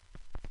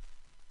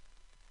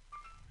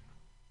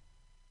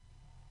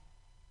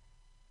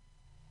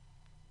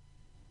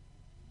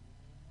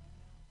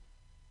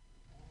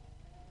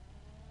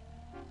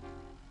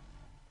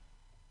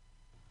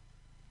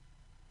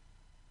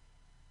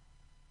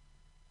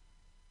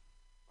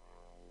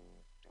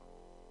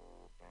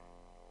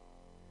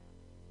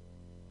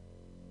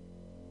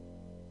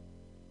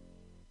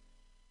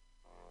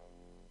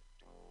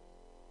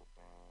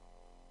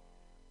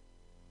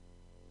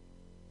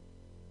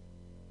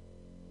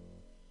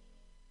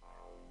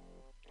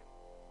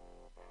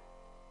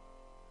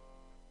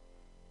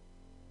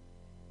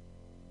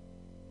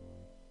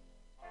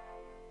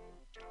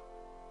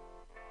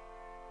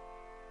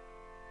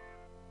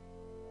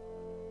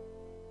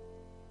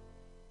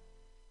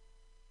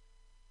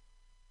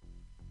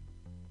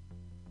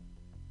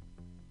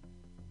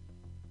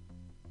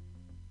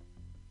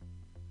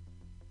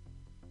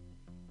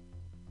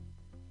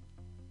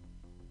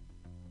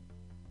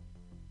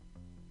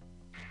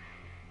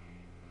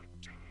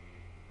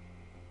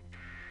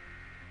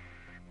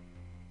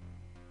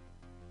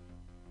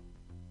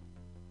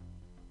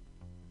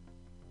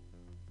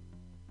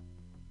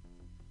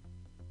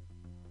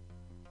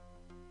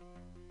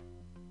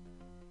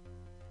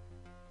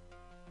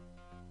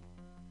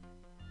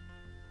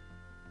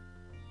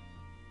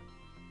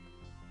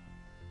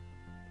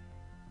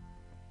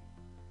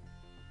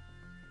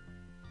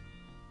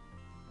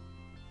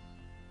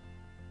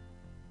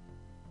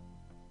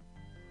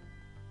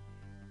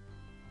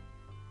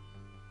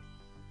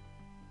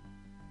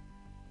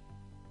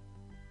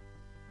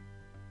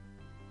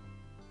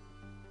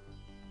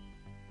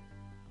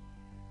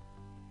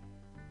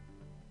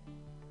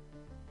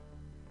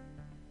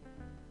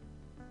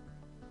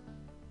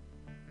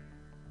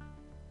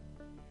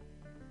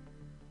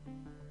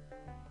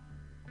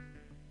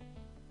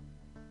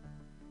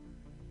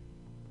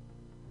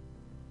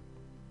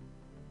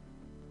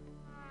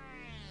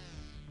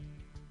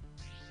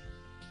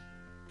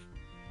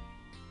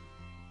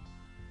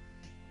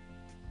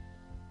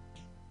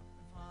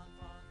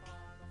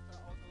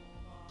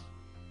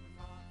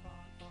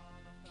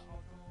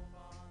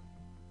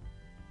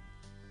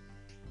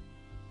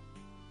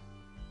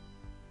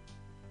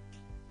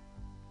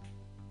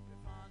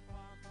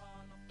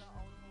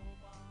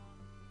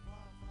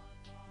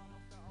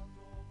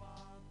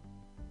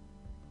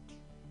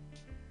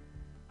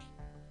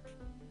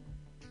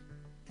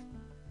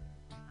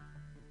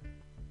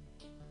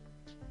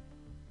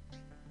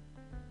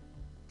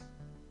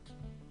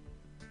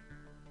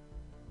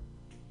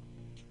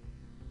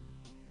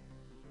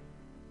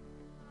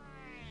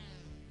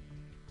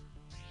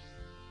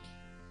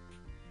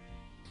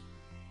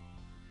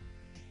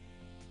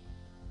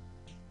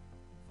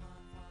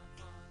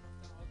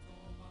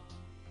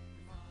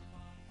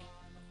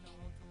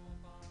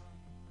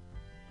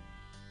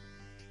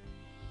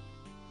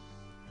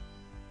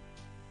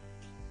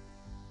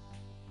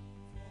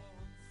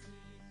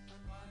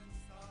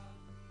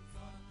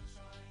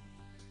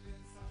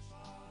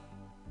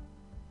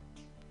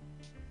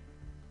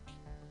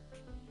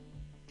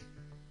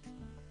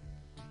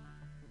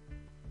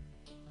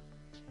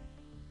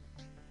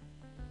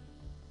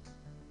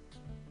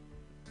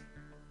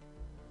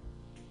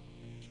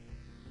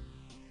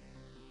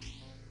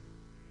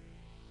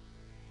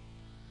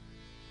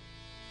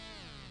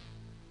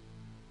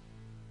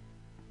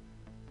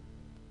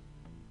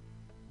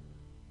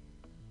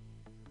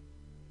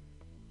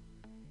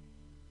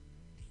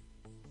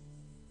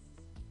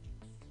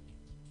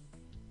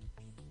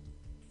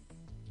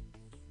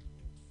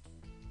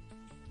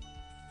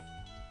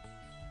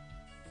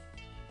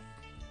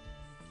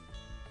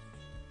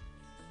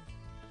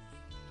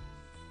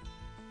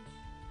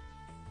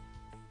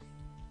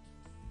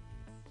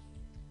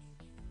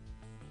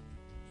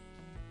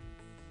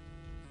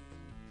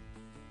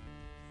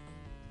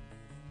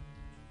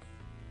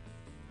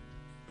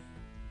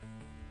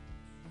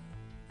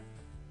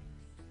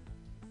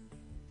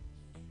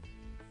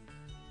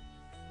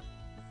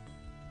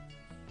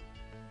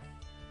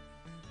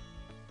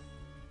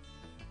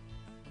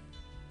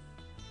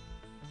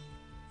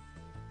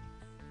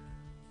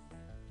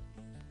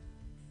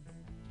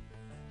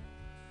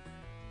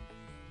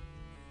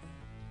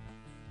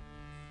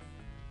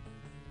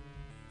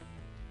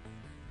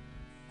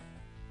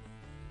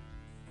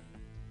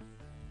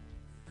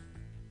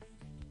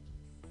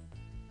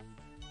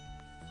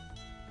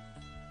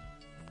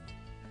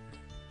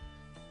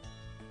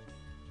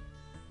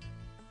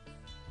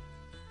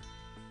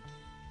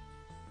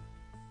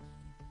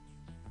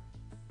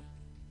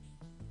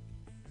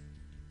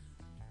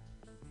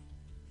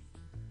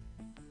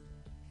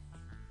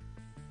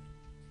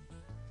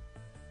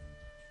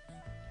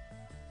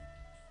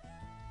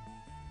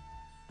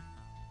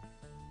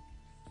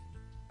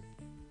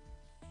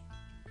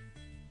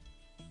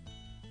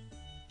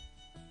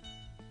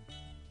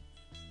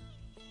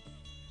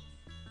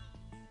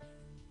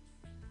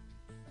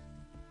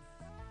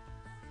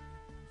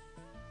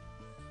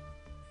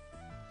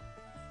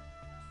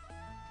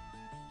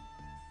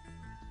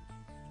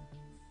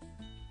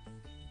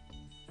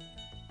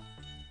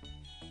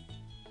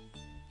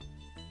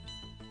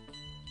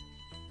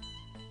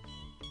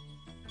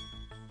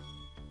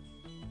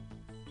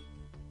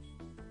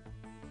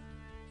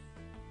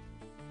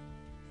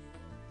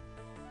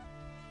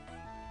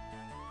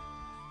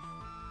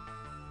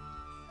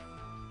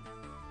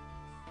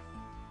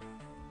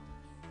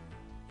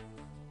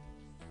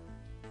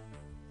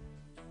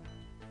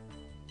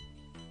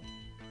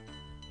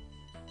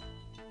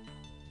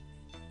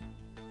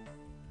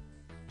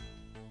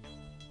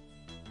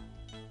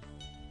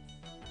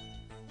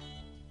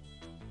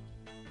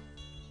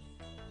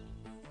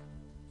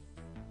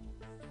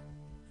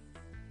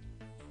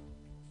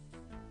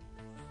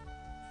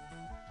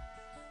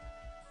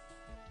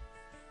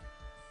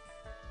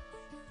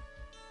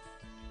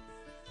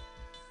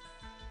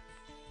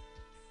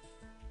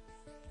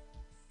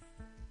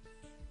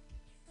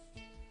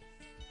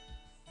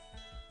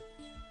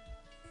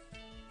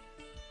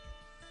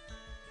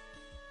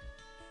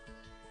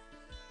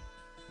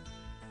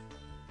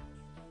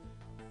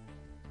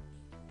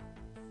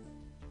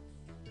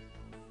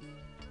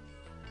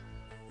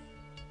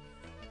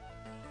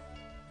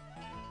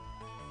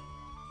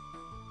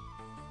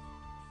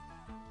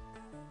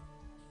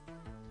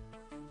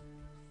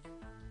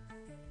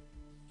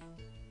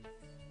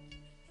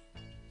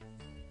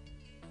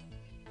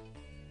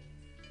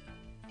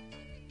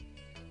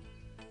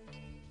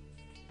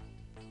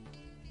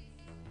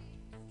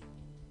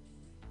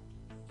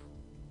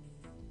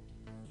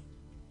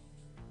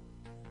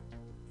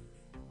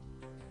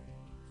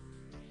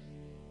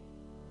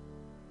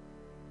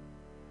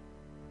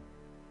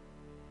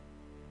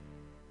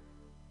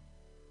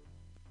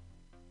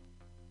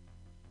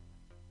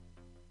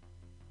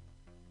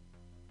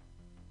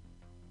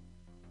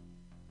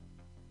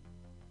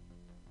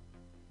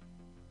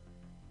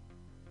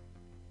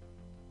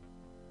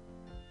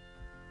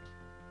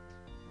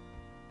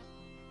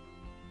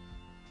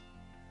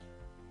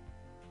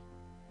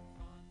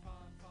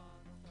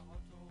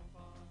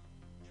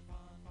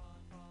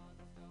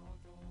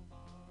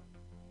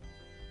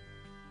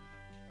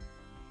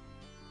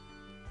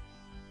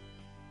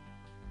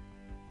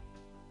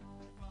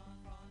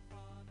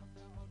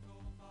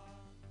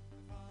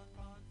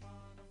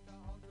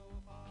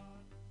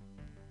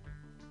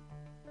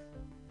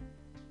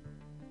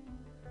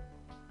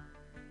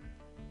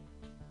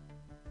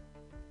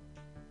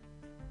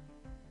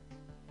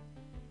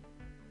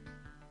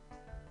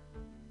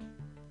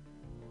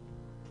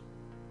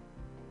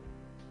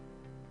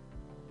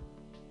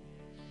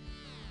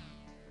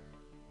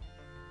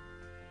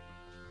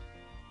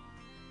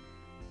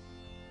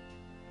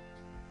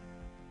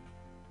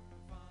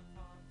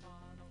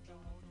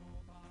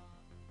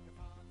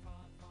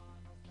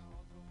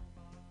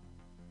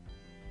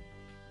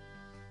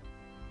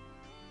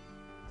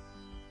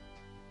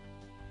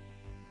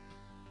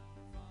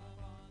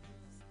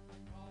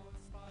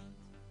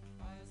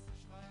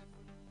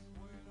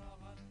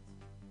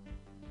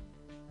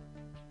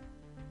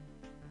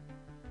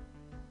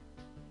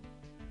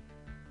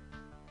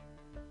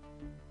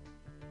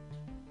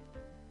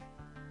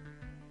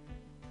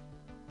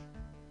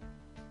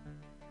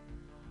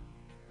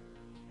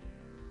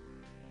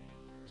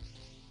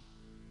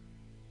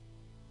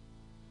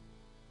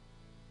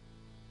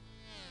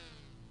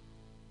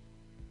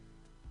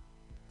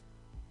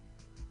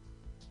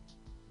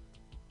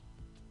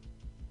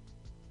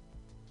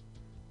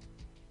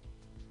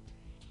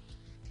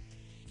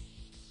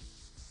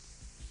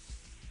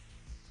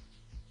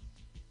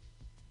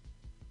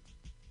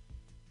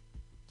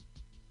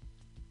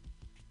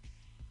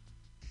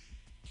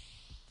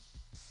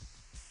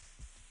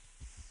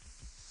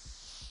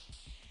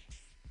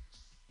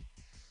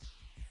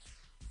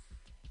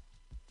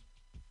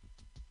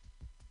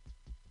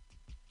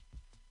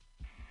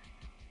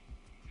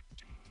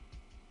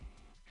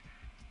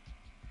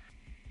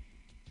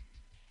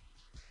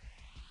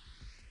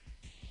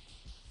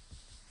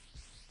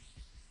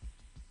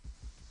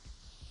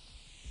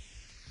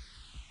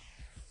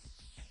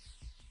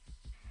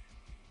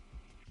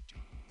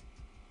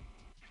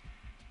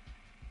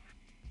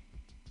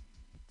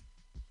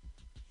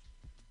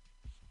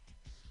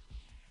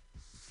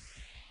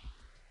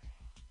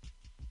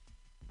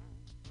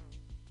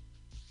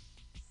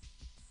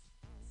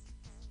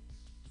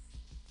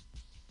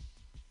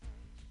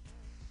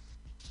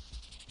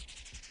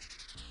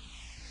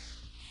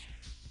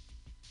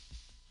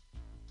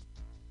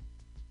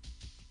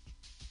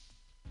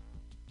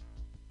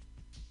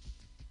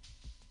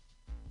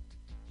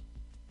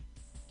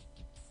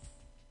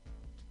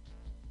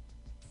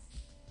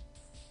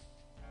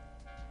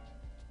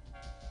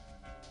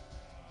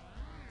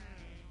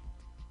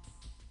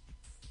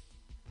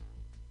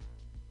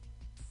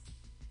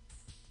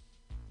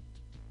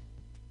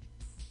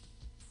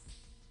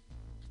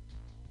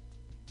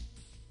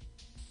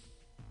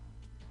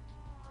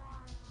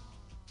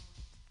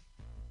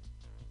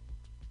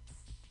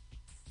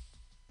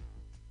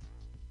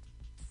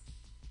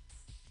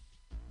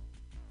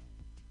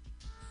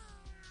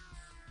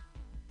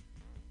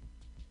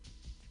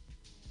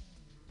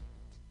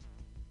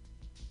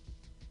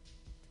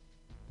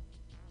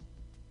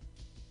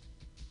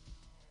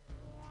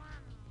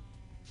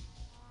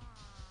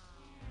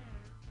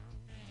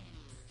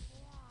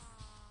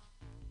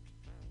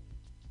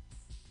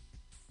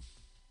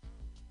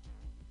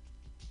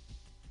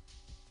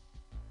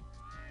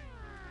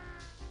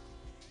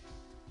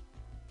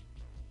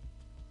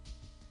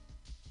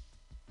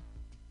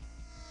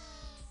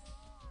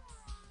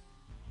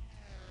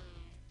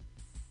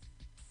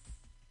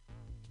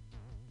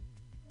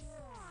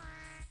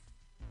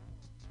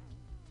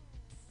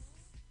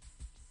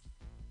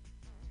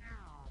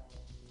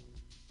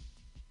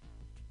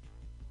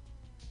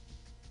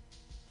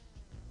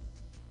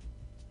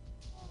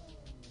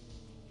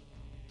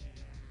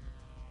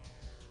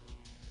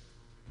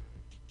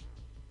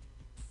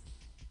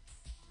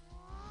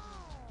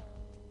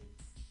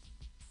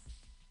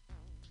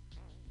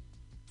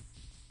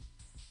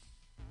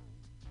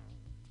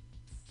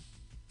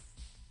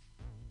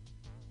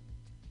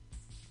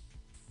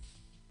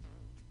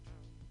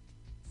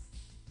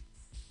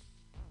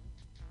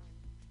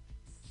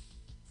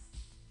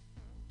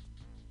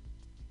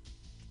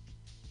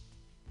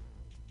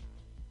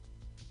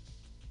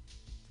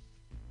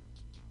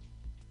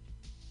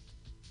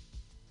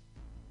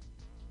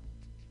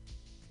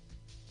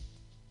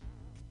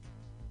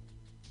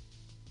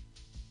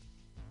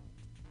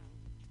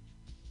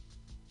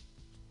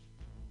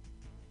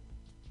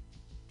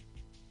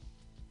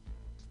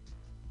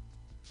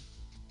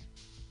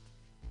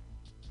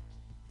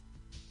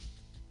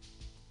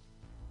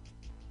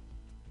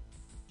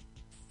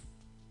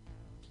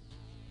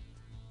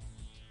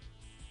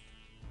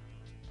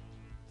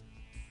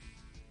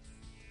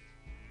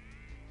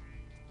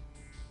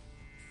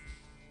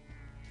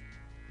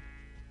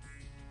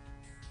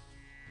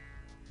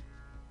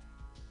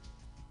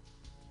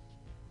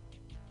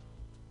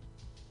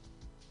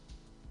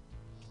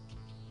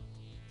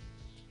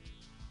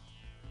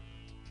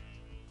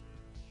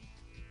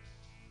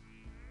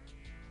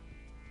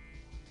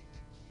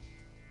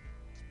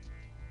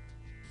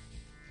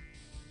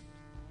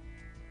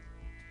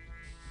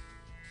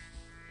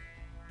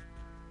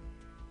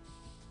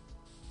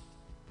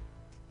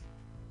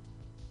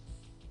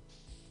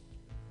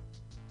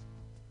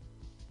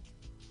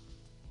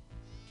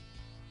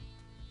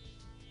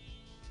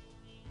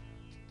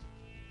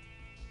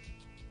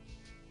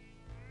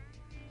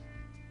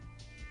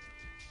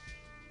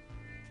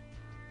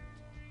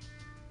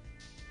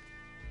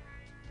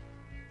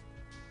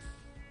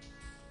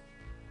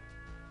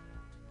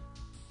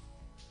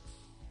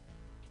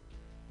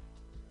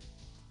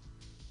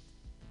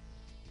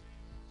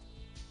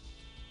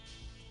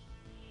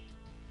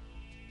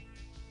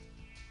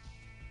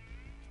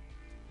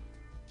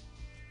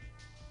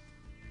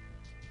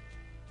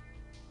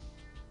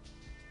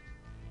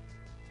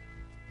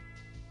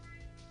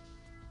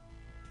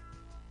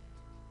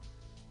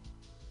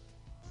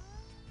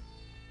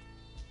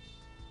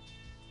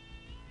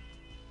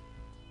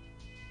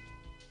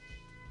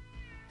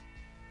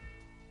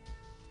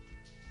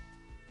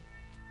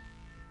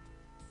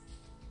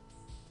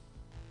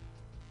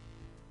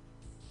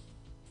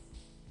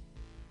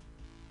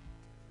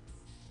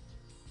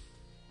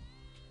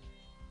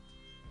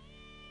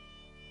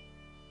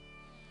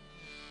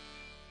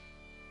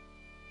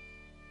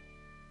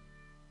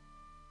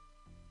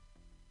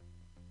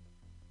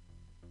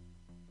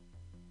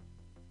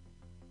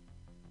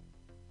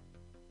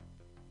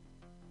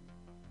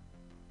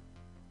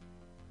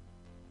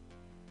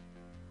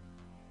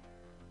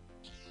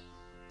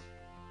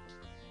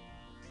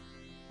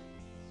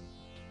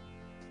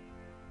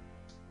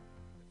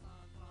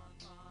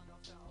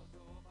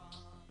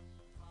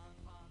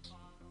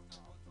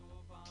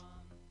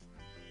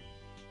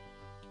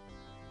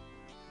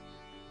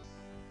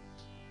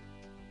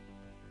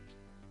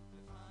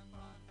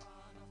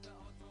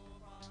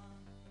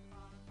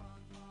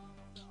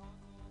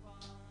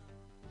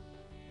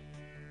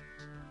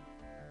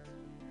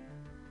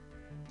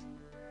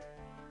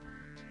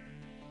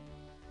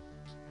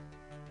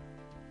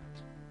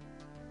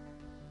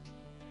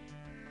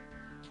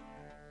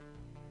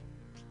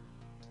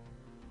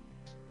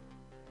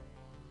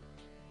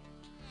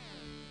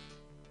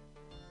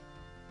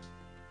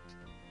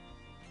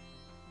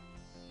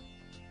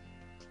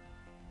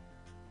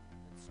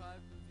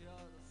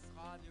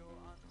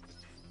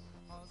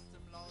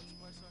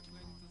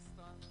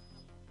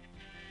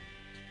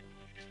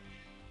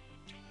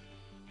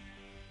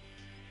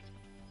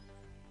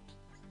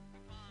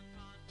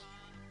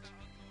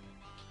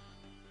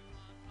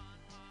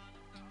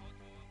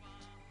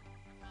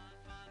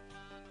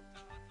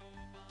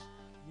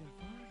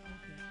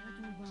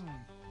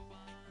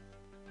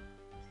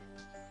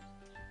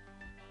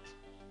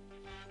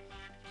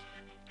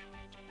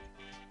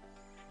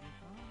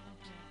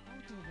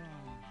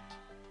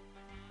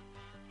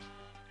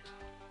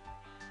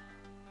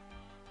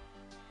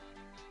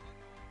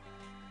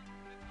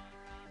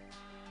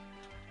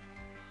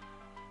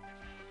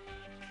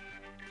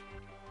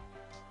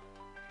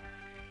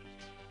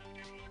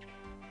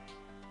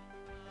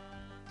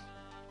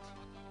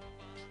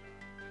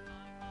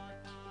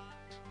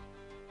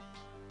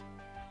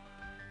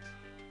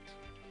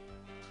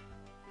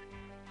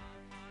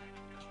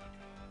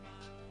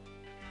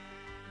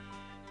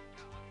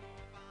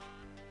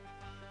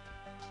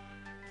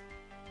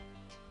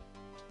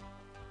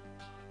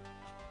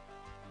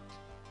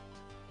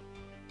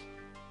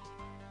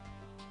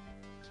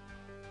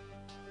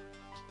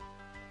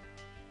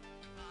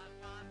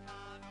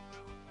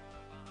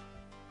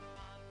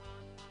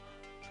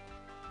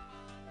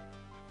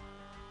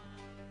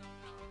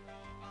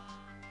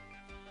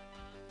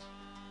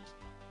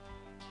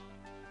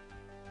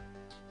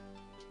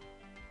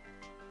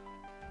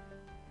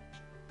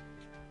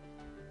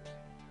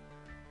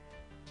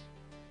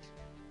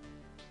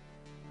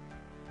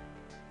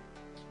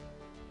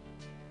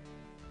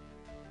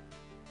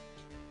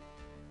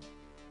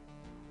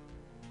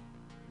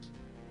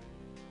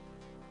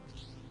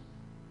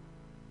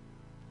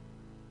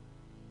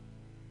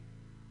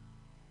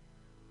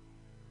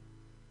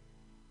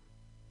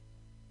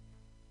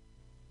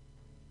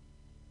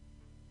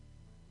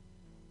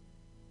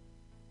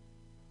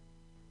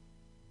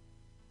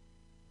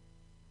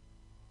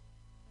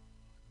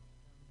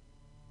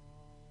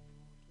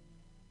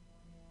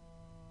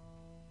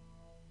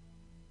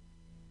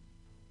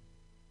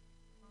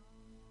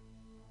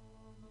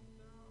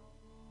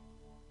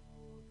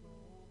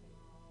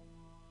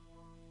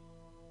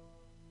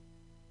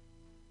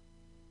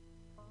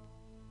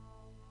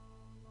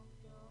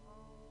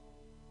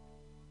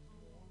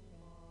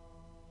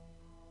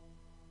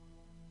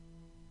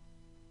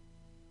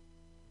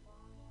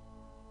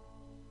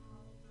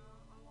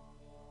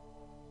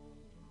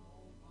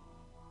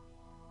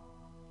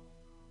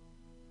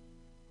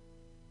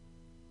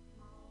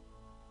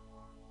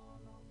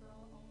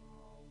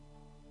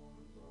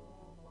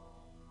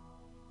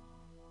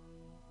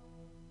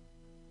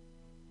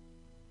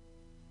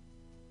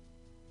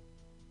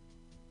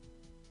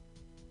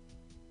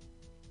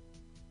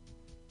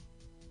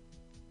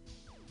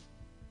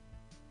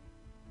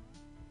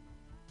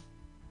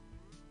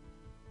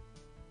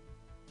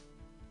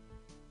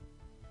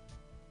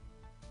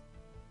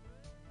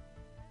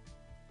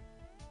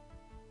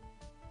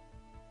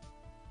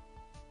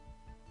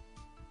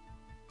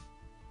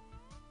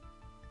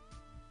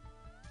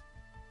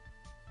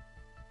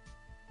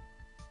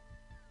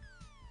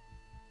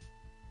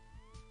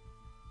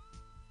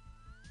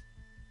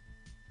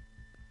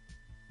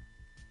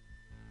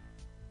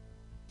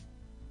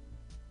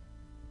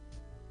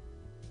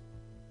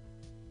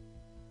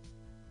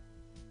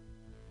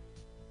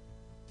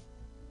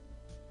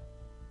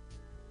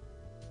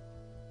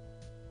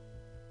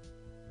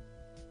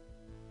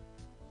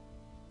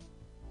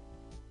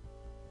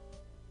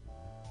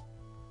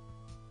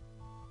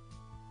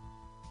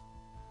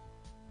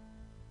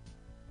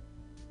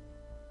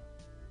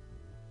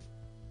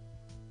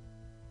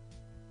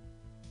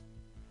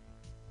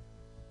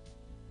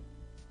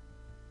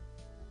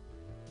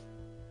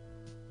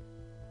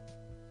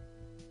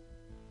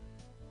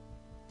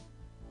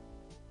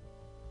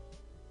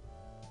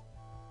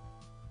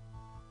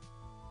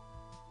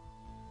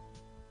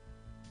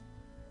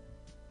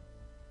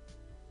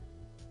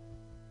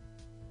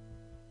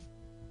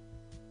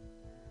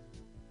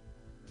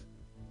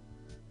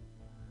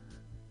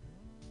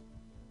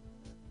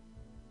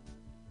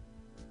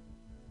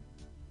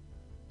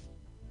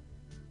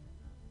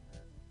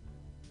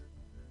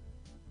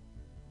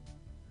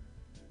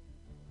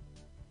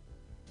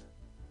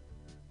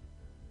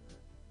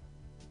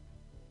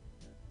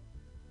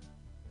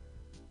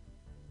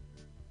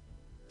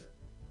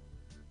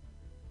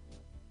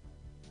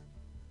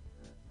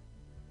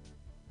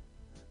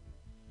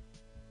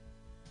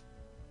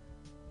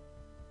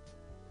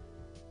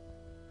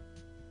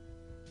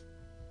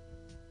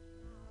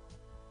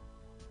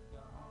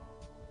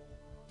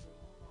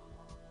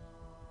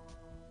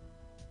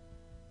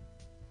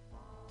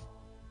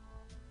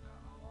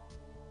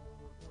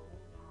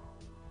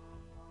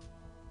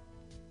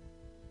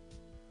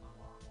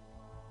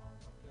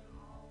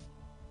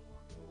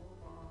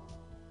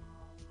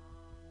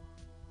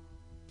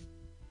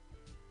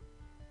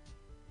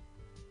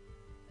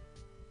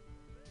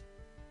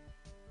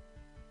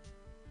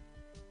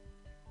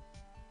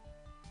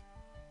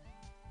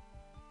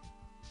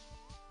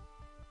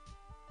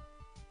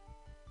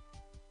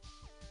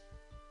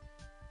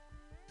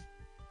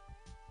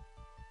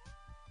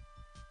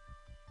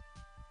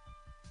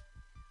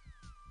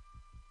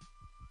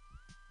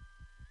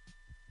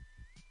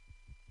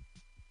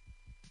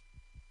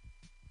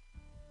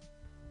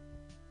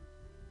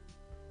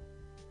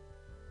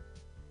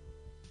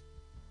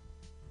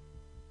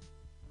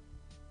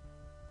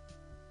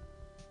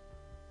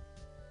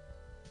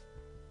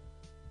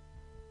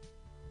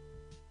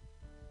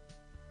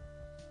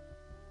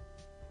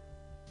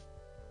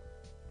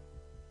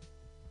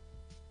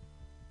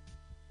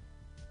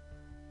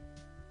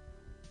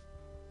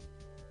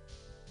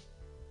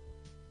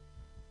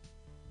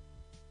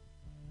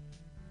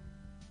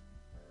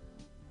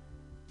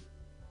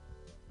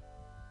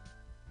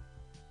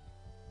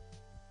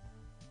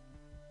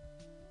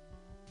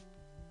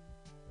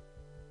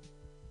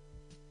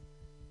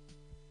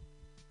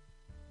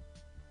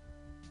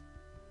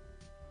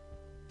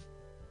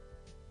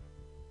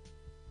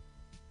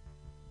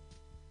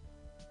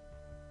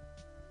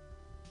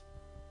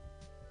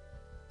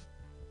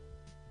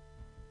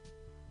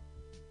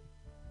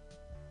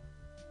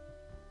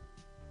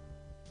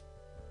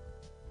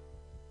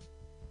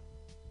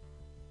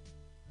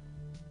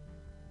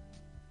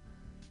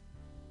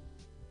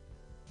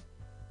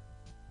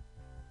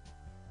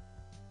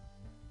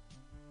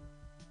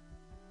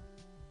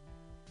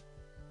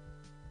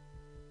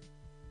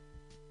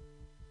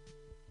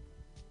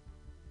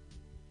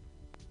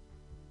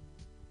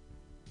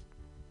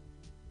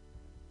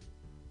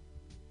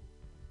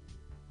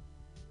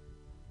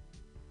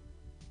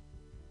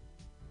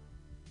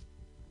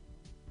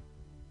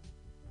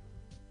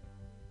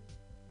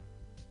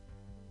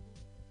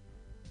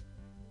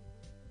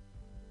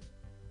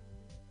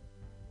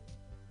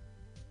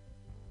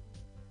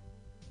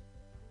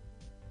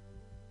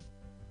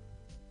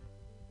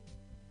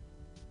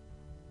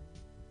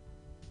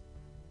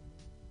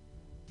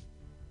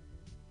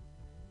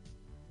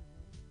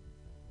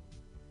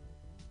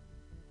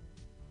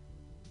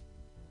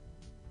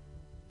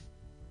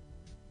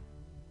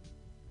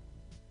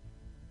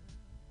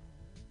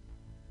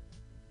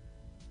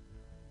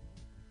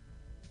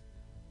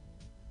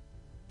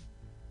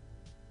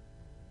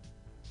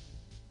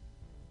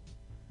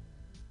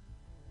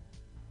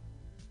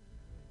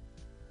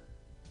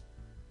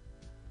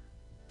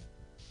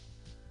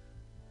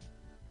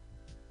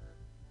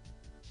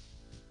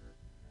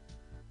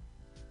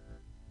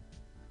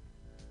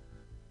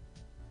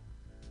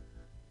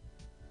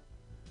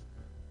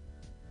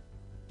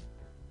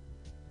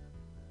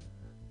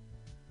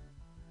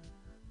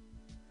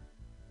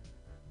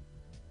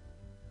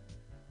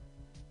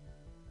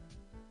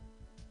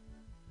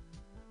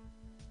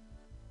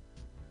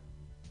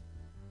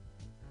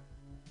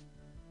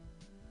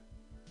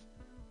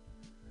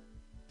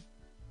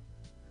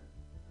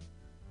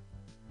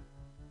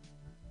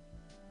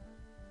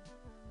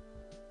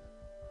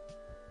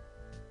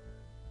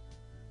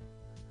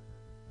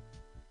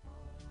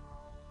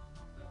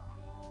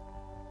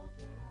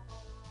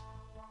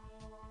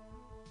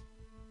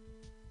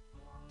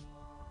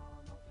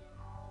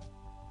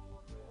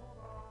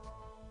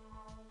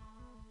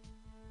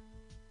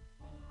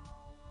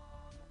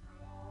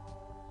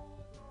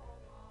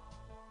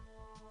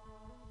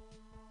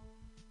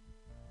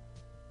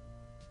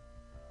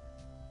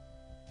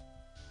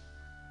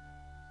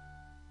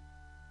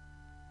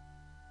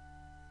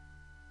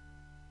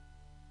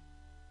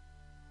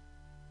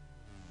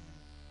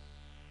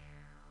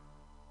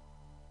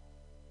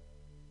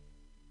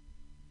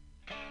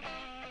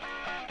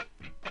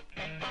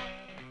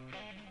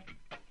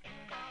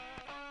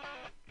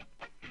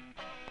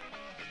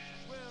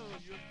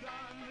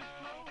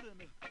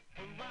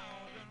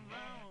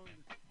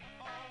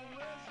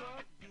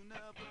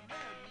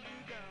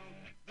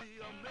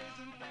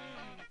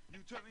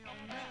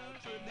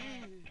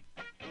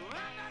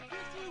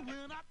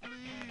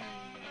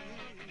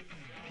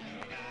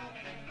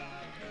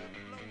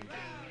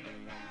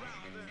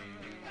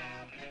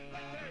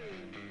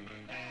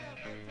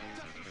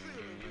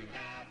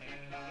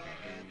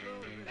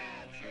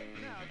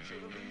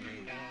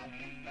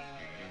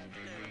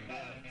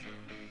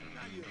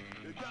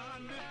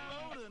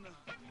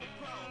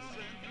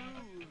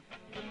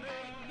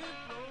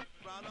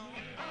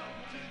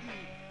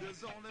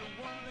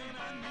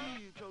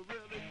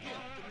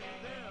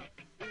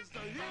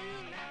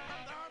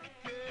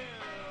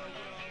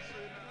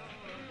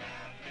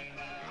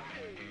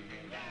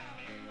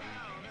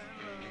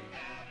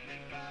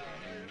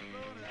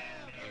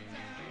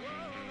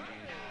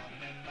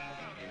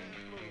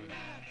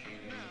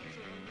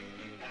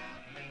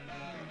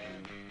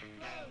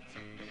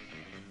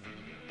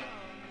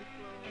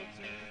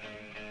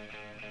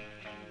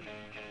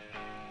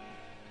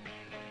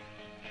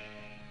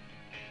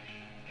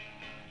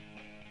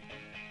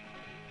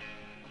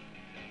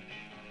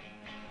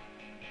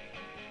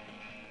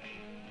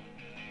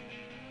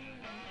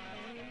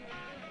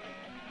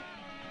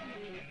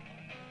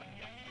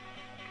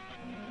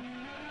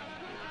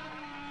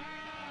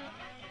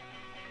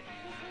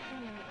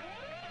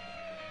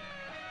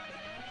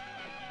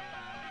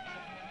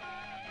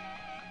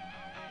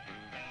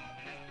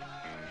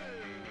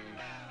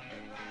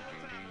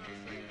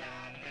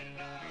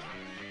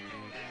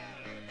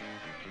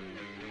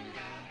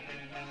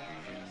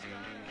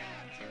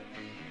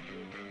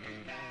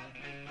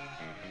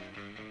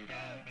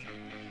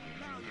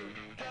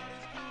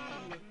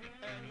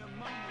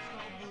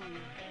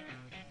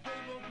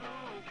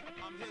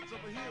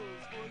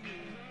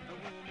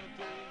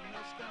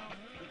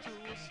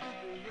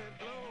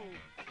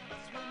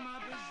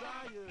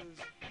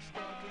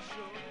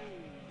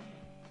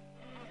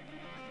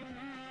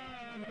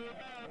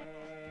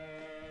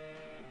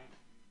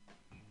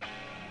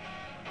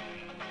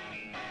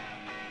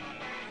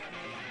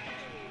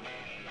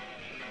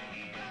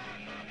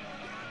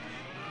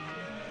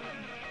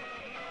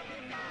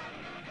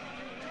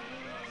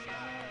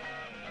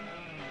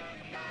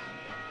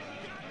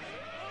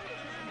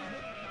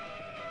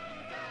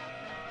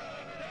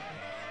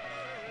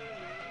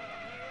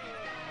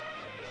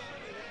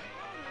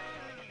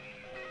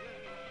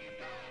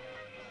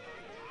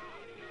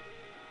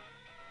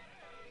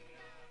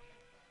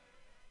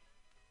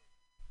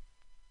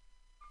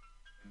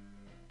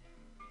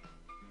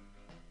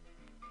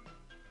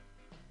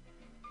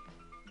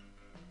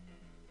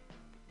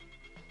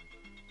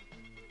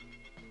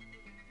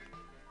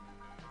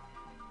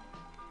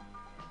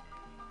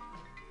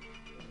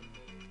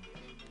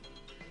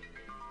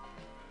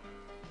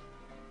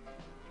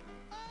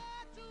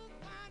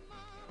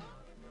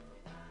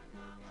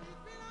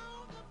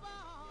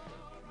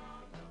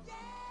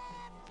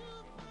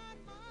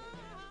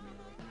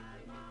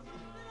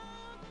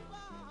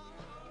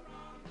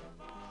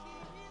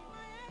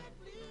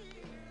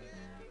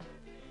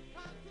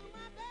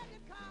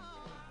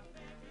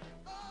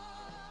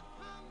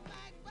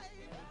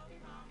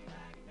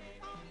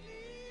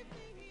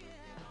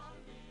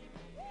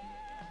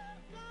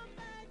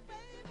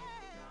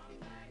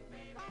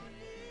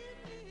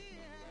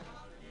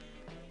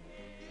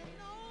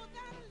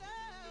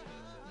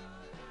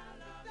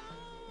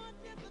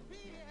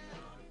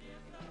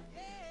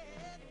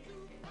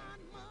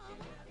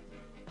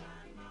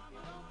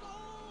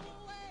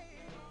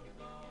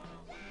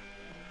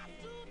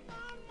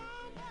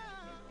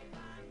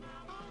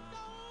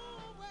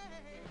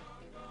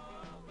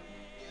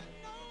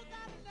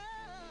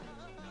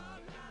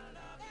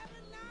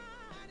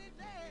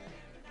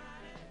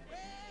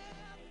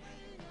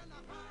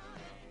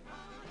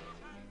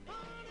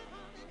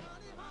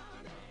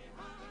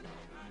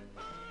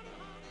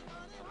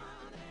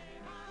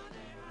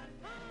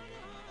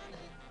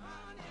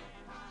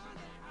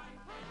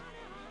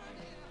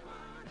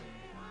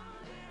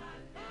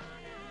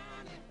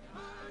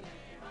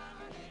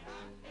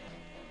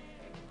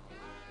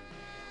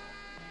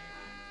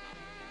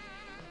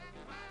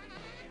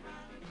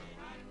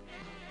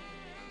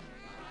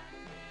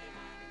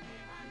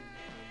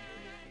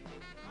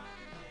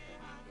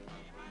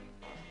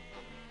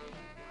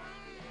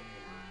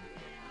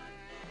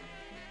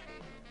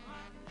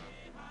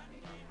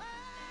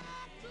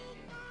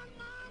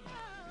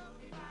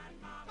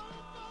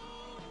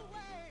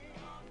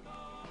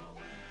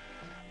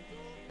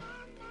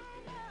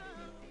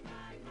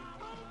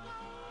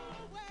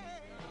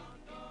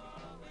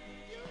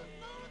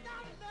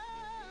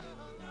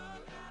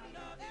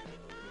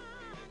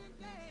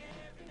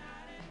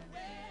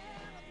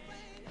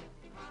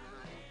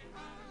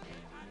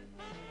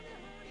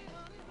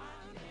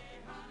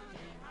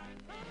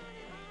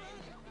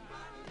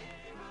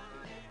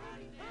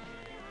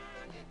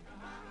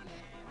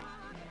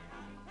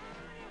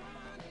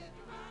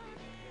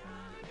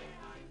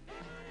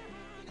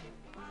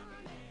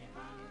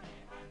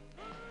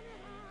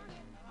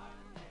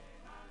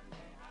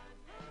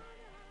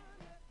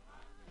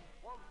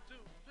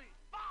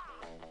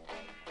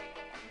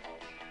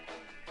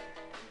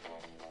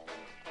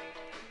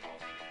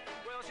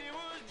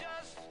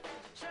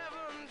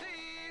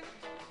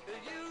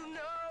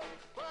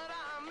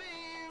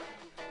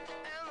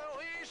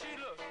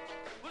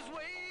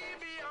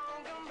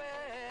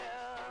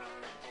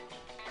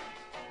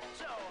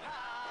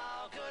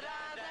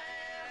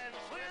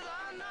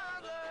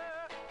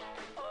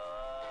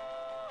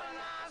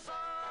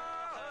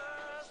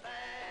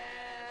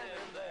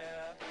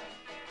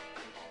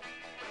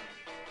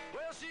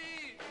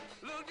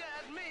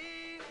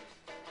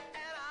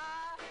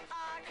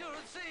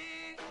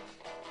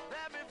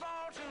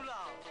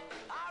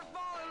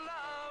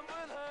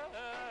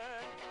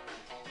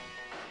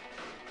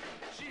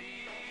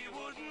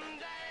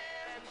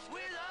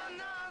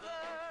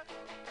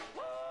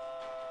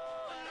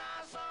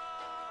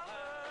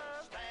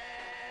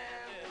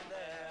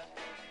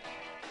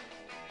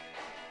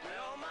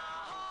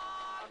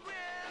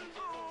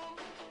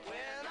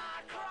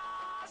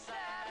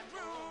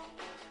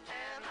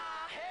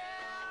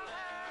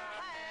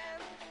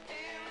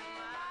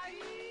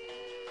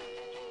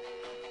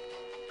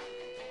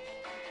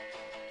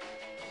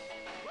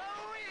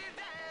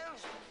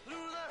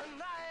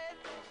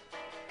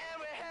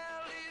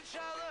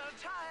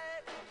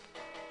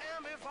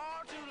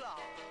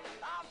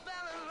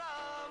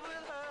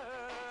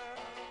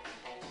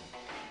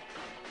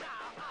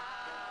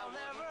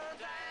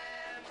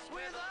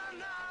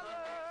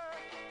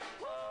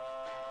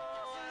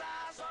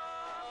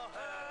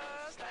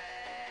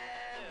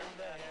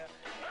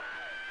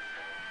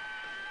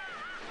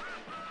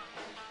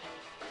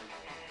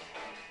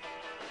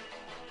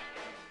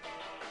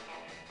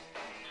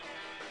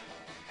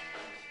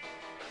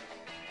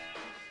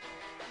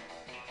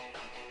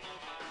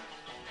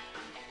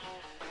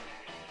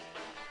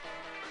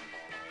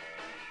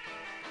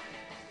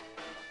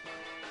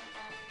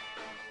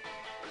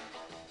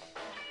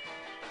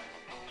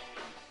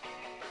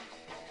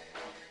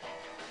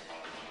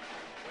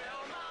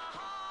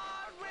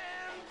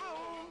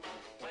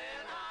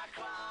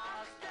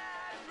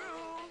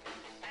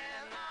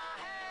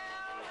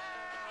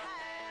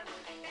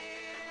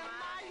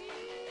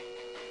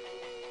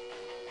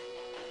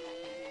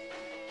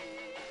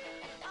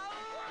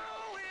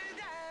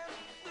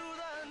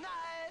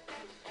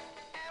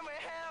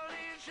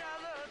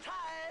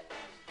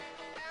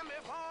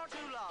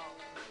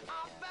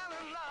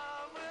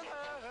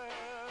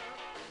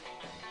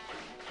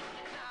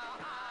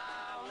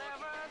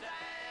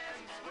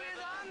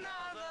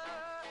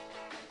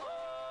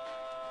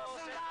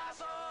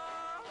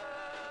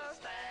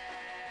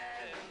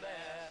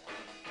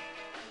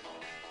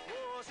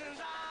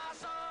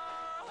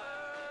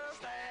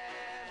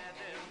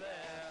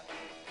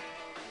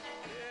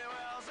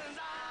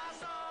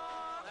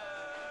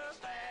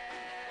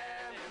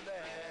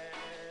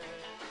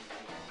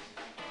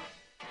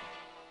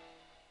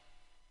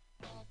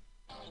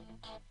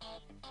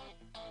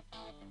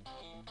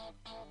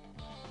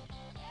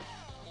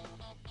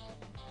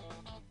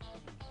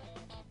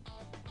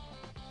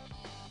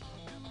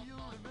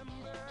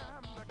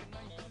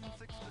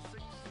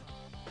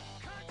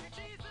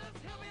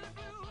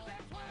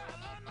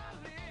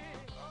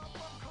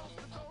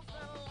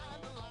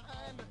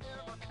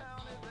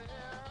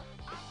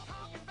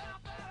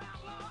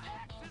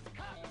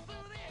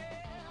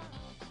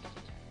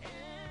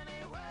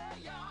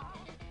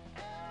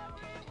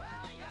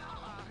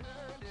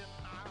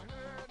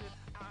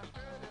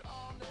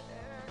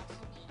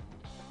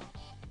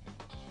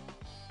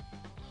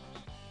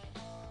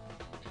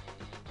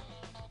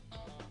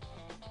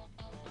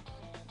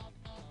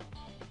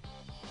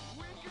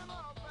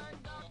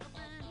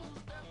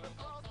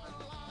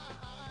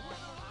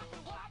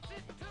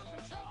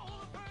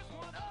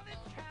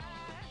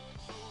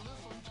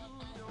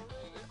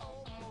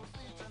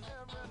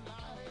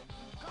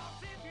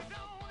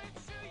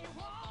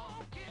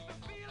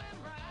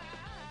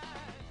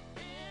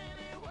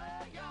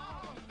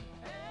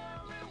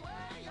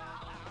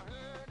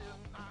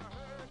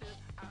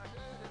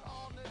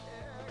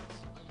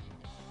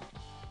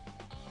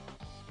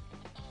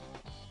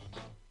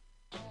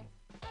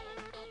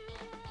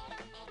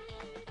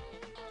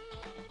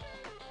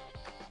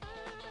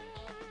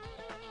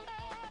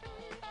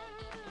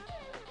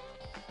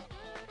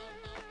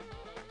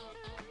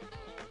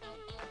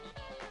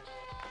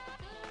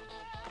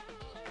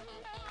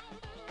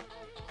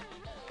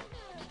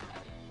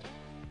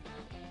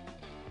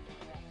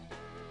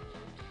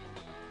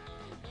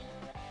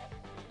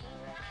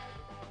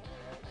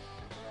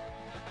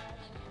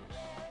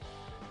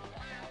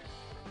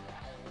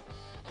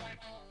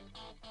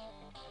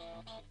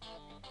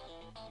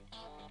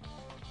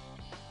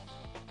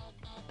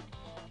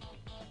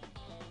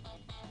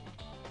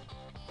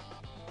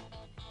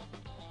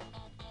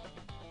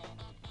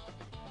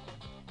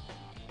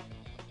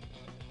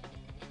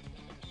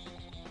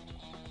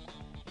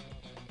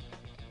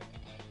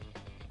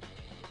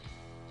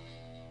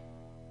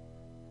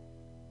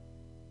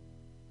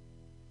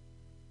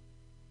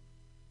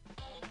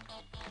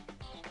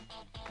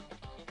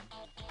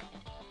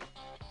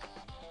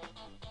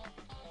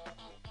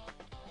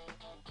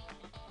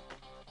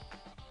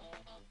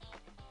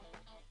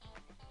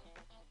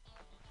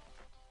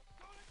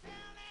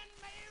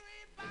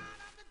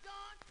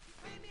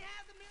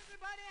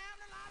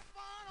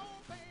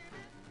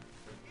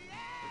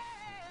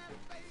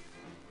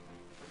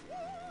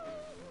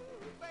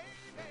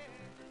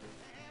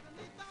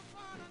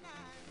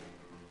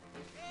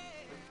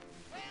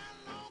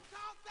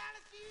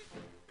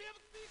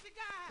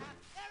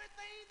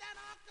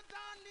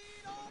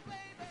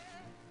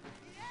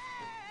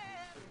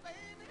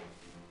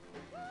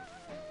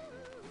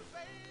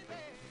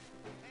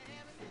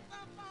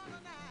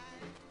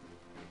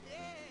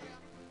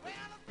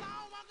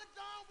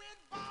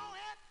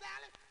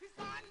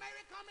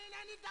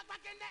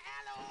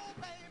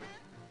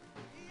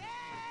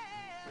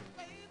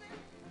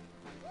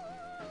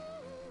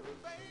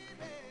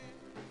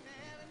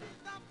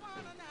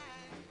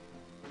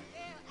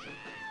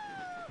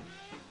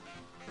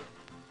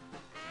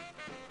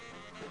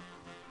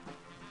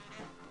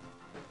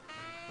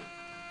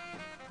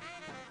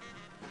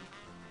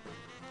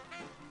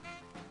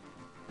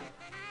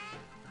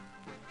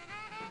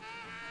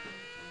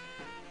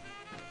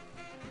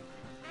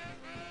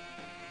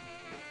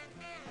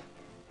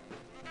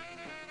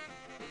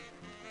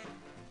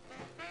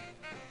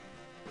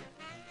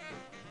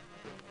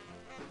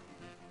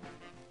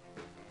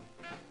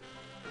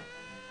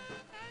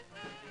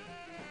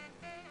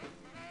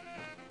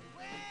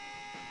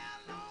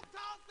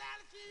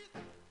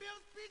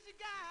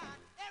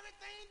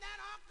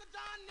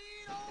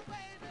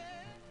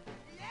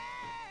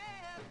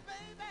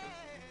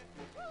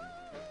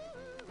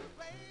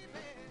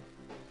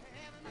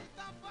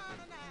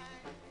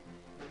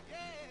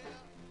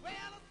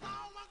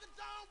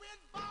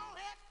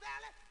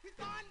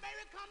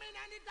 coming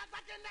and he's just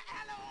like in the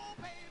alley, oh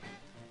baby.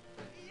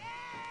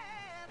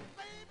 Yeah,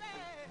 baby.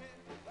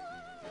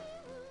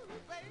 Ooh,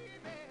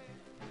 baby.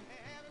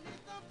 Having me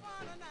some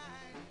fun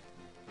tonight.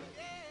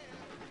 Yeah,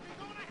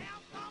 we're gonna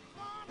have some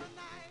fun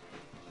tonight.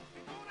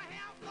 We're gonna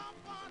have some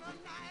fun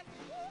tonight.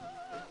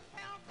 Ooh,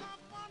 have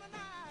some fun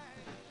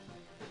tonight.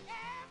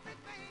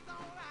 Everything's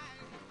alright.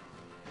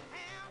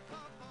 Have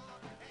some fun.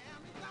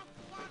 Have me some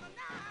fun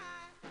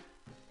tonight.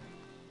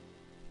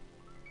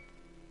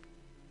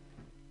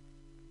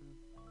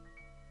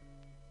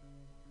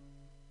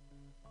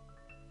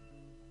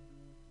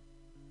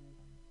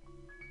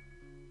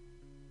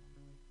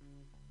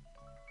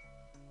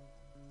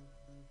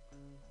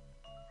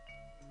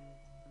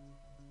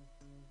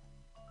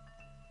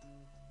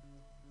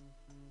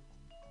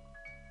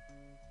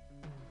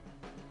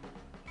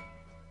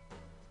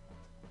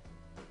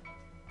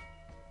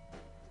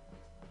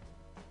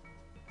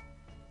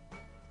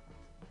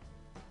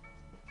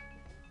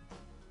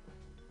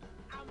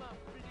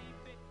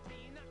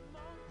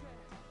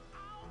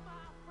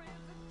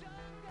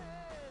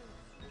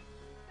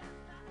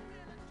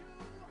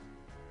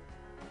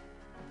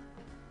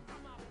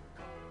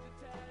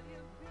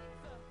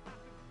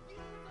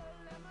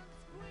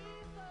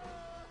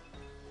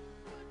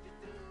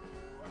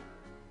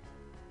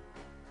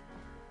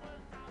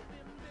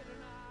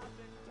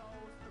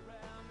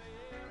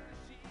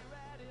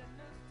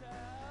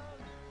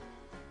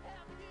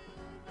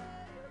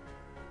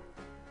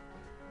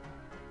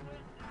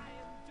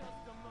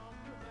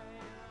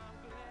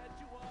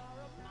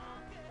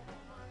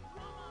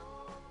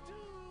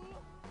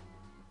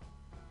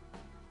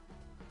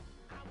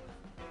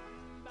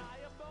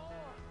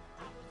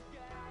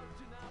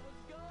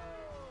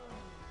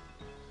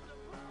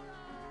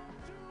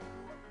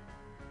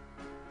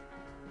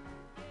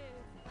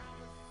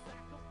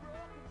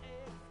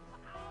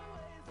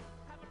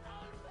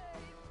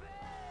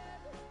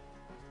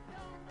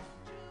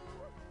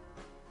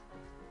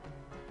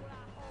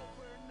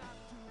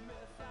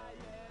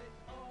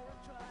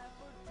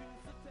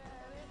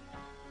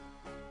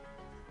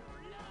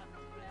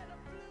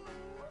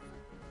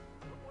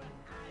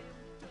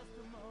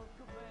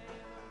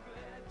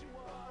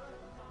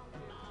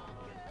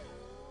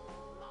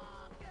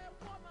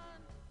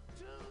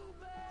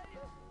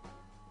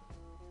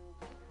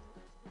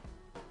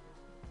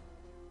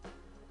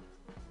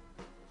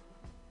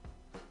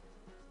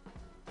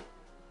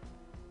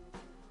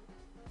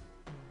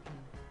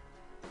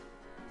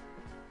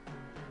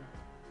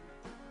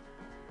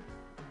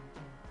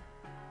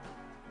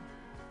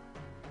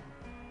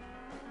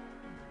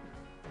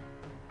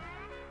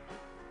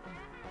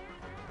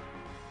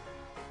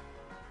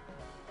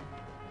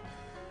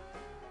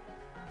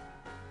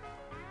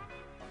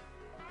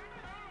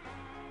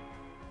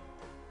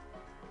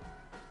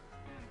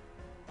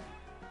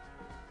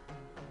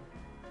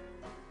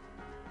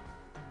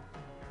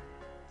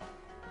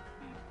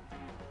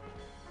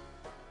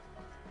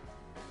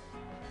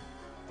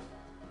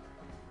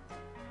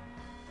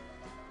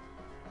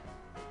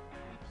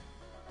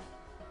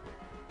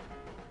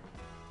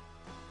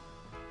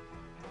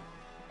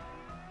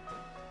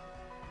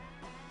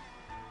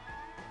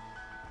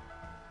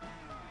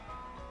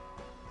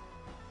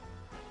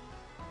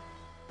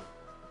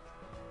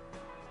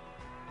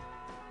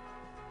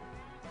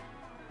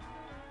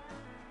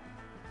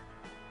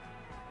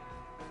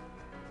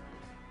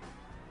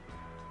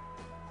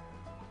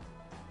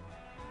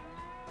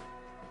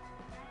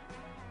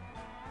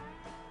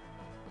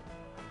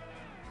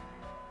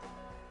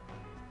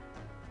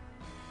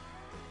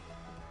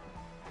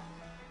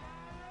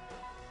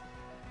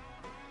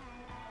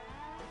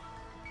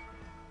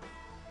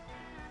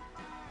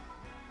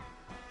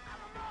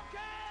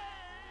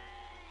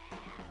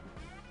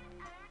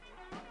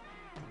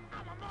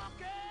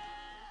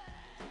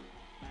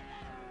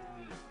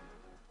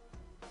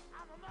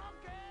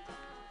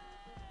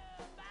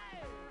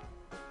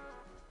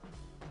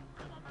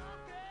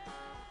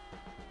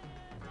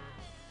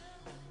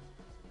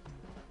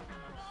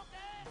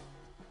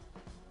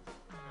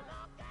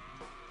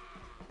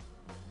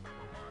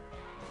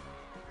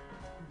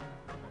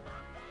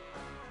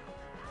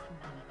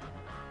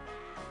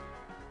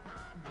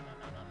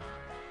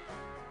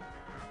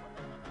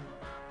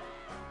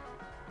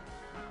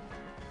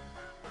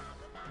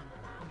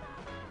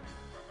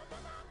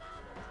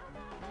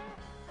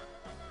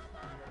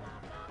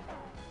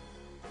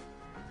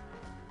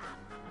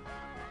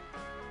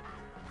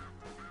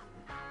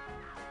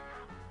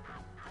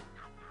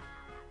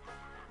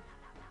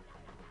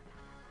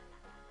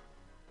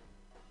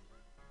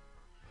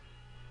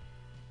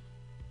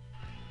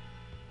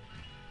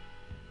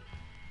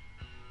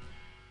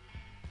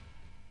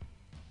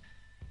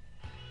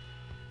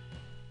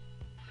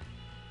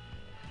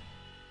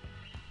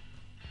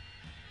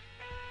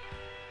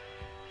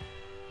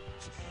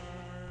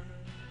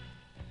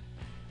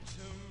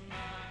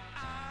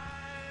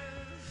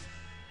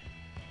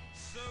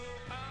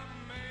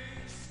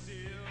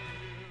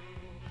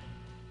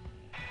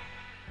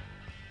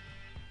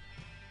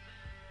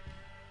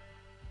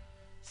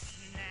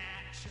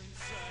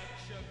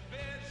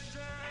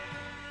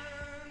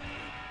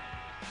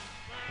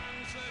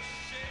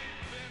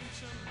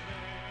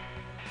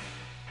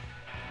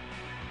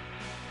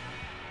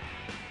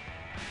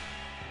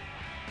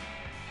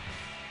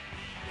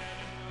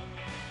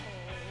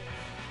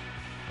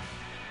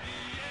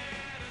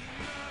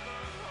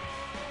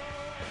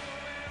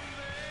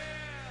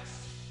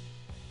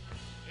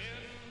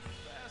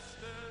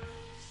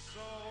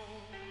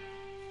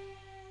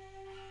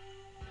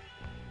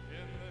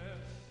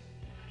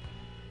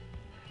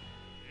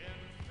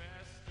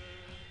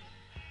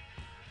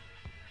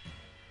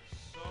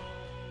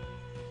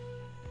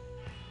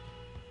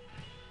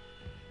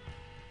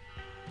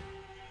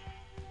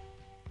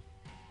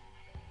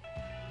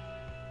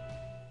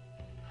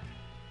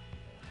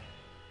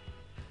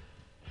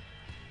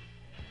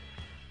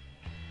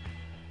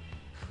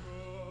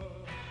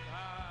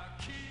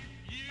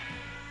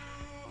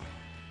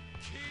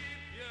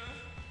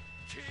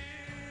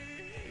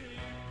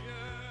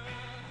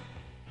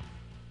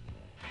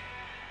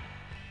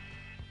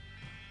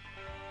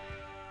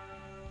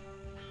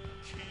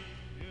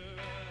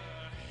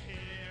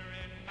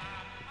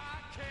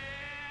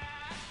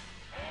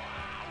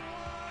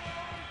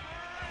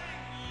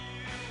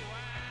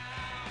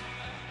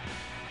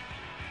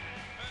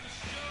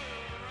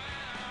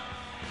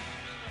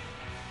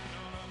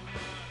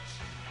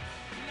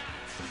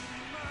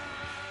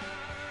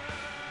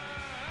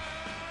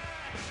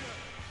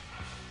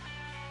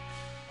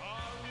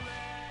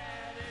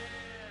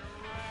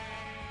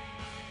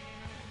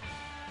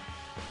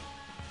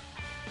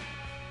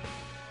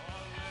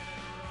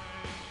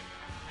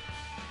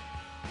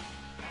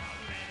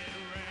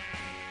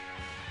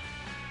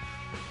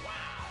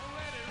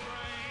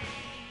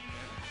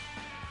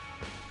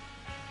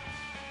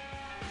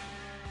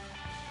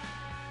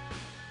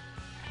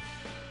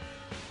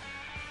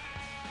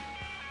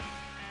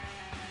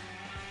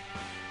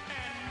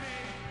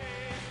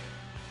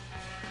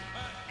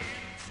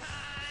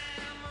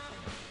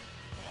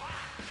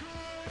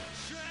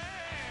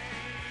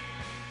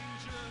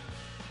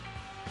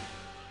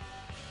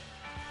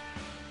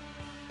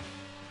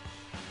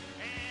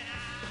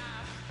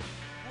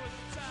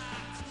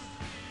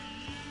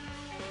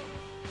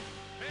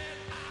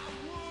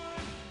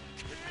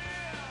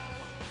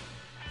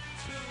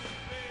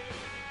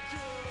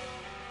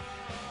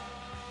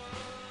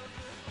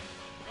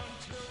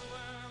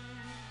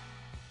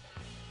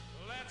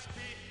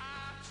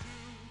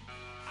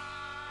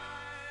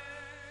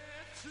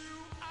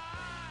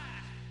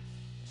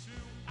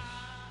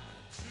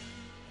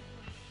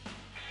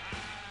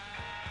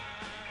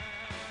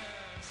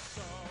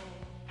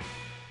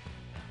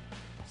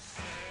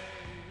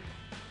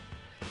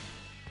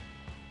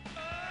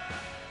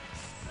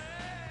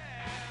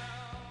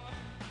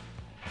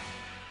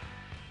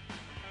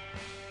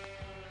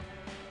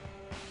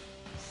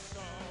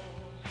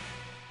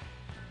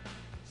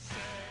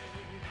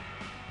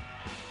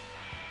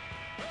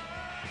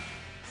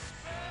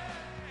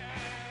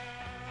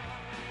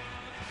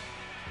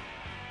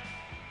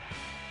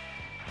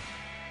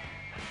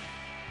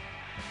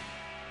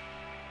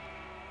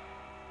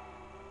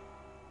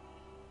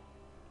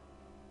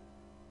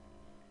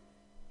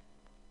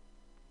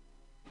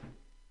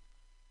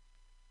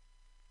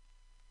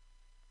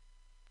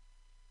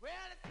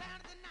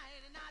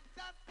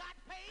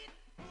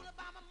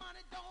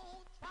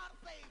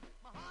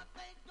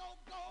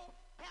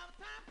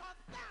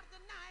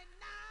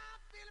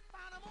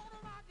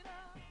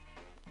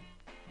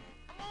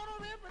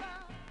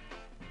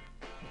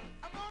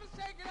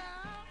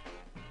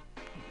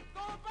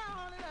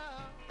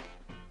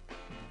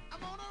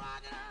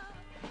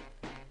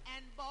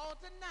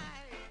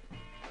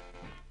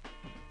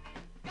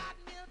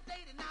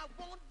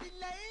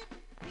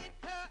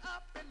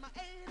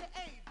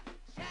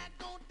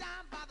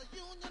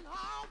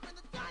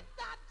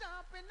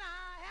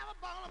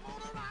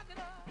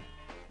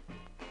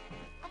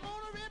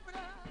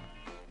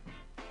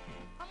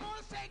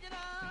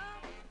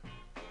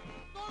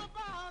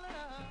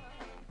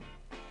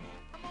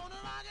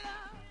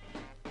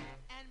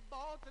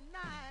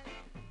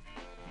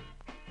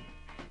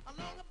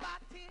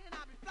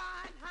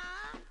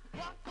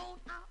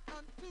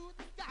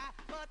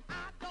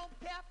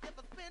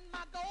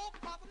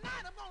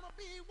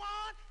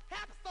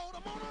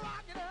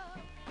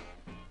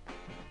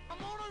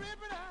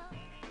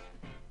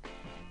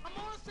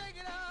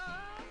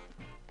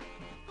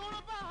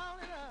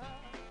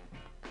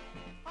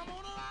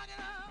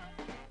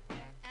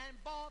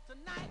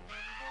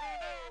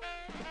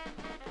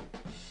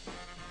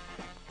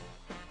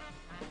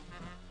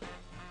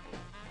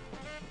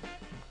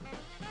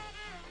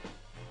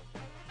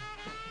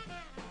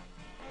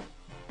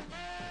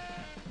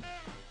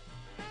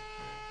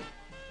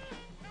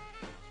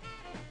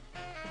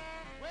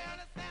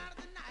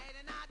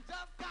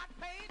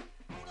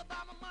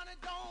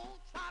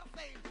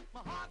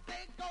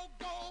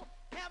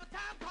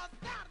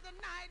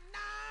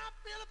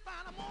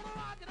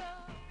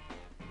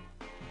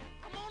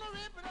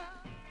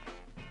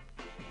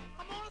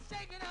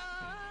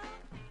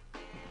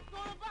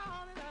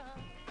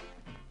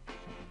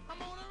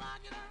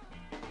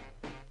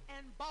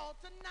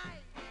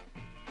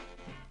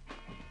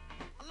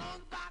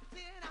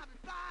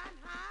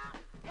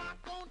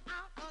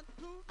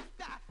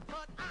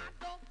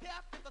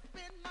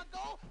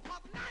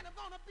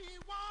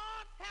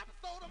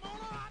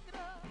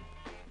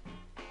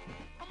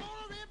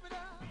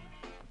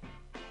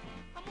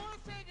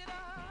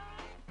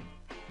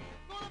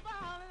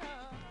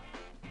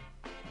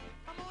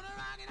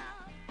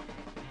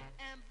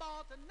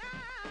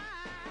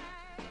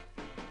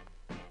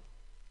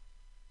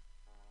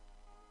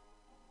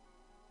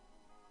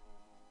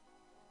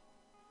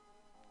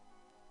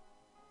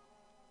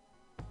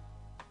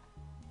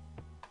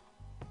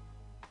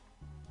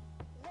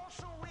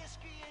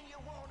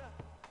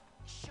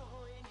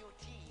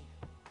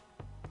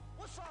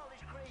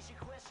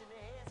 question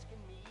they're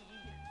asking me.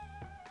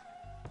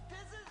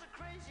 This is the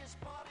craziest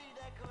party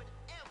that could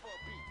ever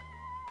be.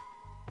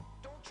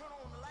 Don't turn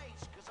on the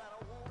lights, cause I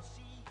don't wanna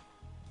see.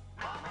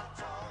 Mama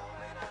told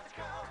me not to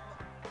come.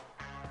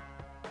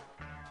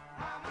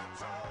 Mama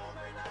told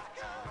me not to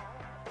come.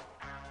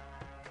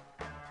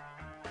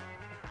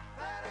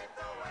 That ain't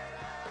the way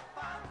to have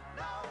fun,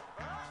 no.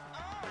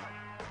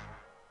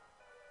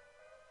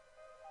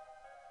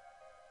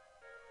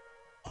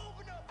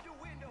 Open up your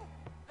window,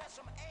 let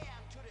some air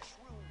into this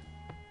room.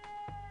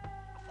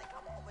 I think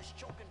I'm almost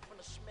choking from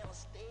the smell of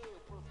stale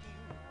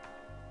perfume.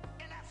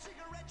 And that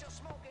cigarette you're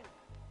smoking,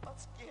 I'll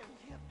scare me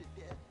half to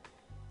death.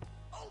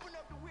 Open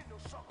up the window,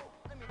 sucker,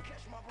 let me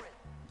catch my breath.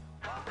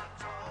 Mama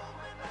told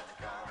me not to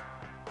come.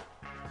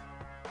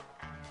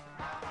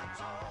 Mama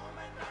told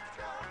me not to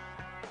come.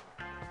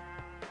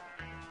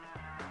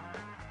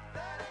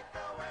 That ain't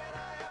the way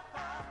to have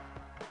fun,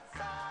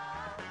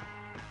 son.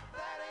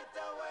 That ain't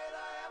the way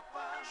to have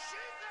fun,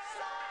 son.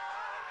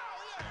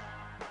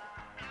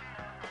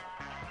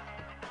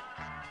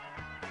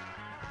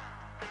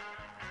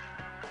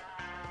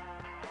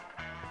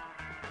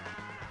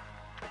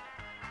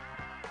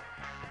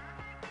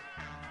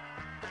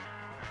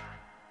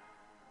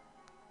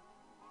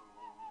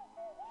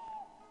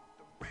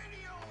 The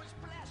radio is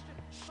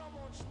blasting,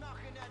 someone's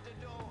knocking at the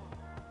door.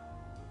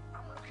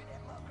 I'm looking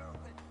at my girl,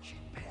 but she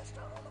passed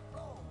out on the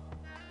floor.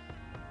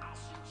 I've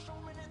seen so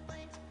many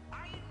things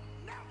I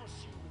ain't never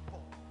seen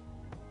before.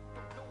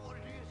 Don't know what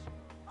it is,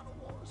 I don't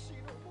want to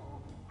see no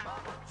more.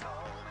 Mama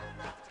told me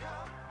not to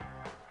come.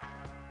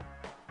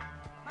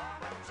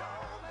 Mama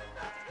told me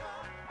not to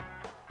come.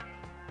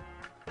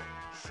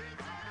 She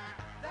said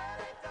that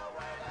ain't the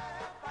way to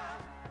have fun,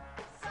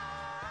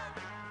 son.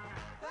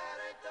 That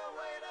ain't the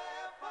way to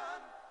have fun,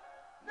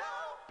 no.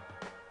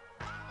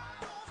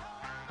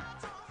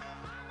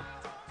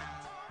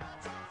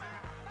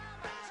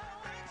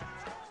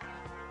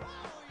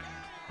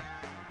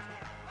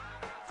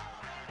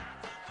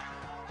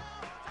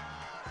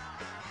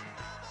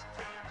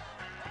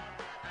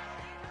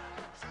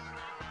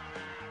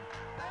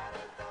 That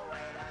ain't the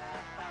way to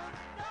have fun,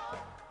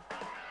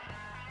 no.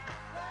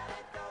 That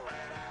ain't the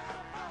way to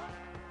have fun,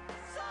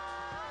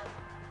 son.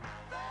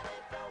 That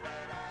ain't the way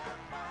to have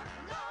fun,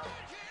 no.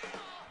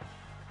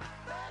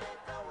 That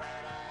ain't the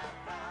way to have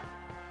fun,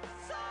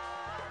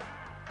 son.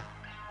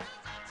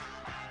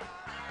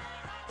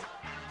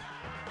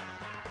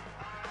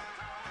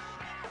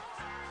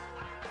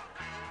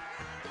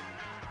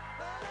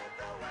 That ain't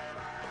the way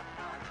to have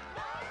fun,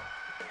 no.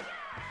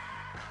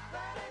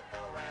 That ain't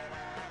the way to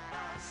have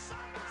fun,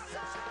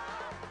 son.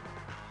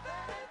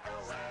 That ain't the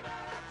way to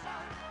have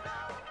fun, no.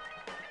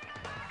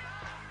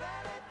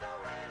 That ain't the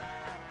way to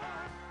have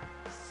fun,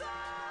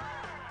 son.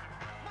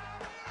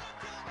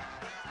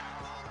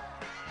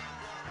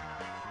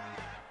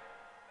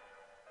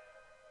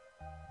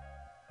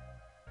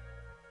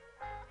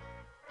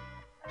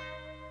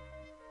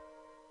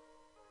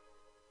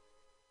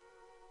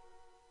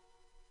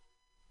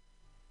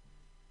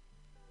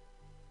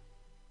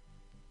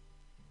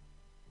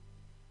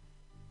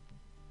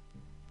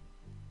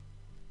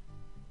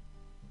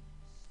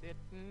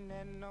 Sitting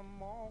in the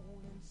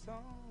morning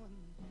sun,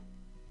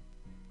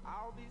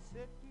 I'll be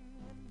sitting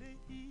when the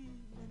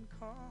evening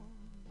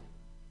comes,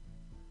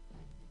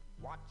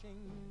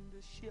 watching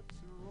the ships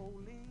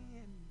roll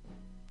in,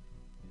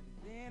 and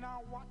then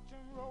I'll watch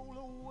them roll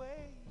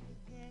away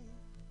again.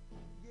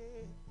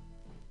 Yeah,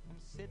 I'm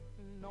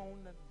sitting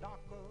on the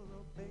dock of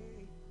the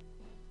bay,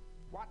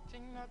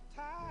 watching the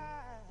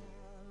tide